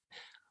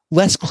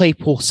Les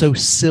Claypool so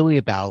silly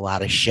about a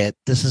lot of shit.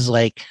 This is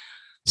like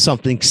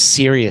something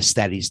serious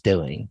that he's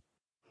doing.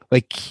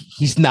 Like,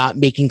 he's not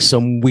making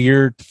some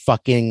weird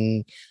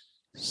fucking,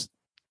 I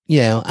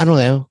don't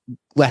know,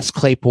 Les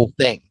Claypool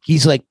thing.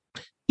 He's like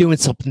doing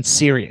something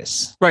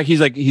serious. Right.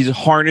 He's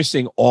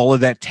harnessing all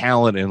of that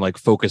talent and like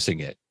focusing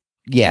it.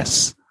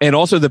 Yes. And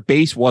also the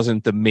bass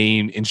wasn't the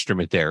main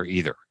instrument there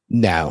either.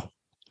 No.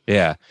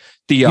 Yeah.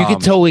 You can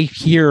totally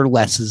hear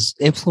Les's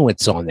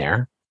influence on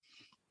there.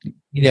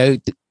 You know,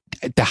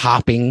 the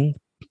hopping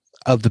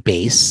of the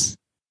bass.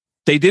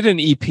 They did an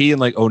EP in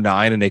like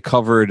 2009 and they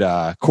covered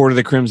Court of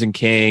the Crimson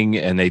King,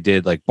 and they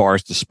did like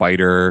Bars to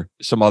Spider,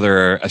 some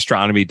other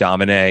Astronomy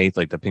Domine,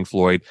 like the Pink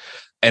Floyd.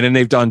 And then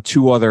they've done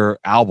 2 other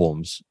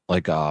albums.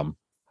 Like the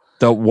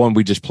one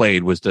we just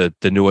played was the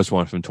newest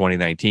one from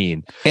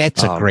 2019.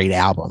 It's a great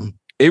album.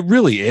 It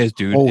really is,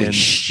 dude. Holy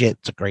shit,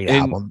 it's a great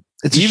album.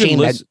 It's a shame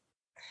that,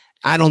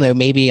 I don't know,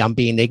 maybe I'm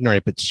being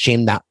ignorant, but it's a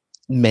shame not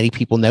many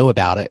people know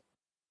about it.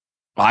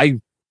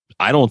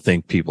 I don't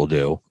think people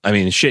do. I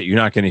mean, shit, you're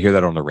not going to hear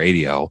that on the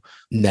radio.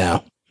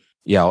 No.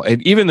 Yeah.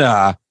 And even,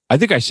 I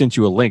think I sent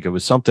you a link. It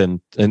was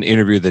an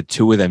interview that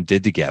 2 of them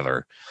did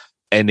together.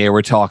 And they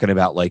were talking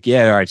about like,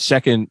 yeah, all right,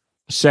 second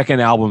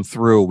album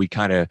through, we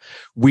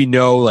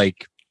know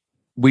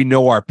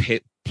our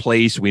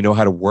place. We know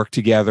how to work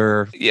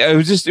together. Yeah.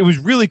 It was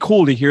really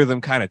cool to hear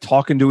them kind of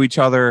talking to each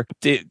other.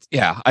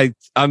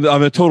 I'm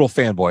a total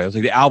fanboy. I was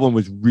like, the album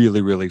was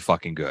really, really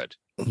fucking good.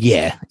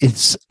 Yeah,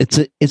 it's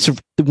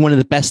one of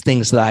the best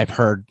things that I've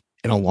heard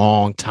in a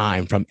long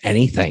time from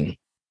anything.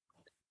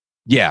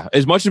 Yeah,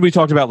 as much as we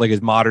talked about like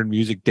his modern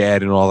music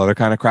dead and all that other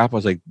kind of crap, I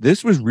was like,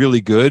 this was really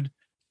good.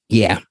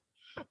 Yeah.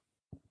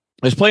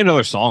 Let's play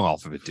another song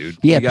off of it, dude.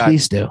 Yeah,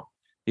 please do.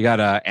 You got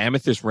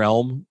Amethyst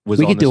Realm.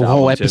 We could do a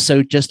whole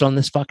episode just on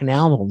this fucking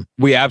album.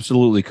 We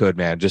absolutely could,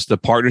 man. Just the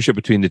partnership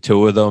between the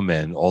 2 of them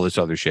and all this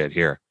other shit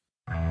here.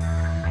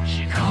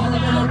 She called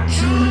out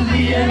to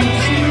the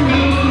empty room.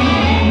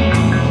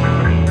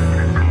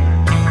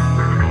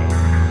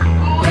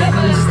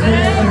 Whoever's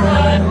there,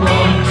 I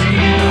want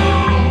you.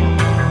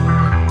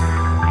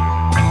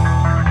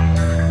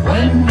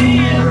 When the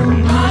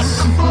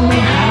impossible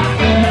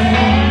happened,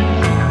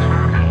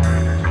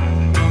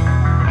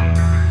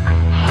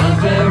 our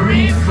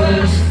very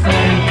first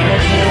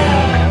fantasy.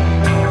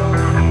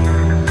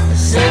 I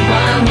said,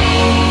 why me?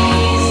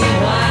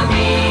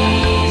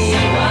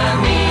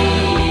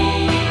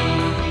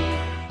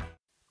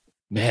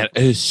 Man,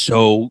 it is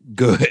so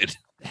good.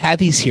 Had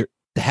these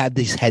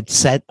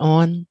headset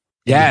on.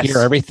 Yes. Hear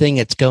everything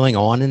that's going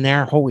on in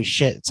there. Holy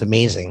shit, it's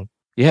amazing.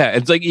 Yeah,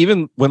 it's like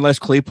even when Les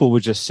Claypool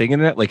was just singing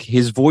it, like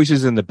his voice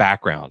is in the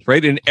background,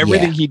 right? And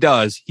everything he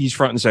does, he's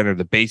front and center.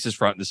 The bass is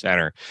front and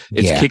center.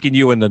 It's kicking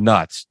you in the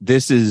nuts.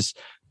 This is,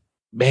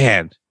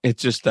 man,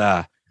 it's just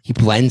he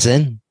blends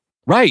in.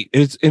 Right.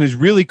 It's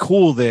really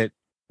cool that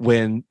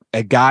when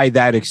a guy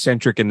that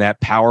eccentric and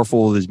that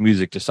powerful with his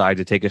music decide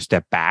to take a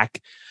step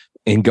back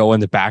and go in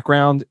the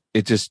background,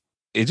 it's just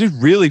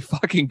really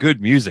fucking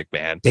good music,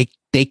 man.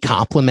 They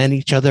complement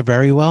each other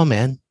very well,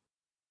 man.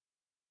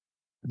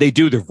 They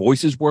do. Their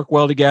voices work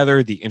well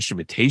together. The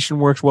instrumentation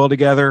works well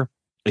together.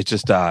 It's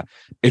just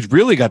it's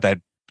really got that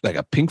like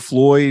a Pink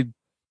Floyd.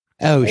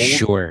 Oh,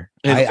 sure.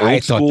 I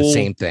thought the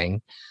same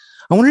thing.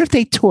 I wonder if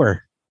they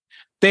tour.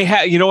 They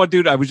have, you know what,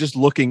 dude? I was just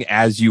looking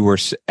as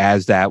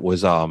that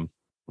was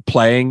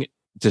playing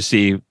to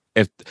see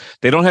if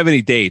they don't have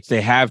any dates.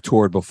 They have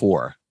toured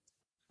before.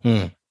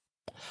 But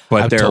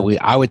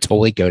I would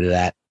totally go to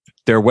that.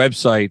 Their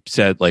website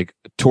said like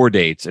tour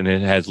dates, and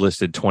it has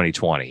listed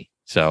 2020.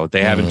 So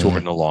they haven't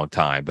toured in a long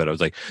time. But I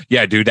was like,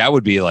 yeah, dude, that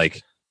would be like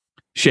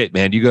shit,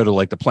 man. You go to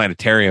like the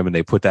planetarium and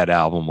they put that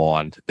album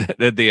on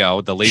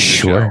the laser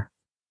show.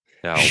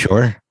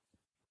 Sure.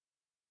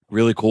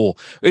 Really cool.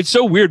 It's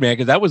so weird, man,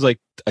 because that was like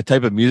a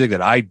type of music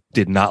that I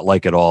did not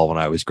like at all when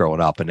I was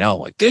growing up. And now I'm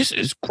like, this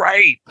is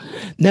great.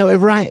 No,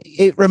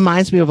 it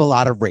reminds me of a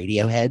lot of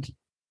Radiohead.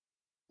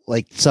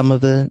 Like some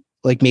of the,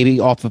 like maybe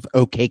off of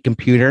OK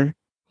Computer.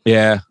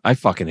 Yeah, I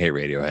fucking hate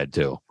Radiohead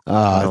too.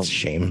 Oh, it's a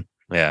shame.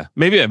 Yeah,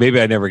 maybe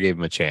I never gave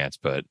him a chance,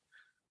 but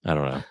I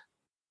don't know.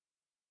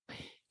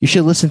 You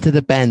should listen to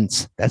the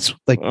Bends. That's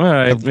like, all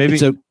right, maybe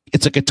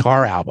it's a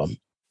guitar album.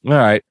 All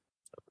right.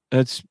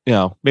 That's,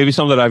 maybe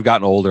something that I've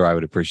gotten older I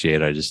would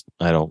appreciate.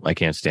 I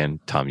can't stand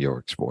Tom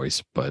York's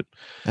voice, but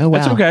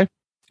that's okay.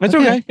 That's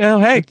okay.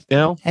 Hey,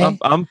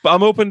 I'm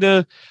open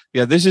to,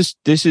 this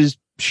is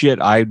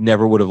shit I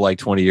never would have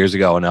liked 20 years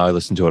ago. And now I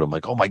listen to it. I'm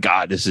like, oh my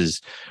God, this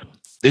is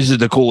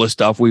the coolest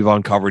stuff we've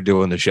uncovered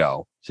doing the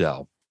show.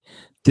 So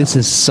this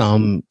is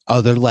some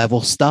other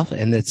level stuff.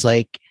 And it's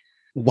like,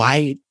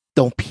 why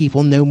don't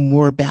people know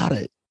more about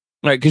it?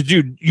 Right, because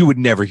you would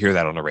never hear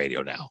that on the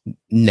radio now.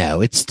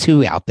 No, it's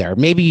too out there.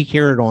 Maybe you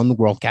hear it on the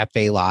World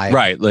Cafe Live.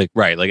 Right, like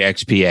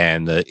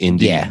XPN, the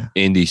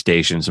indie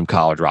stations, some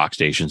college rock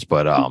stations.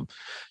 But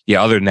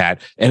other than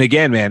that, and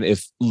again, man,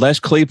 if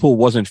Les Claypool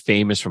wasn't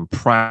famous from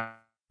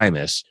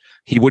Primus,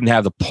 he wouldn't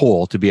have the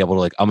pull to be able to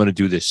like, I'm going to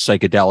do this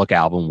psychedelic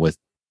album with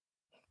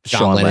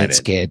John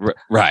Lennon's kid.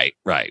 Right.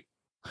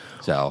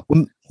 So,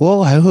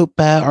 well, I hope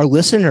our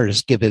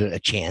listeners give it a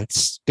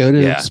chance. Go to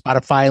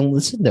Spotify and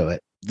listen to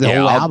it. The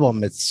whole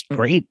album, it's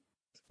great.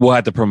 We'll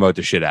have to promote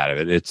the shit out of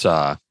it. It's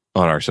on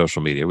our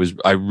social media.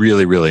 I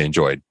really, really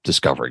enjoyed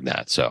discovering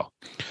that. So,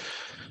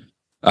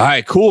 all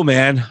right, cool,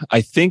 man.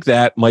 I think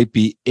that might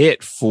be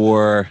it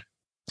for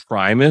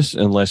Primus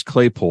and Les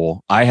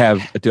Claypool. I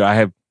have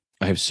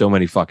so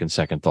many fucking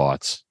second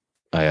thoughts.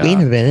 Wait a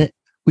minute.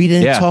 We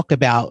didn't talk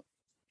about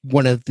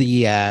one of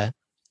the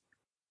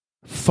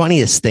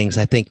funniest things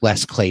I think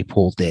Les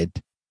Claypool did.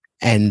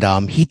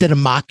 And he did a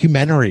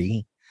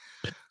mockumentary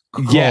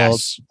called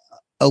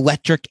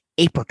Electric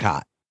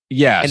Apricot.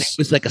 Yes. And it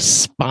was like a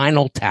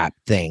Spinal Tap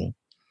thing.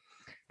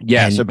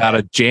 Yes, about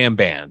a jam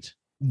band.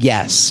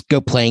 Yes,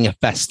 go playing a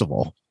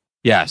festival.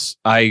 Yes,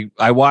 I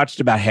watched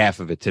about half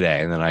of it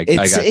today, and then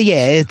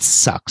it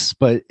sucks,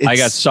 but I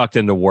got sucked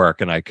into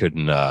work and I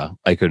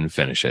couldn't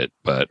finish it.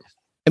 But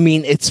I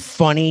mean, it's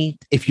funny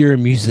if you're a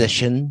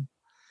musician,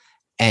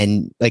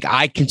 and like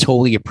I can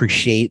totally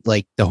appreciate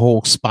like the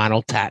whole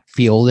Spinal Tap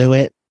feel to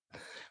it,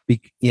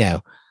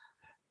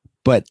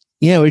 but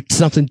it's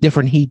something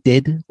different he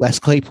did. Les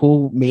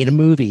Claypool made a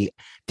movie.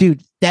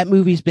 Dude, that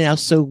movie's been out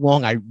so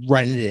long, I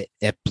rented it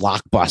at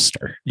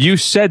Blockbuster. You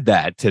said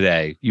that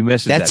today. You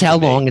missed it. That's how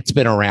long it's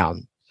been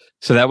around.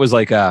 So that was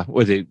like,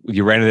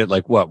 you rented it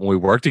like what, when we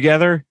worked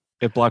together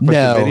at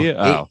Blockbuster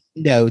Video?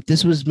 No,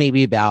 this was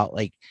maybe about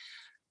like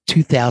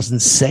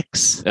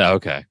 2006. Oh,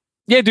 okay.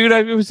 Yeah, dude,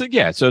 it was like,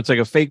 so it's like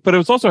a fake, but it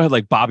was also had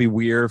like Bobby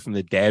Weir from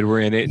The Dead were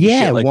in it.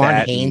 Yeah, like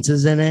Warren Haynes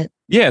is in it.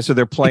 Yeah, so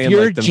they're playing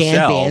like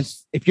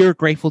themselves. If you're a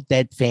Grateful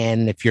Dead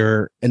fan, if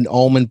you're an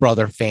Allman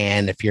Brother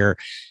fan, if you're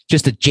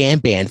just a jam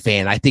band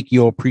fan, I think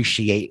you'll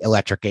appreciate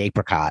Electric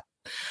Apricot.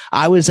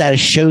 I was at a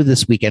show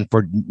this weekend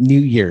for New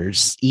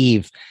Year's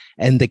Eve,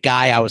 and the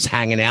guy I was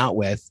hanging out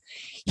with,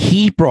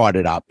 he brought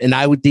it up, and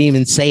I didn't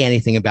even say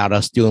anything about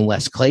us doing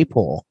Les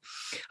Claypool.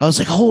 I was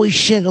like, holy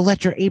shit,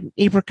 Electric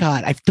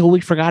Apricot. I totally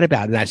forgot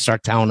about it. And I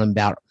start telling him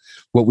about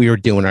what we were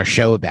doing our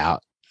show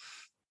about.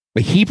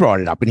 But he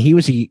brought it up, and he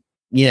was, it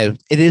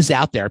is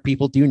out there.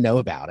 People do know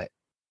about it.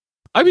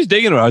 I was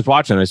digging it. I was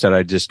watching. I said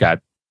I just got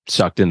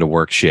sucked into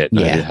work shit. And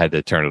I had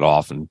to turn it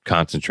off and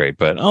concentrate,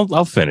 but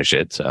I'll finish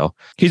it. So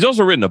he's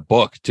also written a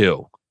book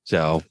too.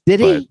 So did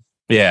he?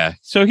 Yeah.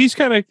 So he's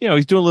kind of,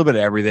 he's doing a little bit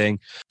of everything.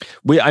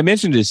 I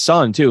mentioned his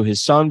son too.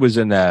 His son was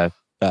in the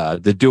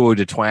Duo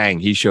de Twang.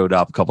 He showed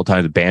up a couple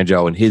times with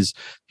banjo, and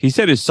he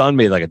said his son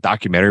made like a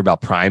documentary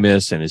about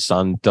Primus, and his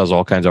son does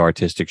all kinds of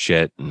artistic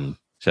shit. And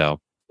so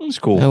it was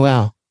cool. Oh,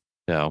 wow.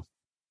 So,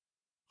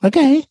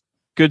 okay.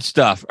 Good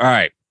stuff. All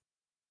right.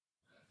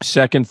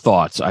 Second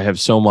thoughts. I have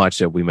so much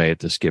that we may have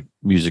to skip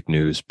music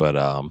news, but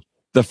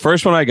the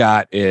first one I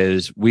got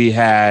is we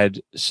had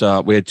two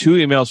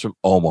emails from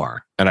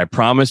Omar, and I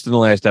promised in the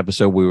last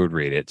episode we would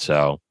read it.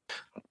 So,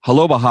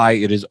 hello,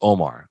 Baha'i. It is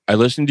Omar. I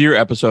listened to your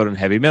episode on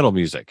heavy metal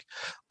music.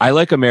 I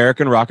like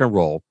American rock and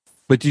roll,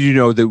 but did you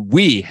know that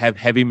we have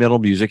heavy metal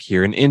music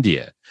here in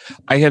India?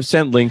 I have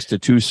sent links to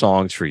 2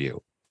 songs for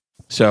you.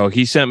 So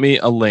he sent me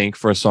a link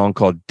for a song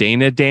called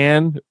Dana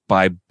Dan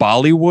by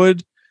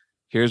Bollywood.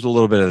 Here's a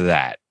little bit of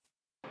that.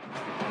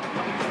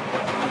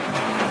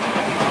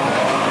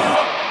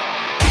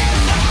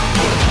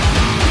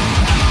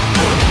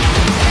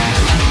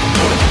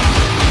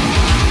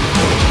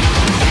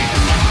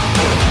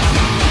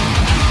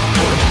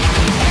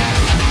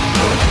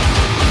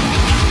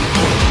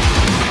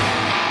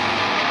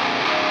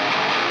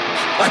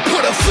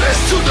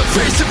 To the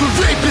face of a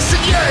rapist,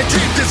 and yeah, I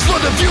take this for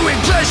the viewing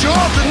pleasure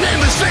of the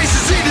nameless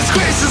faces he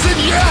disgraces. And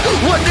yeah,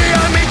 one day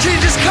I may change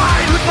his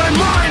kind with my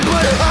mind,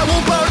 but I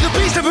won't bow to the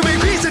beast, never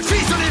make peace and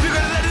feast on if you're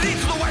gonna let it eat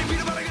to the white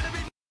peanut butter.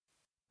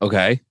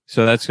 Okay,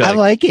 so that's I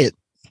like it.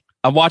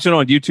 I'm watching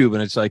on YouTube,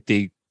 and it's like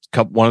the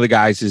one of the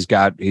guys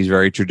he's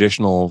very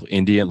traditional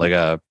Indian, like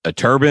a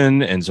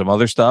turban and some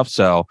other stuff.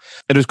 So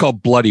it was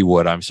called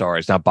Bloodywood. I'm sorry,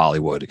 it's not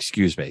Bollywood.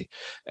 Excuse me.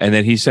 And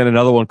then he sent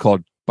another one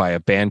by a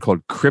band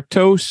called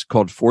Cryptos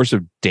called Force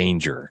of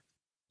Danger,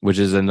 which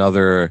is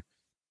another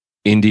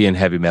Indian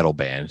heavy metal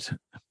band.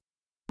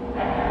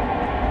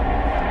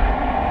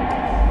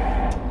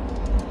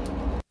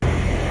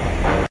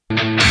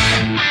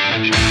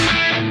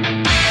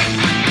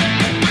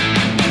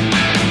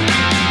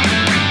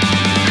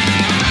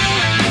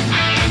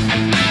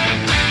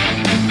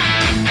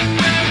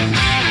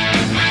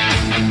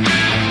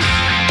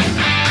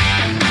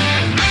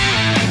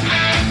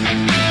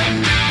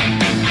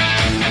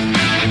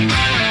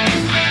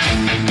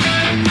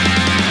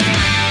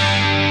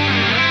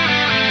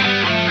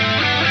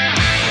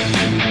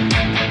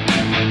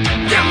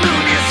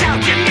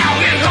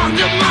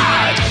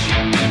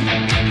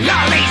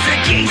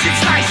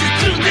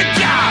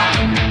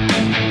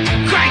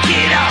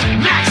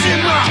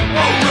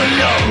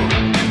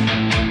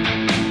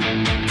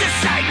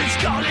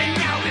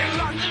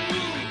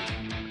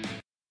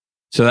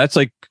 So that's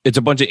like, it's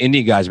a bunch of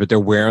indie guys, but they're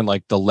wearing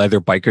like the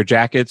leather biker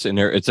jackets, and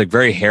it's like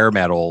very hair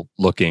metal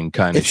looking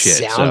kind of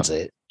shit.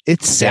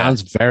 It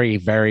sounds very,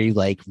 very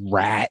like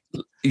Rat.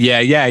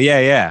 Yeah.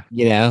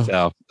 You know?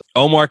 So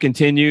Omar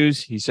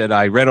continues. He said,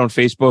 I read on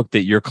Facebook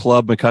that your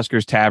club,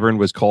 McCusker's Tavern,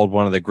 was called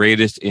one of the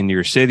greatest in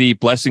your city.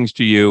 Blessings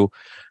to you.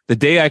 The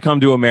day I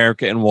come to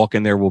America and walk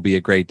in there will be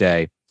a great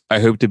day. I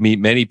hope to meet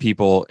many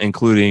people,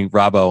 including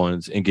Rob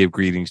Owens, and give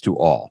greetings to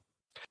all.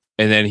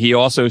 And then he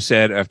also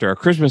said, after our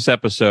Christmas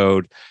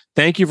episode,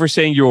 thank you for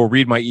saying you will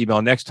read my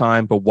email next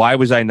time, but why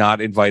was I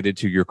not invited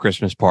to your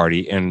Christmas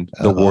party? And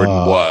the warden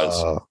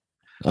was.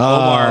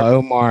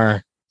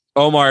 Omar,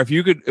 if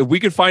we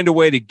could find a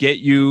way to get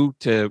you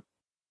to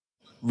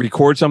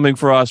record something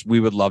for us, we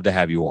would love to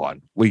have you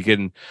on. We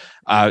can.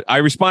 I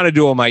responded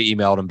to him. I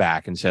emailed him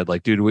back and said,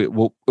 like,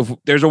 dude, if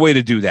there's a way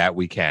to do that,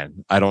 we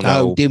can. I don't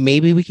know. Dude,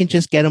 maybe we can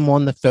just get him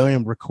on the phone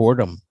and record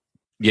him.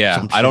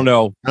 Yeah, I don't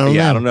know.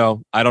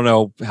 I don't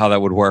know how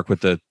that would work with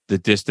the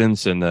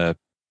distance and the,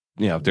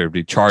 if there'd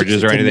be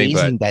charges or anything.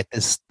 Amazing but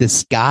that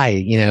this guy,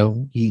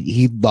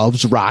 he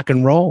loves rock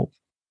and roll.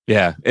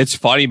 Yeah, it's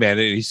funny, man.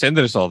 He's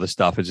sending us all this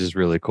stuff. It's just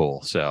really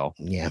cool. So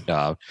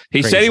yeah,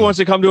 he said he wants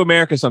to come to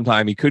America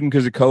sometime. He couldn't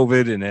because of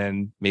COVID, and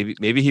then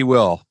maybe he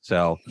will.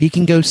 So he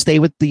can go stay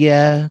with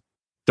the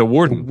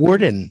warden.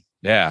 Warden.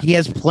 Yeah, he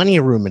has plenty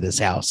of room at his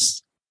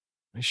house.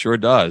 He sure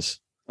does.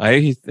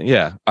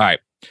 Yeah. All right.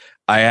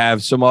 I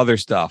have some other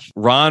stuff.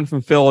 Ron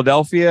from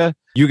Philadelphia.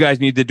 You guys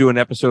need to do an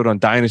episode on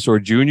Dinosaur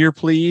Jr.,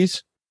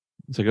 please.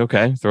 It's like,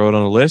 okay, throw it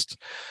on the list.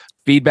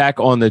 Feedback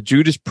on the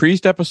Judas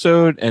Priest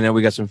episode, and then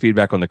we got some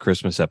feedback on the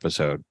Christmas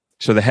episode.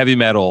 So the heavy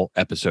metal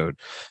episode.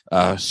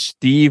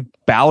 Steve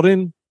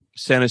Bowden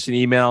sent us an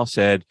email,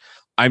 said,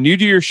 I'm new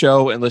to your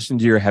show and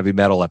listened to your heavy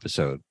metal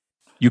episode.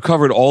 You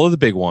covered all of the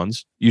big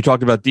ones. You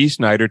talked about Dee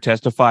Snider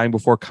testifying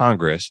before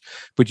Congress,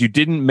 but you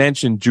didn't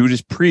mention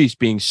Judas Priest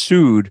being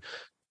sued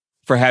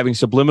for having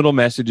subliminal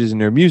messages in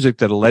their music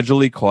that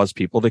allegedly caused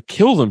people to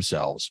kill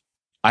themselves.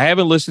 I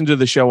haven't listened to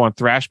the show on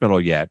thrash metal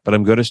yet, but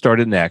I'm going to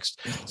start it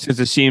next since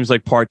it seems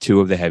like part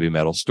 2 of the heavy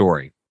metal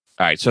story.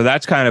 All right. So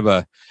that's kind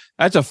of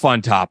that's a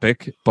fun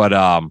topic, but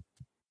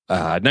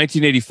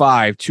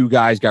 1985, 2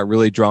 guys got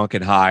really drunk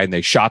and high and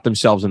they shot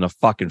themselves in the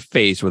fucking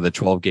face with a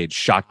 12-gauge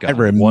shotgun. I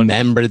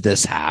remember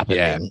this happening.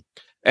 Yeah.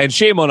 And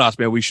shame on us,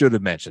 man. We should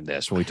have mentioned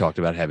this when we talked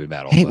about heavy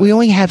metal. Hey, we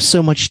only have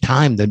so much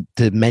time to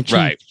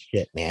mention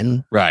shit,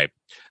 man. Right.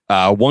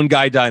 One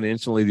guy died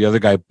instantly. The other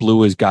guy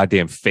blew his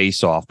goddamn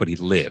face off, but he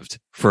lived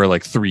for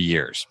like 3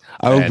 years.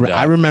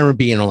 I remember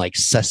being on like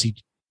Jesse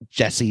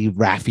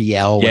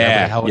Raphael, whatever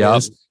the hell it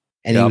is,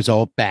 and he was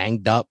all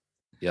banged up.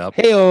 Yep.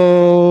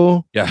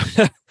 Hey-o. Yeah.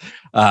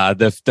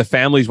 The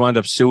families wound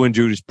up suing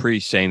Judas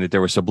Priest, saying that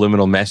there were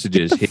subliminal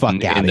messages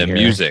hidden in the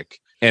music.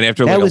 And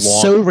after that like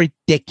was so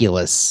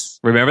ridiculous.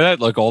 Remember that?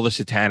 Like all the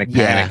satanic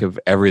panic of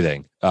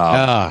everything.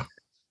 And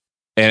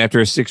after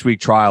a 6-week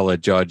trial, a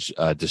judge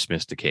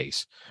dismissed the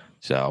case.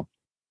 So,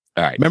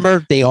 all right.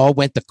 Remember they all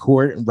went to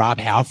court and Rob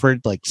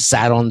Halford like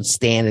sat on the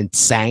stand and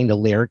sang the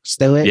lyrics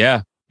to it?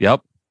 Yeah.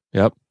 Yep.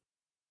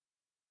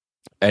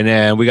 And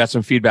then we got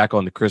some feedback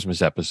on the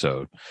Christmas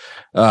episode.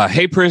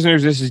 Hey,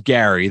 prisoners, this is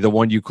Gary, the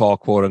one you call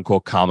quote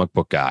unquote comic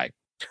book guy.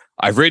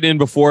 I've written in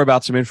before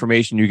about some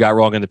information you got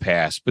wrong in the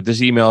past, but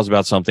this email is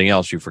about something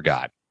else you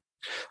forgot.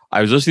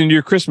 I was listening to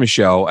your Christmas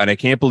show, and I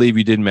can't believe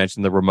you didn't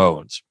mention the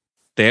Ramones.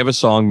 They have a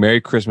song,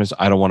 Merry Christmas,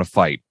 I Don't Want to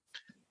Fight.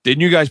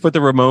 Didn't you guys put the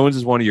Ramones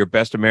as one of your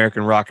best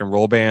American rock and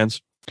roll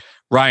bands?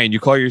 Ryan, you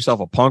call yourself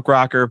a punk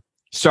rocker?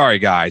 Sorry,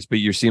 guys, but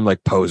you seem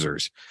like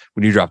posers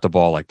when you drop the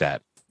ball like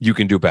that. You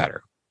can do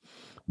better.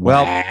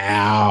 Well,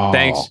 wow.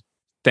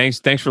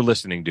 Thanks for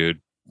listening,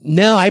 dude.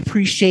 No, I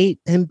appreciate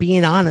him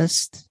being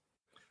honest.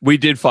 We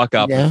did fuck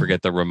up and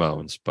forget the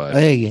Ramones, but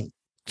hey,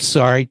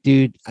 sorry,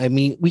 dude. I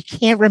mean, we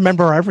can't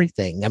remember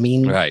everything. I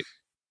mean, right.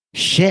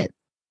 Shit.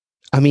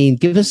 I mean,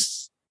 give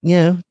us,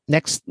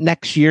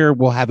 next year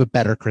we'll have a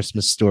better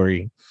Christmas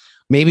story.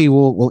 Maybe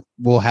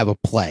we'll have a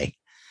play.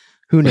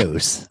 Who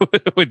knows?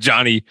 with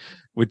Johnny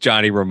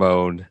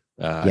Ramone,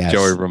 Yes.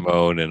 Joey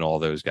Ramone, and all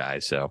those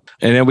guys. So,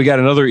 and then we got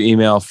another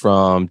email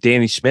from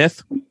Danny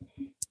Smith.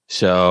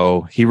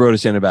 So he wrote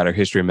us in about our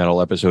History of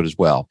Metal episode as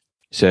well.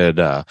 He said,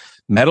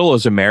 metal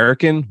is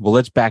American. Well,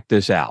 let's back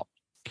this out.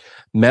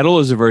 Metal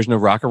is a version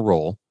of rock and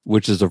roll,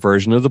 which is a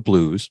version of the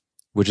blues,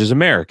 which is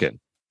American,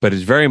 but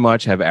it's very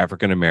much have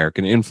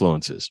African-American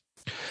influences.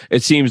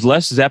 It seems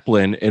less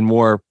Zeppelin and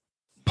more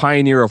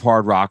pioneer of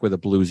hard rock with a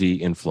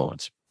bluesy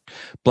influence.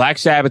 Black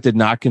Sabbath did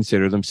not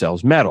consider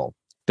themselves metal.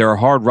 They're a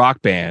hard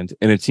rock band,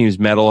 and it seems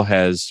metal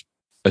has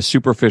a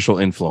superficial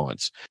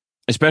influence,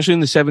 especially in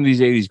the 70s,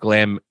 80s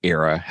glam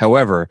era.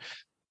 However,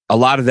 a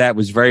lot of that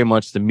was very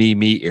much the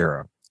me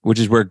era, which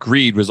is where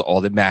greed was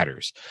all that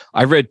matters.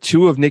 I've read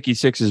 2 of Nikki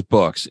Sixx's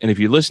books, and if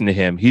you listen to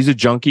him, he's a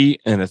junkie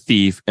and a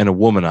thief and a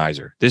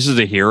womanizer. This is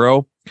a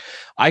hero.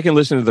 I can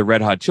listen to the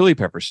Red Hot Chili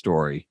Peppers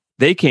story.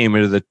 They came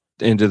into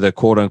the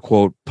quote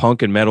unquote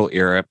punk and metal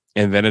era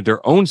and invented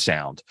their own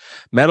sound.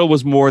 Metal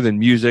was more than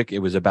music. It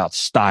was about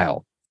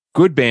style.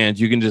 Good bands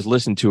you can just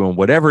listen to in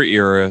whatever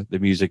era the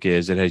music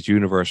is. It has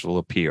universal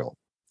appeal.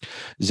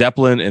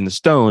 Zeppelin and the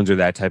Stones are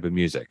that type of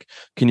music.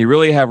 Can you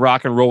really have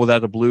rock and roll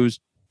without the blues?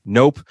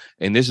 Nope.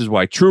 And this is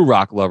why true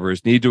rock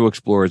lovers need to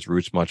explore its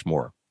roots much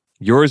more.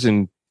 Yours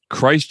in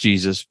Christ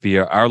Jesus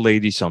via Our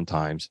Lady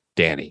sometimes,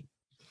 Danny.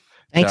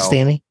 Thanks, So,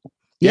 Danny.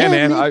 Yeah,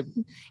 man.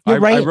 You're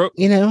right. I wrote,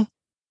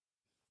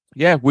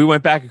 yeah, we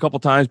went back a couple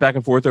times back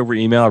and forth over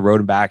email. I wrote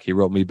him back. He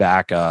wrote me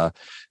back.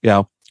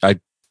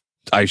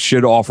 I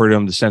should offer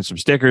him to send some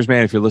stickers,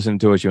 man. If you're listening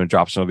to us, you want to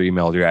drop some of the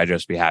email with your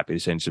address, be happy to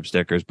send some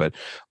stickers. But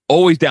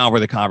always down for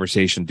the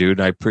conversation, dude.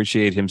 And I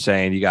appreciate him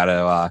saying you got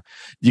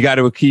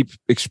to keep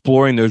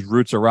exploring those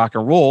roots of rock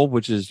and roll,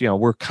 which is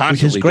we're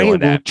constantly which is great. doing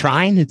that. We're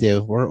trying to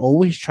do. We're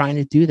always trying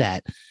to do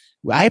that.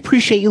 I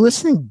appreciate you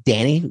listening,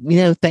 Danny.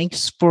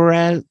 Thanks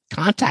for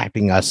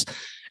contacting us.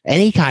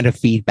 Any kind of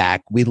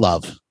feedback, we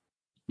love.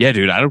 Yeah,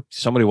 dude.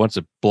 Somebody wants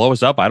to blow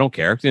us up. I don't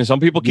care.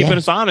 Some people keeping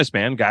us honest,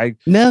 man. Guy.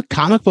 No,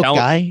 comic book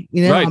guy.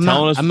 Right,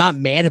 I'm not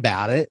mad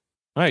about it.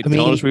 Right.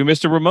 Telling us we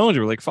missed the Ramones.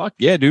 We're like, fuck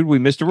yeah, dude. We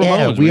missed the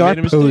Ramones. Yeah, we are made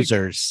a mistake.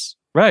 posers.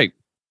 Right.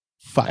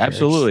 Fuckers.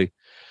 Absolutely.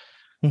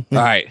 All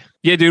right.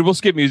 Yeah, dude. We'll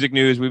skip music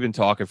news. We've been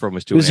talking for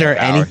almost 2 Was hours. there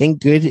anything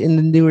good in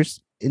the news?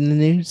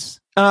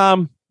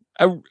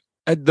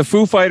 The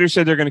Foo Fighters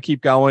said they're going to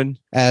keep going.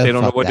 They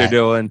don't know what they're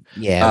doing.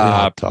 Yeah,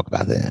 we don't talk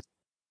about that.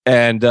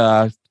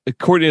 And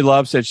Courtney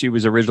Love said she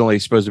was originally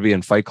supposed to be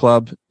in Fight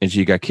Club, and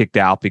she got kicked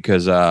out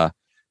because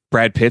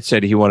Brad Pitt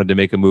said he wanted to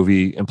make a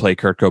movie and play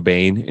Kurt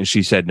Cobain, and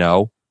she said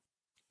no.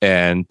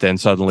 And then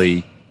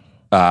suddenly,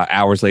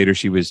 hours later,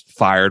 she was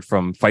fired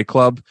from Fight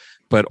Club.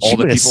 But all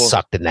the people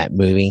sucked in that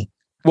movie.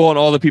 Well, and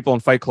all the people in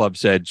Fight Club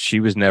said she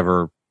was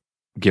never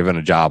given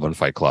a job on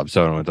Fight Club,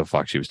 so I don't know what the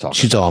fuck she was talking.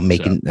 She's about, all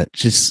making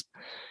she's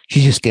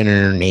just getting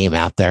her name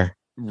out there.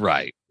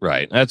 Right.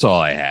 That's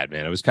all I had,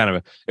 man. It was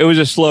it was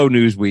a slow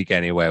news week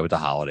anyway with the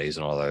holidays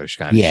and all those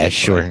kind of shit.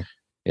 Sure.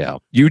 Yeah.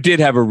 You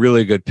did have a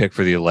really good pick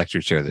for the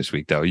electric chair this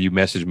week, though. You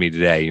messaged me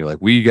today. You're like,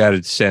 we got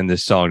to send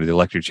this song to the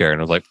electric chair. And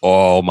I was like,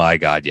 oh my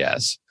God,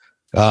 yes.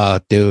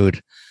 Oh,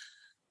 dude.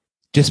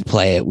 Just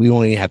play it. We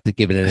won't even have to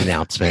give it an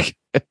announcement.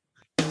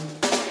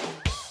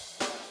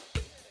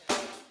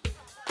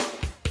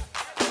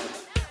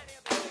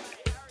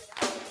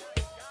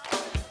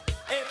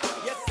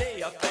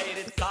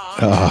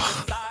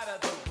 Oh.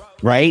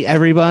 Right,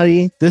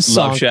 everybody? This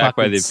Love song Shack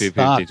by the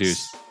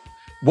P-52s.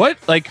 What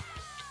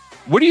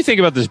do you think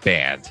about this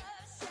band?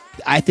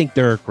 I think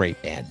they're a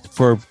great band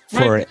for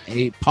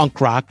a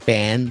punk rock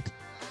band.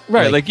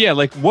 Right.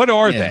 What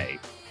are they?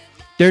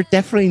 They're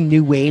definitely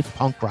new wave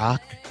punk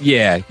rock.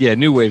 Yeah.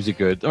 New waves are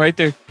good. All right.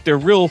 They're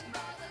real,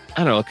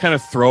 I don't know, kind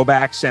of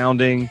throwback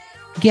sounding.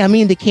 Yeah. I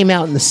mean, they came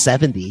out in the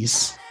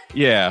 70s.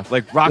 Yeah.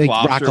 Like Rock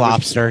Lobster. Rock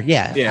Lobster.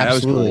 Yeah. Absolutely. That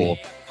was cool.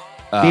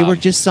 They were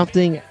just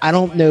something, I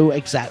don't know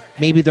exact.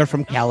 Maybe they're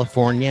from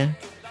California,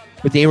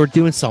 but they were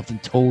doing something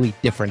totally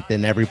different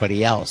than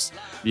everybody else.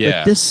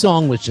 Yeah. But this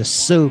song was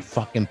just so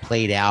fucking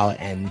played out,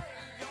 and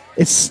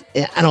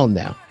I don't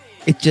know.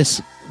 It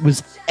just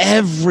was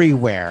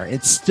everywhere.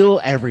 It's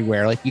still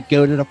everywhere. Like you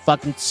go to the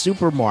fucking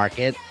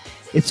supermarket,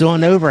 it's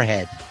on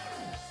overhead.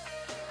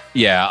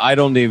 Yeah. I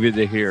don't need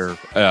to hear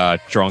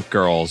drunk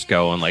girls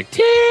going like,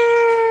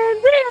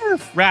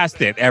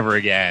 Rast it ever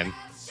again.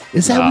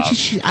 Is that what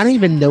she? I don't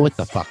even know what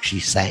the fuck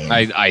she's saying.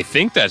 I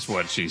think that's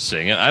what she's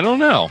singing. I don't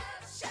know.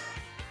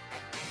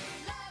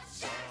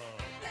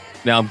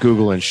 Now I'm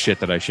Googling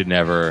shit that I should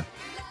never.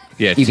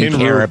 Yeah, even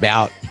care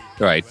about.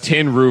 Right,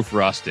 tin roof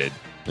rusted.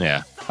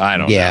 Yeah, I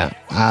don't know. Yeah,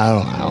 I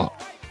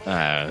don't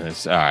know.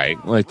 It's all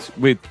right.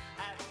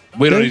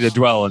 We don't need to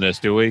dwell on this,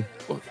 do we?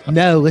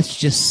 No, let's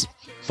just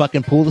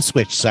fucking pull the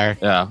switch, sir.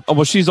 Yeah. Oh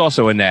well, she's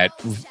also in that.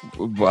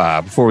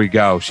 Before we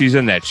go, she's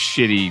in that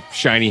shitty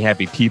 "Shiny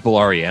Happy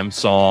People" REM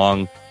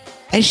song,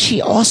 and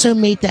she also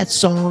made that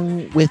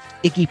song with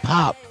Iggy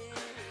Pop,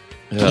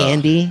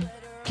 Candy.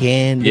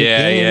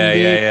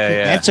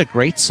 Yeah. That's a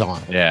great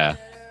song. Yeah.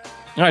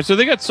 All right, so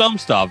they got some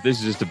stuff. This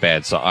is just a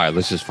bad song. All right,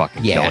 let's just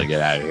fucking kill and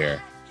get out of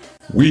here.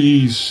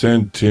 We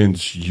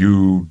sentence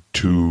you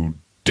to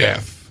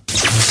death.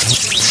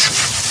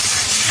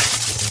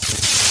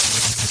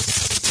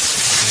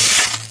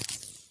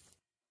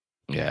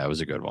 Yeah, it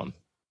was a good one.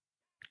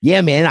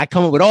 Yeah, man, I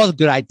come up with all the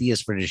good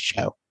ideas for this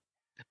show.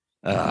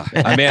 You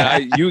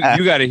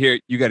got to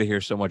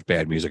hear so much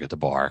bad music at the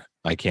bar.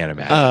 I can't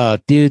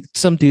imagine. Dude,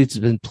 some dude's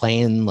been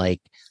playing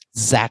like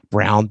Zach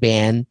Brown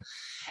band,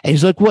 and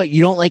he's like, "What?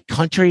 You don't like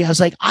country?" I was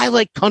like, "I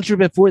like country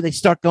before they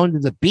start going to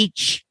the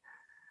beach."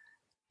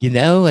 You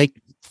know, like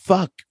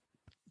fuck.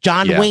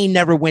 John Wayne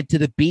never went to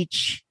the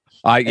beach.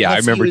 I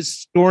remember he was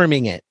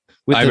storming it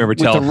with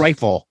the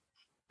rifle.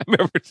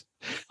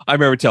 I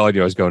remember telling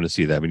you I was going to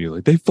see them, and you're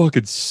like, they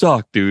fucking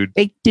suck, dude.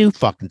 They do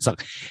fucking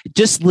suck.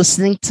 Just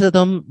listening to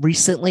them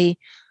recently,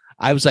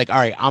 I was like, all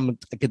right, I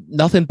got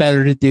nothing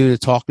better to do to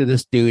talk to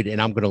this dude,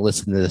 and I'm going to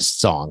listen to this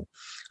song.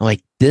 I'm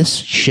like, this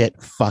shit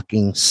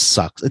fucking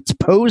sucks. It's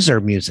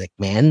poser music,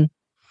 man.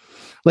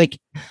 Like,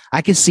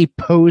 I can see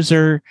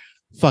poser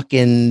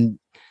fucking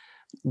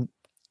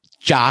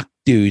jock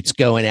dudes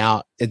going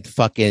out and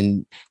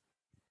fucking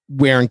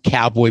wearing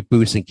cowboy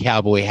boots and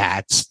cowboy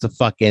hats to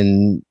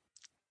fucking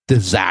the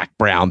Zach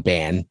Brown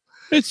band.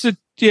 It's the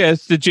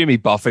Jimmy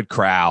Buffett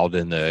crowd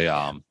and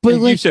the but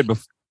like, you said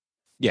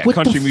before,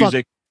 country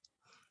music.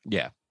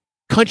 Yeah.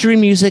 Country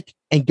music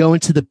and going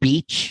to the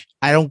beach.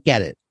 I don't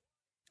get it.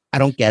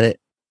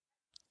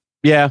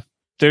 Yeah.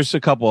 There's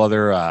a couple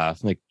other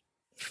like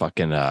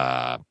fucking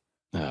no,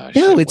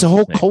 it's a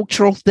whole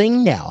cultural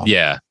thing now.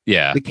 Yeah.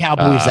 The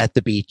Cowboys at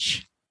the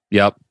beach.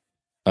 Yep.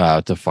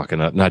 The fucking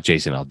not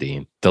Jason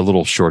Aldean, the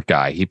little short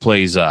guy. He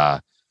plays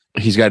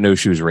he's got No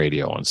Shoes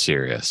Radio on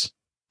Sirius.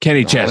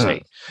 Kenny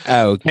Chesney.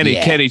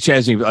 Kenny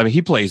Chesney. I mean,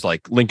 he plays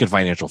like Lincoln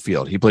Financial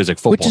Field. He plays like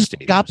football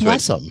stadiums. God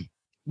bless him.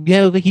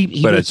 Yeah, like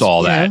but it's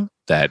all that.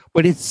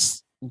 But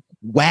it's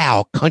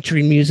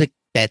country music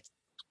that's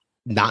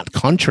not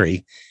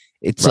country.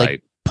 It's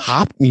like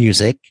pop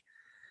music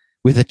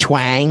with a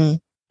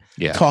twang.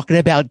 Yeah. Talking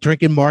about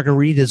drinking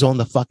margaritas on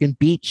the fucking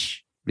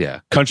beach.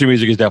 Yeah. Country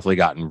music has definitely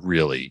gotten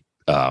really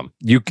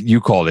you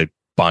called it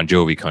Bon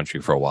Jovi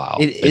country for a while.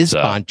 It's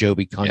Bon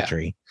Jovi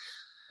country. Yeah.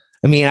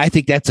 I mean, I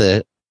think that's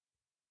a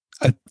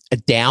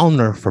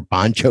downer for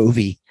Bon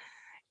Jovi,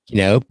 you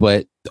know,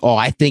 but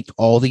I think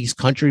all these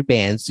country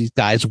bands, these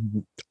guys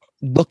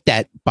looked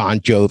at Bon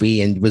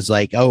Jovi and was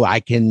like, oh, I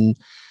can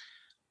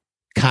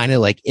kind of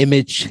like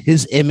image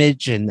his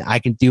image and I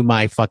can do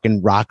my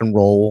fucking rock and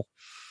roll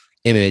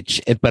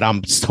image, but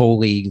I'm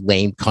totally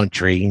lame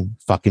country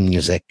fucking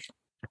music.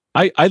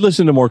 I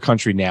listen to more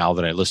country now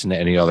than I listen to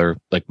any other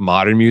like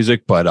modern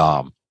music, but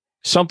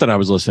something I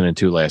was listening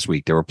to last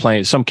week, they were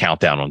playing some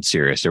countdown on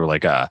Sirius. They were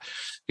like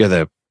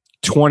the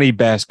 20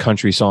 best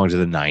country songs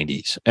of the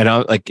 90s. And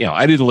I like, you know,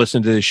 I didn't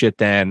listen to this shit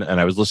then, and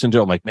I was listening to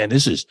it. I'm like, man,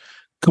 this is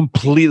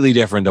completely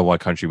different than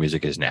what country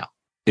music is now.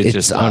 It's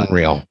just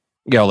unreal.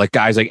 You know, like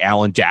guys like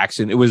Alan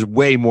Jackson. It was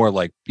way more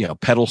like, you know,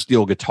 pedal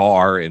steel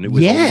guitar, and it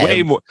was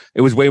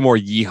way more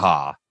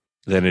yeehaw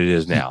than it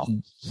is now.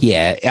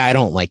 Yeah, I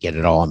don't like it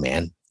at all,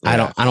 man.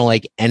 Yeah. I don't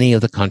like any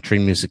of the country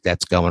music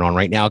that's going on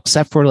right now,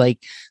 except for like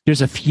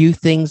there's a few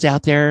things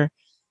out there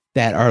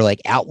that are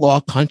like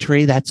outlaw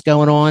country that's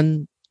going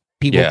on.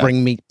 People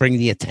bring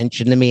the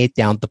attention to me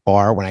down at the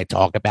bar when I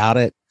talk about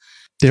it.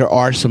 There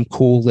are some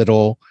cool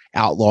little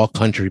outlaw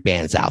country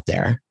bands out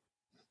there,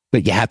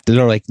 but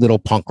they're like little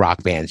punk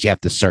rock bands. You have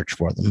to search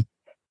for them.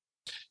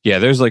 Yeah,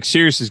 there's like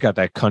Sirius has got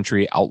that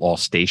country outlaw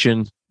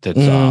station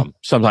that's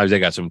sometimes they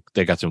got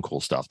some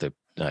cool stuff. That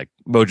like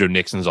Mojo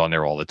Nixon's on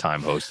there all the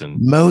time hosting.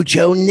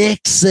 Mojo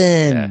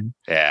Nixon.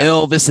 Yeah.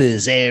 Elvis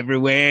is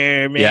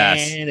everywhere, man.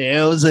 Yes.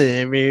 Elvis is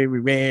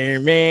everywhere,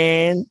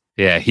 man.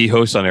 Yeah, he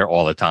hosts on there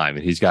all the time,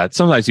 and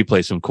sometimes he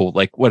plays some cool,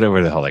 like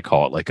whatever the hell they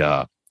call it, like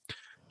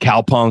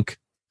cowpunk,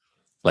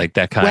 like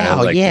that kind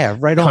of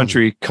like right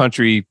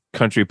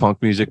country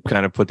punk music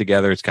kind of put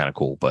together. It's kind of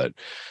cool, but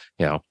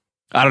you know,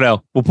 I don't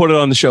know. We'll put it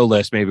on the show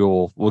list. Maybe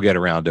we'll get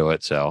around to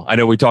it. So I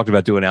know we talked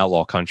about doing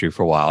outlaw country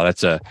for a while.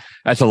 That's a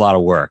lot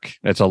of work.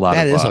 That is a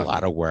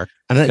lot of work.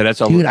 And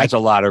that's a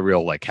lot of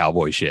real like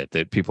cowboy shit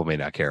that people may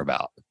not care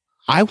about.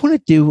 I want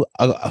to do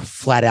a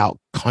flat out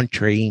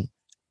country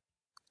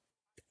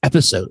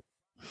episode,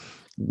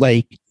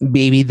 like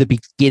maybe the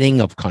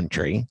beginning of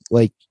country.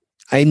 Like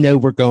I know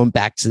we're going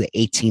back to the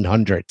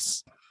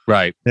 1800s,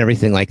 right, and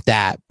everything like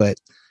that, but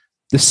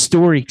the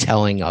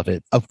storytelling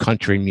of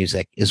country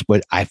music is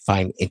what I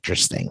find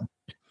interesting.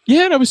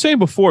 Yeah, and I was saying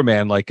before,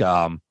 man, like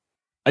I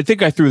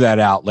think I threw that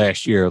out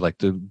last year. Like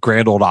the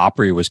Grand Ole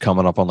Opry was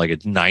coming up on like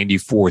its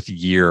 94th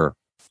year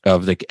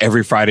of like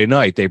every Friday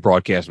night they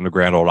broadcast from the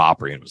Grand Ole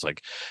Opry, and it was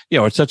like, you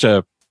know, it's such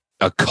a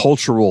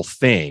cultural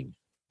thing.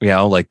 You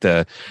know, like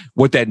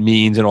what that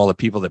means and all the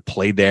people that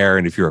played there,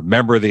 and if you're a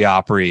member of the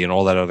Opry and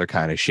all that other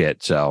kind of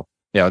shit. So,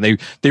 you know,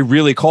 they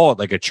really call it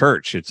like a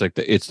church. It's like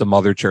it's the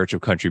mother church of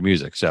country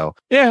music. So,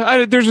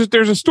 yeah, there's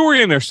a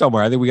story in there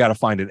somewhere. I think we got to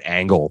find an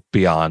angle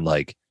beyond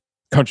like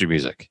country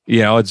music.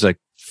 You know, it's like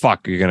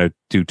fuck, you're gonna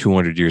do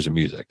 200 years of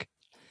music.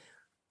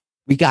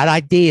 We got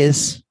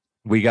ideas.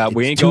 We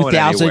ain't going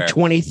anywhere.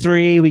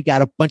 2023. We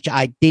got a bunch of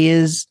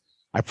ideas.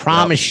 I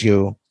promise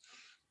you,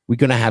 we're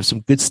going to have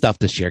some good stuff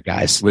this year,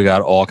 guys. We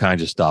got all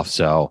kinds of stuff.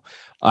 So,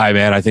 all right,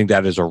 man, I think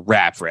that is a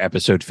wrap for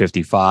episode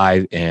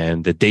 55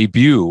 and the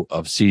debut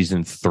of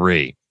season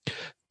 3.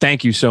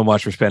 Thank you so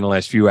much for spending the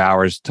last few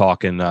hours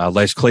talking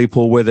Les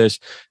Claypool with us.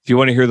 If you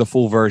want to hear the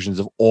full versions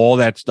of all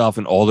that stuff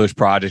and all those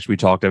projects we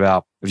talked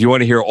about, if you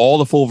want to hear all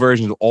the full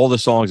versions of all the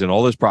songs and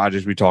all those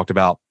projects we talked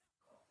about,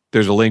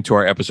 there's a link to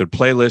our episode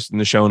playlist in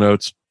the show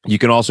notes. You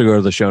can also go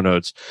to the show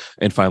notes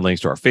and find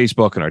links to our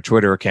Facebook and our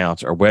Twitter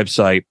accounts, our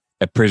website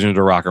at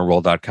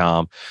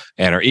prisonersofrockandroll.com,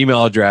 and our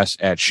email address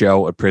at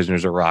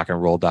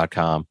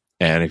show@prisonersofrockandroll.com.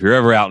 And if you're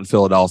ever out in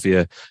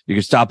Philadelphia, you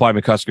can stop by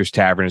McCusker's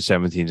Tavern at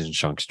 17th and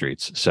Shunk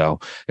Streets. So,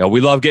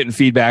 we love getting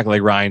feedback.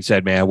 Like Ryan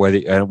said, man,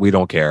 whether we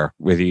don't care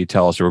whether you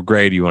tell us that we're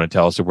great, or you want to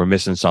tell us that we're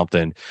missing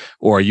something,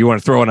 or you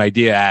want to throw an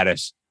idea at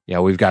us.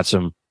 We've got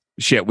some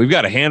shit. We've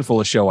got a handful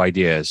of show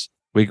ideas.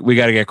 We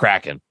got to get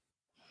cracking.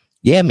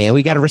 Yeah, man,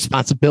 we got a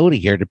responsibility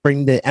here to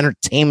bring the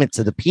entertainment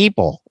to the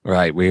people.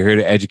 Right. We're here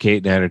to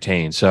educate and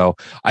entertain. So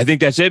I think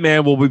that's it,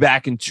 man. We'll be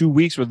back in 2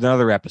 weeks with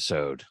another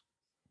episode.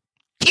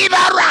 Keep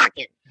on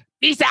rocking.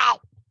 Peace out.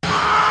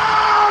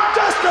 I'm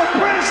just a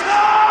prisoner!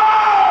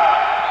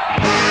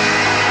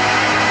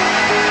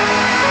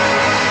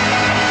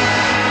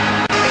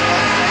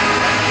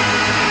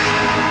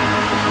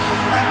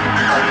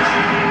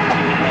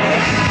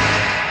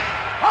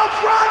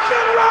 Of rock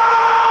and roll!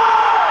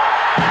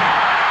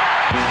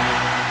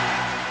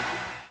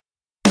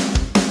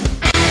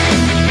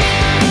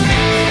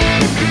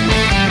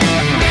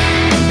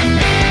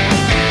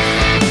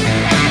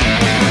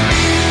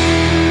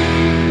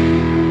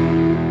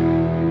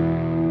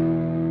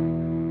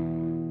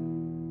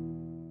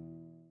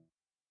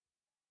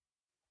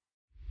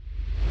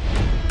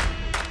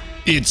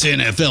 It's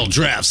NFL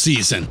draft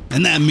season,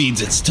 and that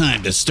means it's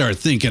time to start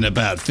thinking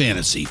about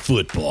fantasy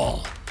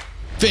football.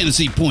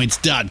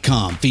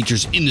 FantasyPoints.com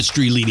features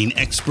industry-leading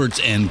experts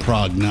and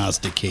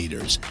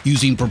prognosticators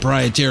using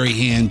proprietary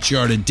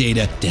hand-charted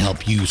data to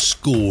help you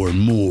score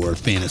more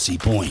fantasy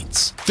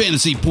points.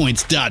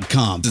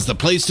 FantasyPoints.com is the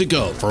place to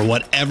go for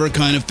whatever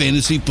kind of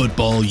fantasy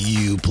football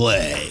you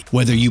play.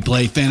 Whether you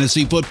play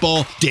fantasy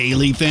football,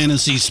 daily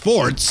fantasy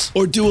sports,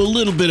 or do a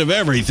little bit of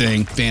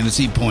everything,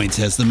 Fantasy Points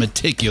has the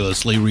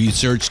meticulously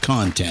researched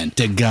content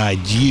to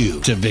guide you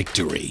to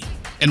victory.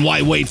 And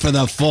why wait for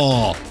the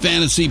fall?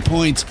 Fantasy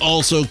Points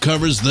also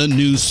covers the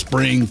new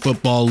spring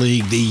football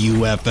league, the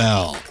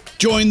UFL.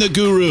 Join the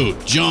guru,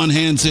 John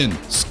Hansen,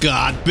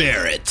 Scott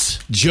Barrett,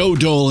 Joe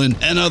Dolan,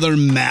 and other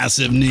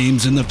massive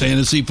names in the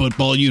fantasy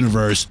football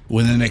universe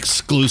with an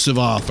exclusive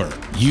offer.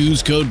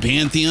 Use code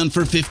Pantheon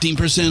for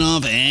 15%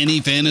 off any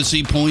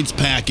Fantasy Points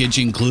package,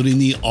 including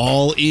the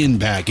all-in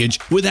package,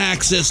 with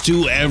access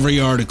to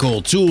every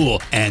article,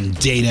 tool, and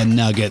data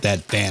nugget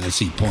that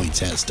Fantasy Points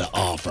has to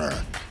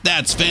offer.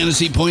 That's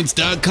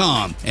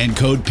FantasyPoints.com and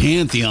code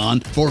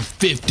Pantheon for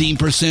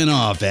 15%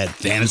 off at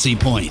Fantasy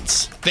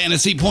Points.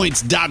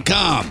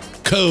 FantasyPoints.com,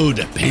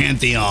 code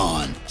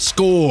Pantheon.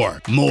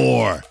 Score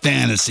more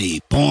fantasy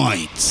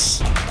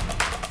points.